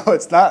 You know,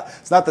 it's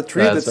not the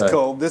tree that's right.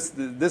 Cold.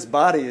 This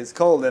body is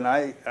cold, and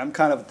I'm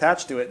kind of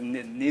attached to it, and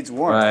it needs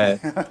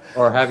warmth. Right.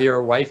 Or have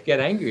your wife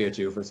get angry at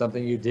you for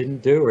something you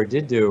didn't do or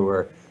did do,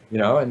 or, you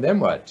know, and then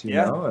what? You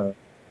know,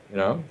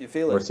 you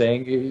feel it. Or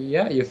saying,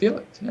 you feel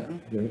it. Yeah.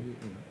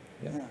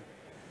 Yeah.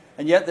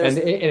 And yet there's...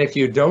 And if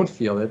you don't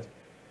feel it,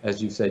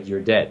 as you said,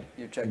 you're dead.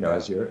 You're checked out.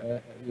 As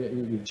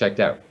you've checked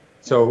out.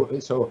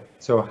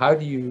 So how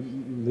do you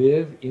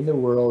live in the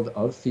world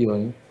of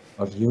feeling,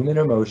 of human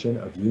emotion,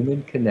 of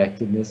human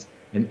connectedness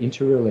and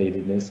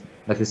interrelatedness,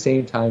 at the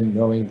same time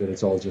knowing that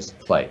it's all just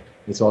play,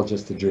 it's all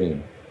just a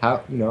dream?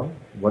 How, you know,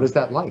 what is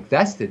that like?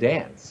 That's the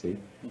dance, see?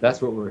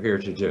 That's what we're here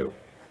to do.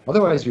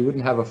 Otherwise, you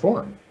wouldn't have a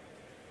form,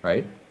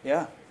 right?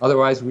 Yeah.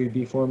 Otherwise, we'd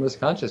be formless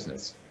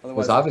consciousness.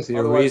 Otherwise, There's obviously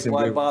a reason.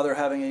 Why bother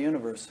having a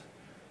universe?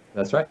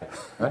 That's right.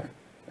 Right.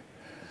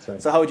 That's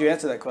right. So how would you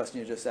answer that question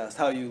you just asked?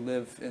 How you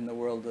live in the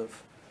world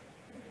of...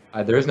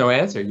 There is no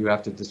answer. You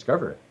have to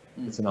discover it.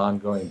 It's an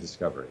ongoing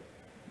discovery.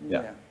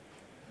 Yeah.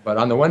 But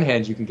on the one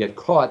hand, you can get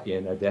caught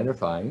in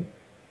identifying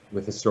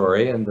with the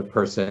story and the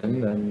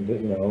person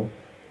and,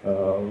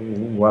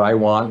 what I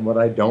want, what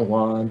I don't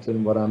want,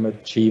 and what I'm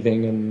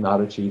achieving and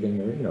not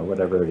achieving, or,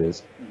 whatever it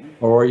is.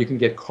 Or you can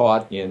get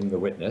caught in the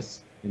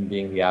witness, in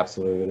being the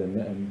absolute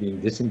and being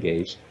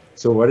disengaged.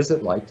 So what is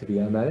it like to be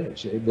on that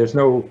edge? There's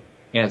no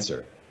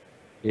answer.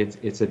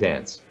 It's a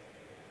dance.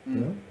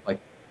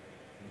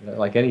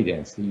 Like any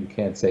dance, you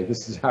can't say,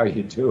 this is how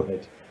you do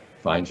it.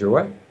 Find your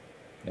way.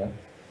 Yeah.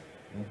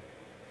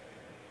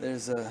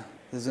 There's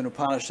an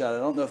Upanishad, I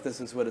don't know if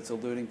this is what it's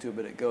alluding to,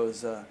 but it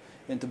goes,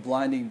 into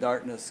blinding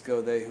darkness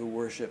go they who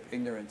worship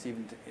ignorance,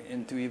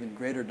 into even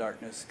greater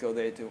darkness go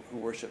they who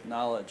worship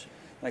knowledge.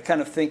 And I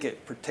kind of think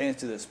it pertains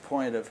to this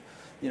point of,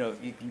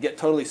 you can get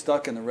totally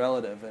stuck in the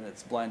relative and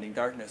it's blinding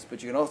darkness,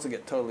 but you can also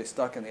get totally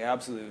stuck in the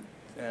absolute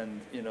and,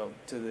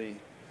 to the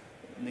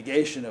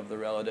negation of the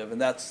relative, and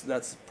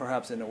that's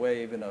perhaps in a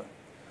way even a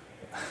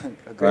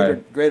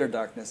greater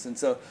darkness. And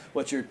so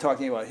what you're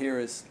talking about here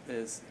is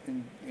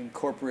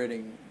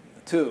incorporating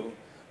the two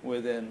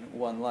within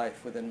one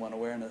life, within one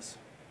awareness.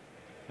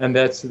 And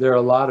there are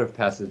a lot of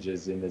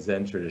passages in the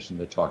Zen tradition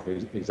that talk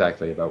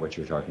exactly about what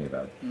you're talking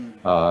about,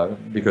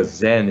 because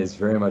Zen is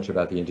very much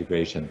about the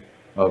integration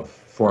of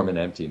form and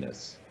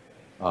emptiness.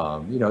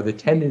 The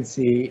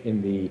tendency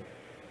in the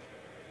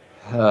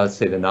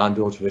say the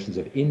non-dual traditions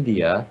of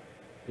India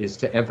is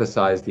to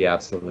emphasize the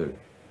absolute,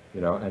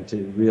 and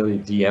to really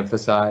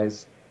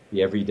de-emphasize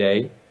the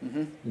everyday,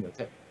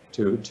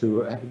 to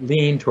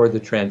lean toward the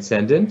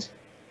transcendent.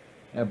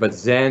 But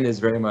Zen is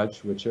very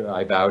much, which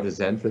I bow to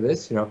Zen for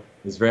this,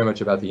 is very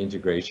much about the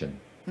integration,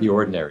 the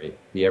ordinary,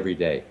 the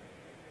everyday.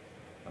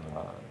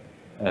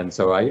 And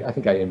so I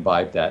think I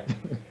imbibed that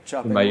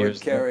Chopping in my wood, years.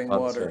 carrying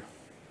water.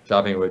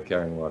 Chopping wood,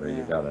 carrying water, Yeah.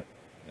 You got it.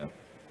 Yeah.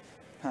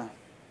 Huh.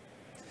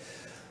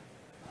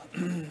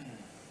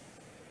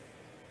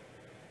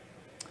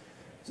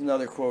 There's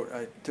another quote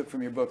I took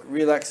from your book.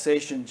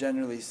 Relaxation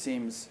generally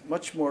seems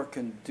much more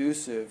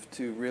conducive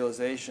to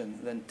realization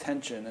than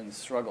tension and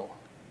struggle.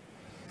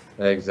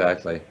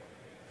 Exactly.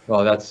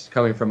 Well, that's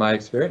coming from my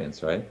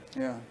experience, right?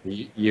 Yeah.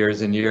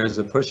 Years and years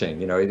of pushing.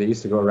 They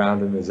used to go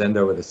around in the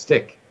Zendo with a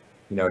stick,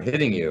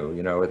 hitting you,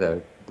 with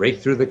a break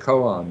through the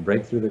koan,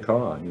 break through the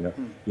koan.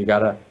 You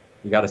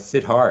gotta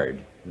sit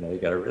hard. You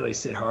gotta really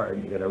sit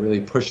hard. You gotta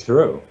really push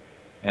through.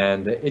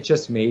 And it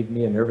just made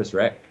me a nervous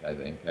wreck, I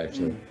think,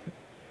 actually.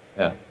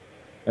 Yeah.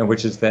 And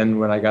which is then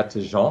when I got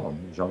to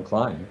Jean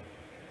Klein,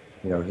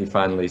 he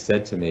finally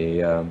said to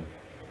me,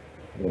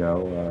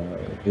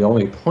 the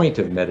only point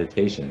of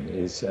meditation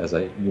is, as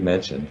you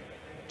mentioned,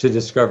 to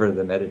discover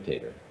the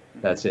meditator.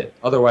 That's it.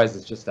 Otherwise,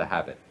 it's just a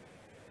habit.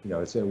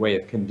 It's a way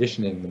of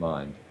conditioning the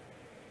mind.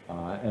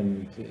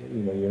 And,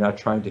 you're not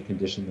trying to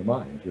condition the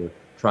mind. You're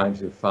trying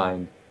to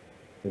find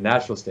the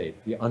natural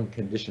state, the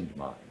unconditioned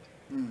mind.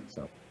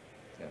 So,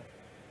 yeah.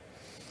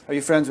 Are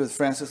you friends with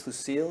Francis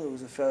Lucille, who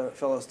was a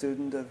fellow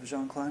student of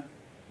Jean Klein?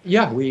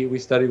 Yeah, we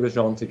studied with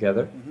Jean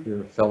together. We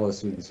were fellow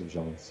students of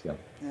Jean's, yeah.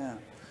 Yeah.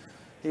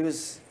 He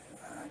was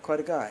quite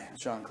a guy,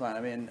 Jean Klein.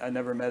 I mean, I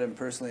never met him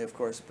personally, of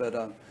course, but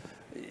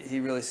he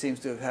really seems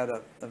to have had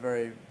a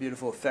very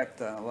beautiful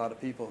effect on a lot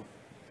of people.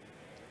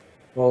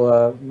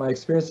 Well, my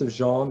experience of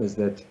Jean is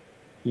that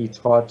he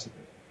taught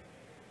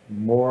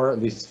more,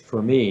 at least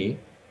for me,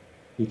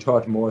 he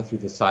taught more through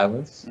the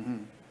silence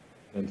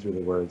than through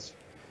the words.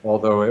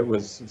 Although it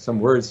was some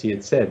words he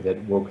had said that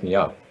woke me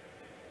up.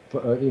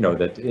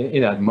 That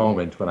in that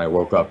moment when I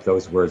woke up,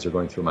 those words are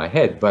going through my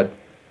head. But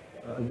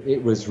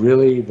it was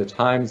really the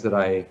times that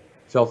I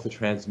felt the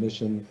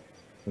transmission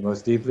the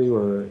most deeply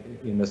were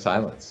in the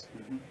silence.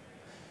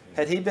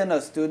 Had he been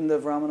a student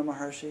of Ramana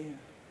Maharshi?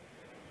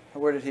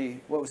 Or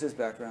what was his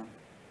background?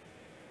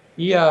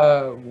 He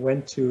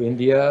went to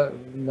India,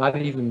 not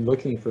even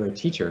looking for a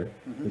teacher,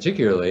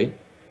 particularly,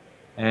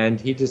 and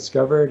he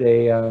discovered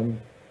a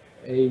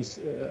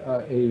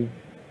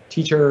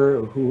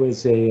teacher who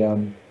was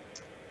a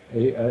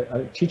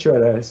teacher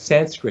at a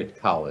Sanskrit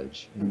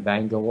college in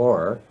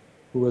Bangalore,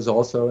 who was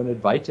also an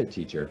Advaita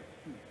teacher.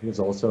 He was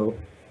also,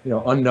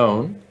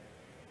 unknown,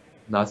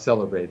 not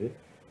celebrated.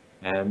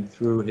 And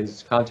through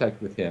his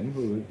contact with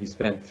him, he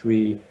spent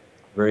 3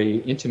 very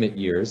intimate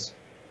years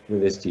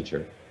with his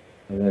teacher.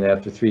 And then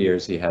after 3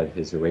 years, he had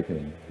his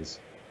awakening, his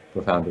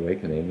profound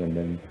awakening. And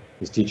then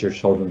his teacher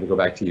told him to go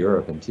back to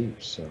Europe and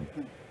teach.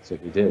 So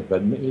he did.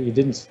 But he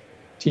didn't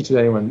teach with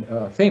anyone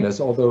famous,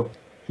 although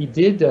he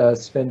did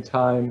spend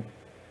time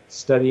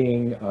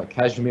studying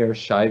Kashmir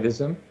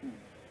Shaivism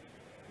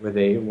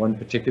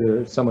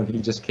with someone he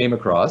just came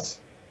across.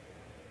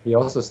 He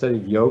also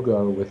studied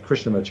yoga with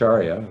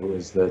Krishnamacharya, who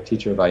was the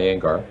teacher of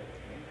Iyengar.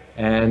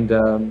 And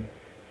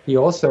he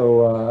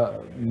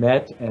also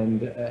met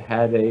and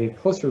had a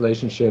close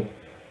relationship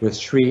with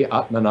Sri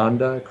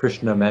Atmananda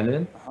Krishna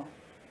Menon.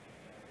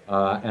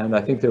 And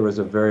I think there was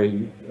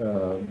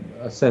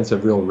a sense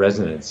of real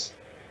resonance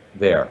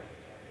there.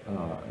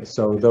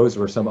 So those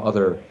were some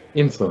other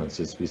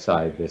influences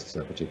beside this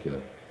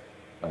particular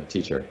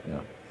teacher.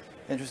 Yeah.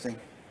 Interesting.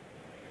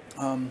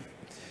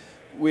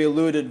 We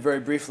alluded very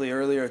briefly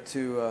earlier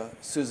to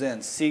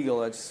Suzanne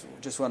Siegel. I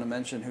just want to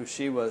mention who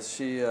she was.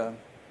 She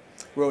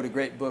wrote a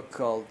great book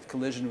called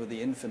Collision with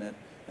the Infinite,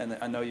 and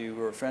I know you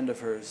were a friend of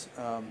hers.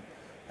 I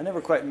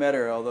never quite met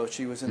her, although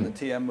she was in the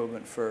TM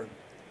movement for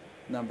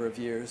a number of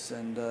years,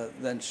 and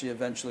then she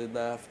eventually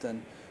left,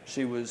 and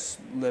she was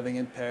living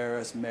in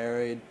Paris,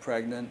 married,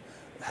 pregnant,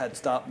 had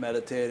stopped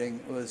meditating,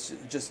 was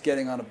just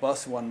getting on a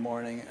bus one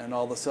morning, and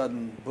all of a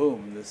sudden,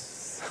 boom,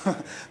 this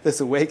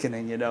this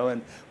awakening, you know,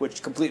 and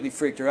which completely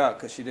freaked her out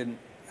because she didn't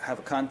have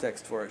a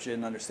context for it. She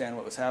didn't understand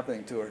what was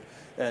happening to her,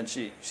 and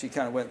she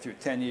kind of went through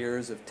 10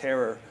 years of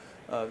terror,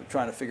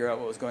 trying to figure out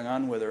what was going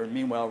on with her.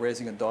 Meanwhile,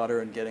 raising a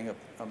daughter and getting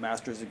a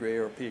master's degree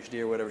or a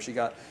PhD or whatever she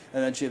got,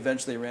 and then she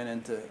eventually ran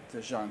into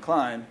Jean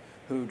Klein,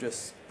 who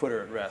just put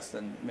her at rest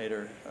and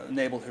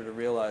enabled her to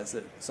realize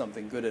that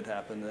something good had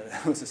happened, that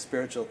it was a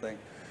spiritual thing.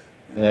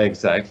 Yeah,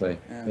 exactly.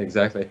 Yeah.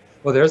 Exactly.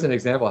 Well, there's an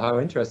example how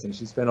interesting.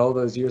 She spent all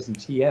those years in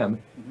TM,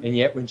 and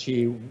yet when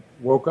she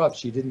woke up,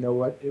 she didn't know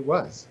what it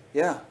was.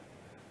 Yeah.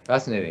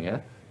 Fascinating, huh?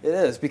 It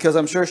is, because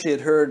I'm sure she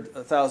had heard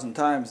 1,000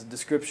 times the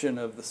description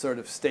of the sort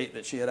of state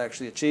that she had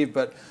actually achieved,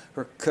 but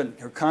her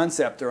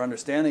concept or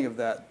understanding of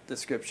that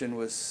description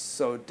was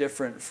so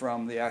different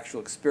from the actual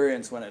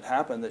experience when it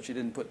happened that she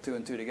didn't put two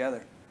and two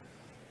together.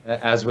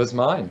 As was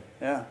mine.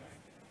 Yeah.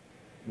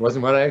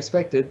 Wasn't what I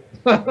expected.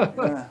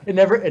 Yeah. It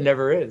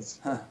never is.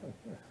 Huh.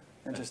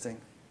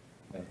 Interesting.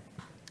 Yeah.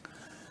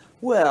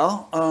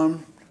 Well,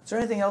 is there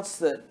anything else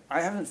that I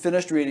haven't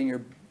finished reading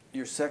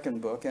your second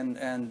book, and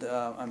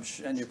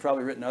you've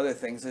probably written other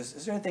things.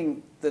 Is there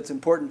anything that's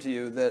important to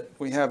you that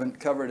we haven't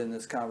covered in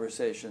this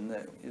conversation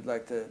that you'd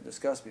like to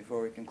discuss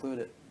before we conclude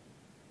it?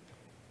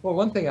 Well,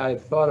 one thing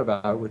I've thought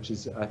about, which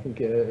is I think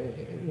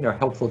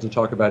helpful to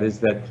talk about, is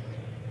that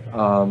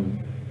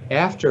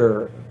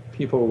after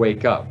people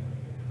wake up,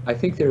 I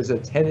think there's a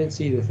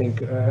tendency to think,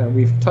 and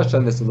we've touched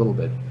on this a little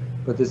bit,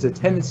 but there's a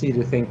tendency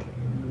to think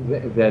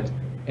that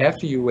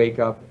after you wake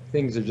up,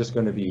 things are just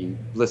going to be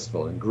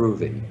blissful and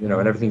groovy, and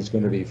everything's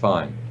going to be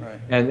fine. Right.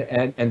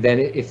 And then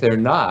if they're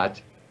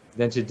not,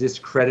 then to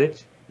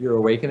discredit your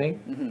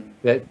awakening,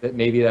 that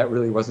maybe that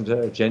really wasn't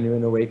a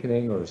genuine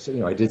awakening, or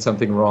I did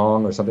something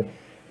wrong or something.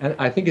 And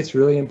I think it's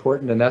really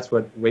important, and that's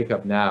what Wake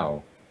Up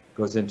Now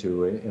goes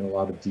into in a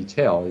lot of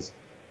detail, is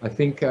I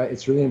think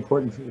it's really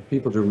important for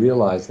people to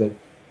realize that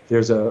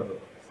there's a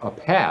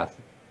path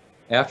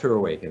after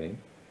awakening,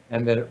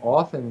 and that it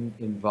often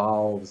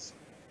involves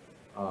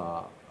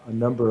a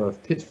number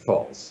of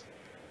pitfalls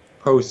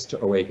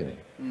post-awakening.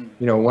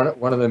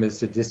 One of them is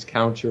to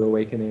discount your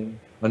awakening.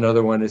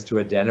 Another one is to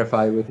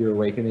identify with your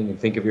awakening and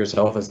think of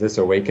yourself as this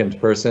awakened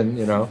person.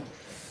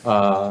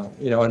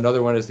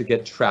 Another one is to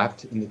get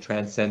trapped in the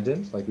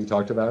transcendent, like we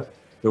talked about,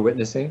 the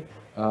witnessing.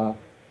 So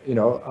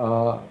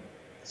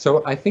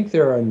I think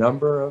there are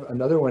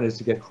another one is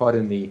to get caught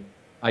in the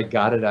I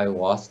got it, I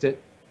lost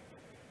it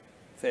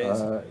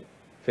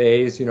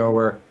phase,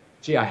 where,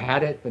 gee, I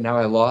had it, but now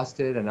I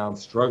lost it, and now I'm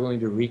struggling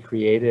to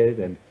recreate it,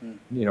 and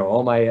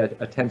all my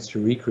attempts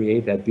to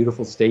recreate that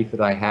beautiful state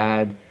that I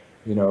had,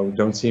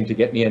 don't seem to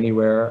get me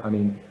anywhere. I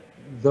mean,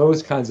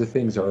 those kinds of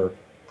things are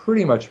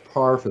pretty much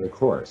par for the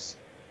course.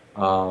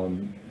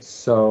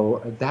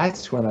 So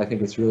that's when I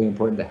think it's really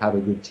important to have a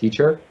good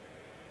teacher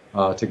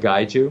to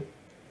guide you.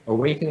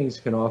 Awakenings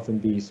can often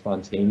be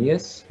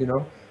spontaneous,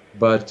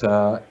 but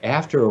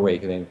after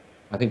awakening,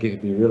 I think it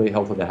could be really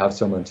helpful to have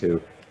someone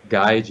to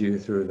guide you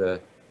through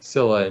the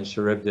Scylla and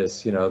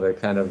Charybdis, the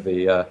kind of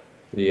the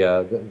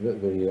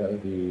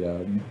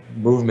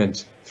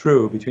movement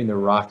through between the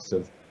rocks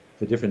of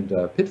the different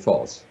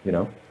pitfalls,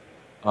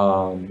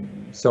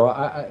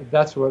 So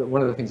that's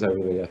one of the things I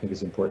think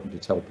is important to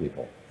tell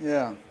people.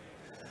 Yeah.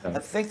 I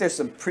think there's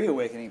some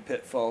pre-awakening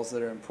pitfalls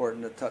that are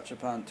important to touch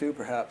upon too,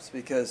 perhaps,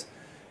 because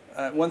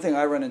one thing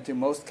I run into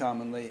most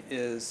commonly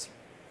is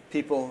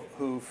people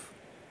who've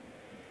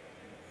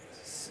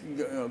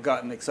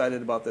gotten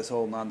excited about this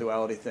whole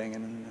non-duality thing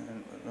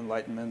and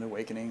Enlightenment,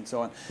 Awakening, and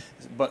so on,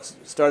 but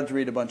started to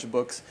read a bunch of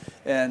books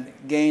and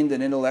gained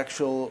an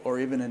intellectual or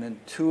even an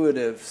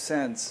intuitive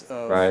sense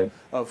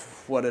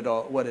of what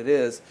it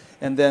is,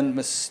 and then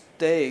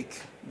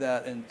mistake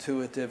that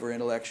intuitive or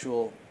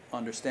intellectual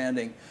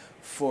understanding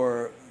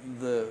for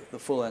the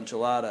full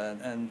enchilada,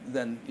 and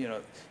then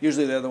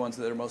usually they're the ones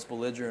that are most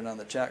belligerent on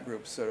the chat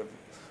groups, sort of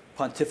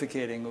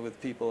pontificating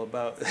with people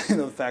about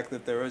the fact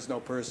that there is no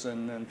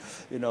person, and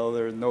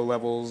there are no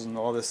levels and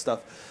all this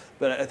stuff.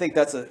 But I think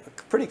that's a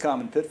pretty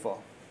common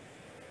pitfall.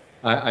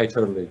 I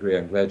totally agree.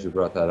 I'm glad you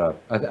brought that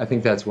up. I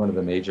think that's one of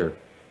the major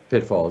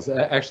pitfalls.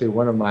 Actually,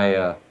 one of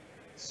my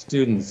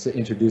students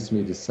introduced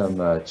me to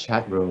some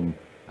chat room.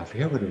 I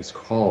forget what it was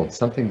called.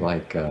 Something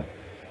like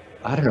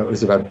I don't know, it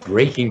was about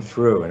breaking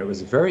through, and it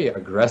was very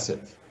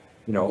aggressive.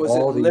 You know, Was it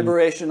all the,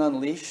 Liberation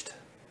Unleashed?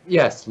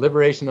 yes,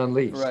 Liberation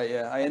Unleashed. Right,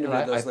 yeah. I And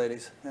interviewed those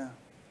ladies. Yeah.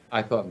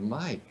 I thought,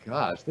 my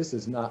gosh, this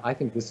is not, I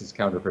think this is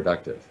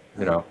counterproductive,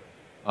 you Huh.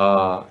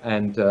 know.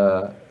 And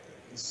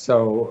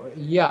so,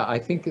 yeah, I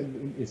think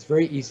it's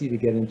very easy to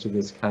get into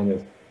this kind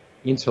of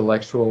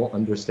intellectual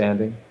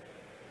understanding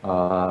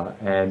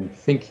and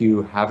think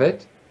you have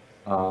it.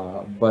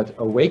 But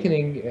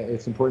awakening,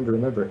 it's important to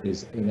remember,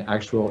 is an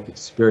actual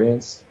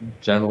experience.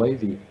 Generally,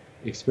 the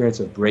experience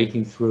of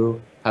breaking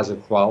through has a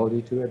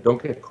quality to it.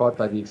 Don't get caught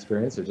by the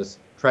experience or just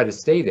try to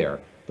stay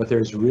there. But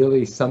there's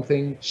really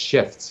something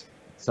shifts,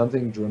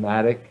 something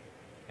dramatic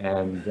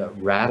and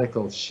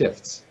radical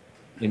shifts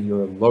in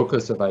your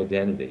locus of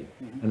identity.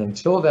 Mm-hmm. And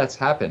until that's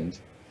happened,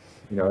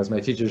 you know, as my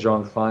teacher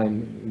Jean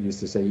Klein used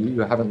to say,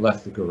 you haven't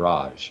left the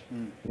garage,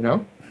 you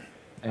know?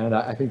 And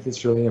I think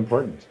that's really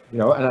important, you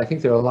know, and I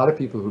think there are a lot of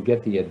people who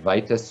get the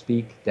Advaita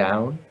speak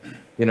down,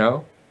 you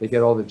know, they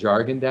get all the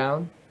jargon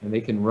down and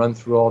they can run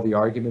through all the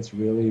arguments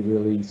really,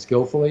 really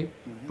skillfully,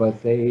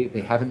 but they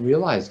haven't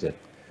realized it,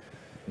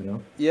 you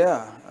know?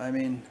 Yeah, I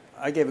mean,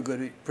 I gave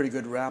a pretty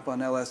good rap on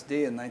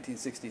LSD in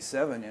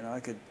 1967. You know, I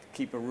could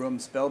keep a room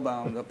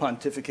spellbound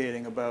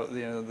pontificating about,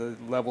 you know, the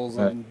levels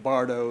Right. and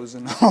bardos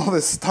and all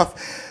this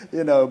stuff,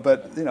 you know,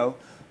 but, you know,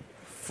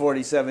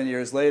 47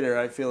 years later,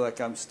 I feel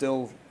like I'm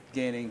still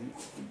gaining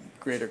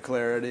greater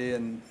clarity,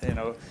 and you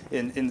know,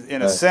 in a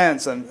Right.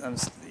 sense, I'm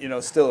you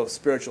know, still a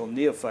spiritual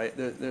neophyte.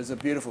 There's a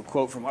beautiful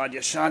quote from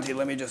Adyashanti.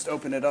 Let me just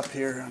open it up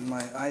here on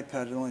my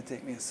iPad. It'll only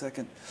take me a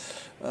second.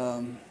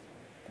 1,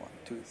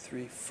 2,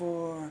 3,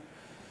 4.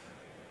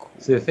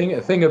 See,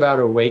 the thing about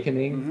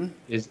awakening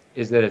is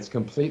that it's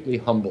completely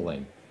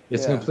humbling.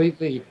 It's Yeah.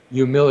 completely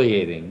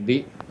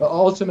humiliating.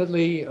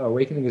 Ultimately,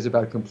 awakening is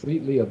about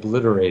completely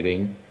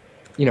obliterating,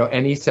 you know,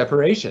 any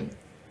separation.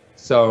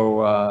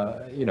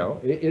 So you know,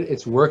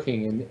 it's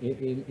working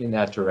in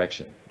that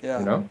direction. Yeah.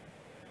 You know,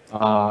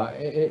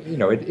 you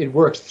know, it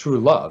works through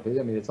love. I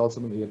mean, it's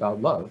ultimately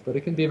about love, but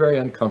it can be very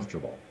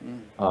uncomfortable.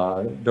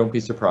 Don't be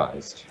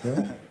surprised. You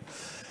know?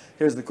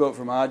 Here's the quote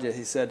from Adya.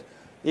 He said,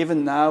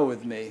 "Even now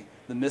with me,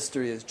 the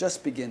mystery is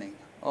just beginning.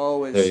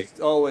 Always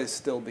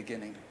still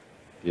beginning."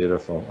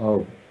 Beautiful.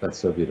 Oh, that's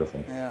so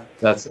beautiful. Yeah.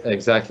 That's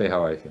exactly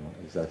how I feel.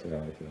 Exactly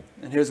how I feel.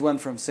 And here's one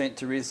from Saint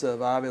Teresa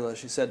of Avila.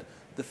 She said,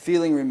 "The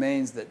feeling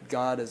remains that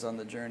God is on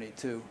the journey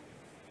too."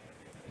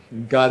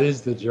 God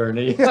is the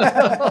journey.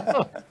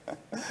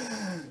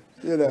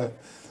 You know,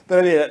 but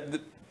I mean,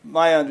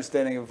 my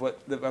understanding of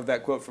of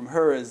that quote from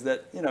her is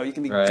that, you know, you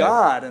can be Right.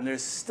 God and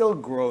there's still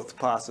growth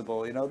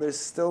possible. You know, there's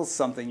still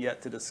something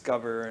yet to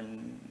discover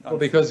and. Well,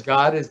 because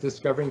God is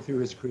discovering through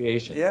His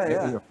creation. Yeah,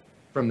 yeah. You know,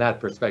 from that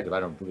perspective, I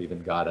don't believe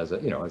in God as a,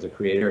 you know, as a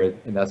creator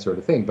and that sort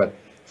of thing. But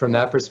from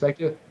that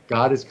perspective,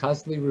 God is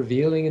constantly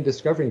revealing and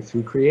discovering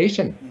through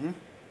creation.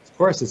 Of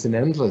course, it's an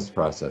endless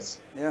process.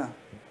 Yeah,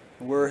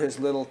 we're His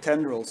little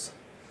tendrils,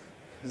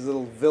 His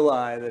little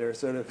villi that are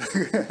sort of.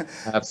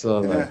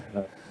 Absolutely.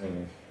 Yeah.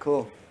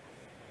 Cool.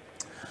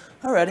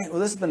 Alrighty, well,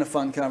 this has been a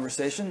fun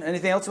conversation.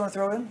 Anything else you want to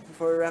throw in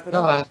before we wrap it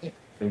No, up? I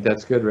think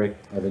that's good, Rick.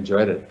 I've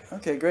enjoyed it.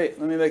 Okay, great.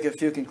 Let me make a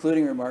few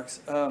concluding remarks.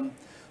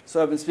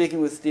 So I've been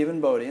speaking with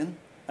Stephan Bodian,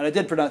 and I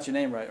did pronounce your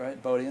name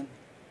right? Bodian?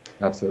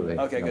 Absolutely.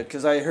 Okay, Yeah. good,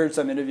 because I heard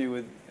some interview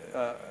with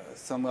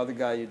some other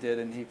guy you did,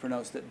 and he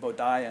pronounced it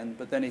Bodian,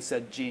 but then he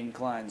said Gene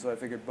Klein, so I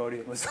figured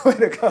Bodian was the way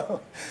to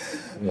go.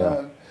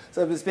 Yeah.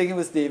 So I've been speaking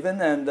with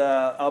Stephan, and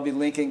I'll be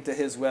linking to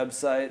his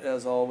website,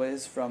 as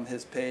always, from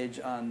his page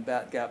on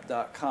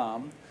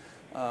BatGap.com.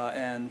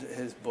 And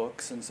his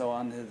books and so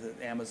on, his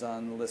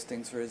Amazon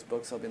listings for his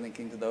books. I'll be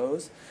linking to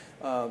those.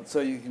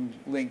 So you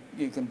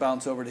can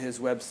bounce over to his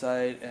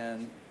website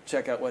and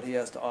check out what he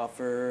has to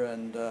offer,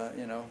 and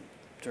you know,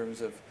 in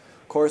terms of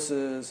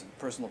courses,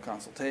 personal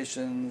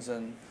consultations,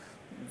 and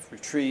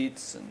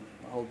retreats, and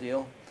the whole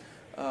deal.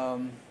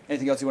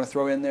 Anything else you want to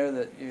throw in there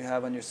that you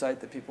have on your site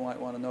that people might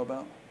want to know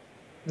about?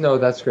 No,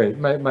 that's great.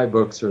 My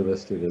books are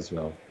listed as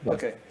well. Yeah.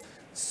 Okay,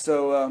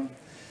 so.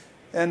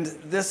 And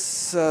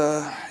this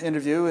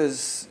interview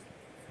is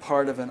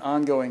part of an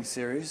ongoing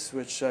series,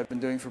 which I've been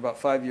doing for about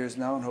 5 years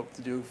now and hope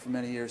to do for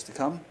many years to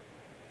come.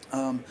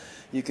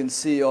 You can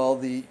see all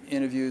the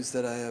interviews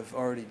that I have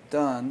already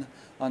done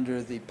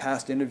under the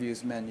past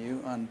interviews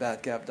menu on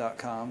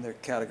batgap.com. They're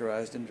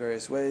categorized in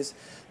various ways.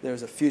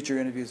 There's a future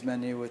interviews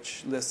menu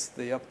which lists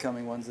the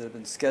upcoming ones that have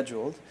been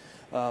scheduled.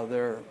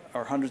 There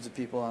are hundreds of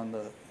people on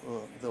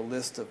the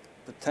list of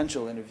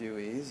potential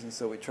interviewees, and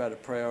so we try to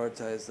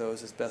prioritize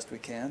those as best we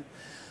can.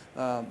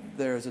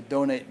 There's a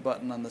donate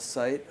button on the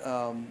site.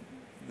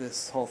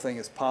 This whole thing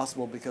is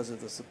possible because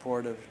of the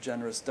support of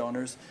generous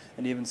donors,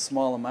 and even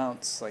small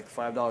amounts like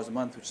 $5 a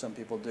month, which some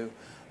people do,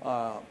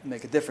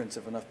 make a difference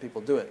if enough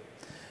people do it.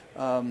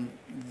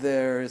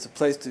 There is a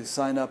place to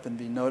sign up and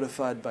be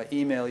notified by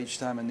email each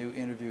time a new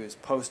interview is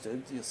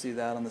posted. You'll see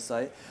that on the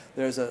site.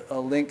 There's a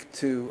link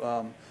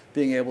to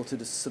being able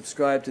to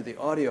subscribe to the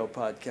audio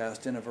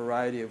podcast in a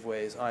variety of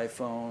ways,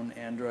 iPhone,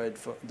 Android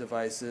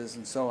devices,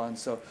 and so on.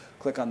 So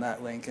click on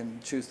that link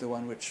and choose the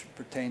one which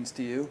pertains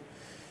to you.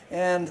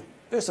 And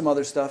there's some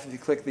other stuff. If you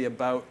click the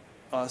About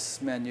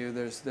Us menu,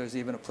 there's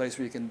even a place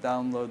where you can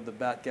download the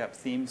BatGap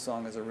theme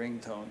song as a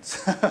ringtone.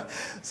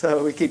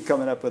 So we keep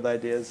coming up with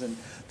ideas and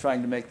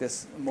trying to make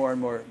this more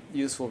and more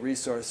useful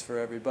resource for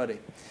everybody.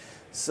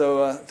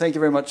 So thank you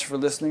very much for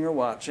listening or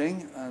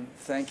watching.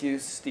 Thank you,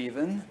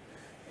 Stephen.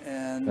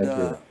 And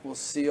we'll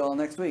see you all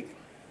next week.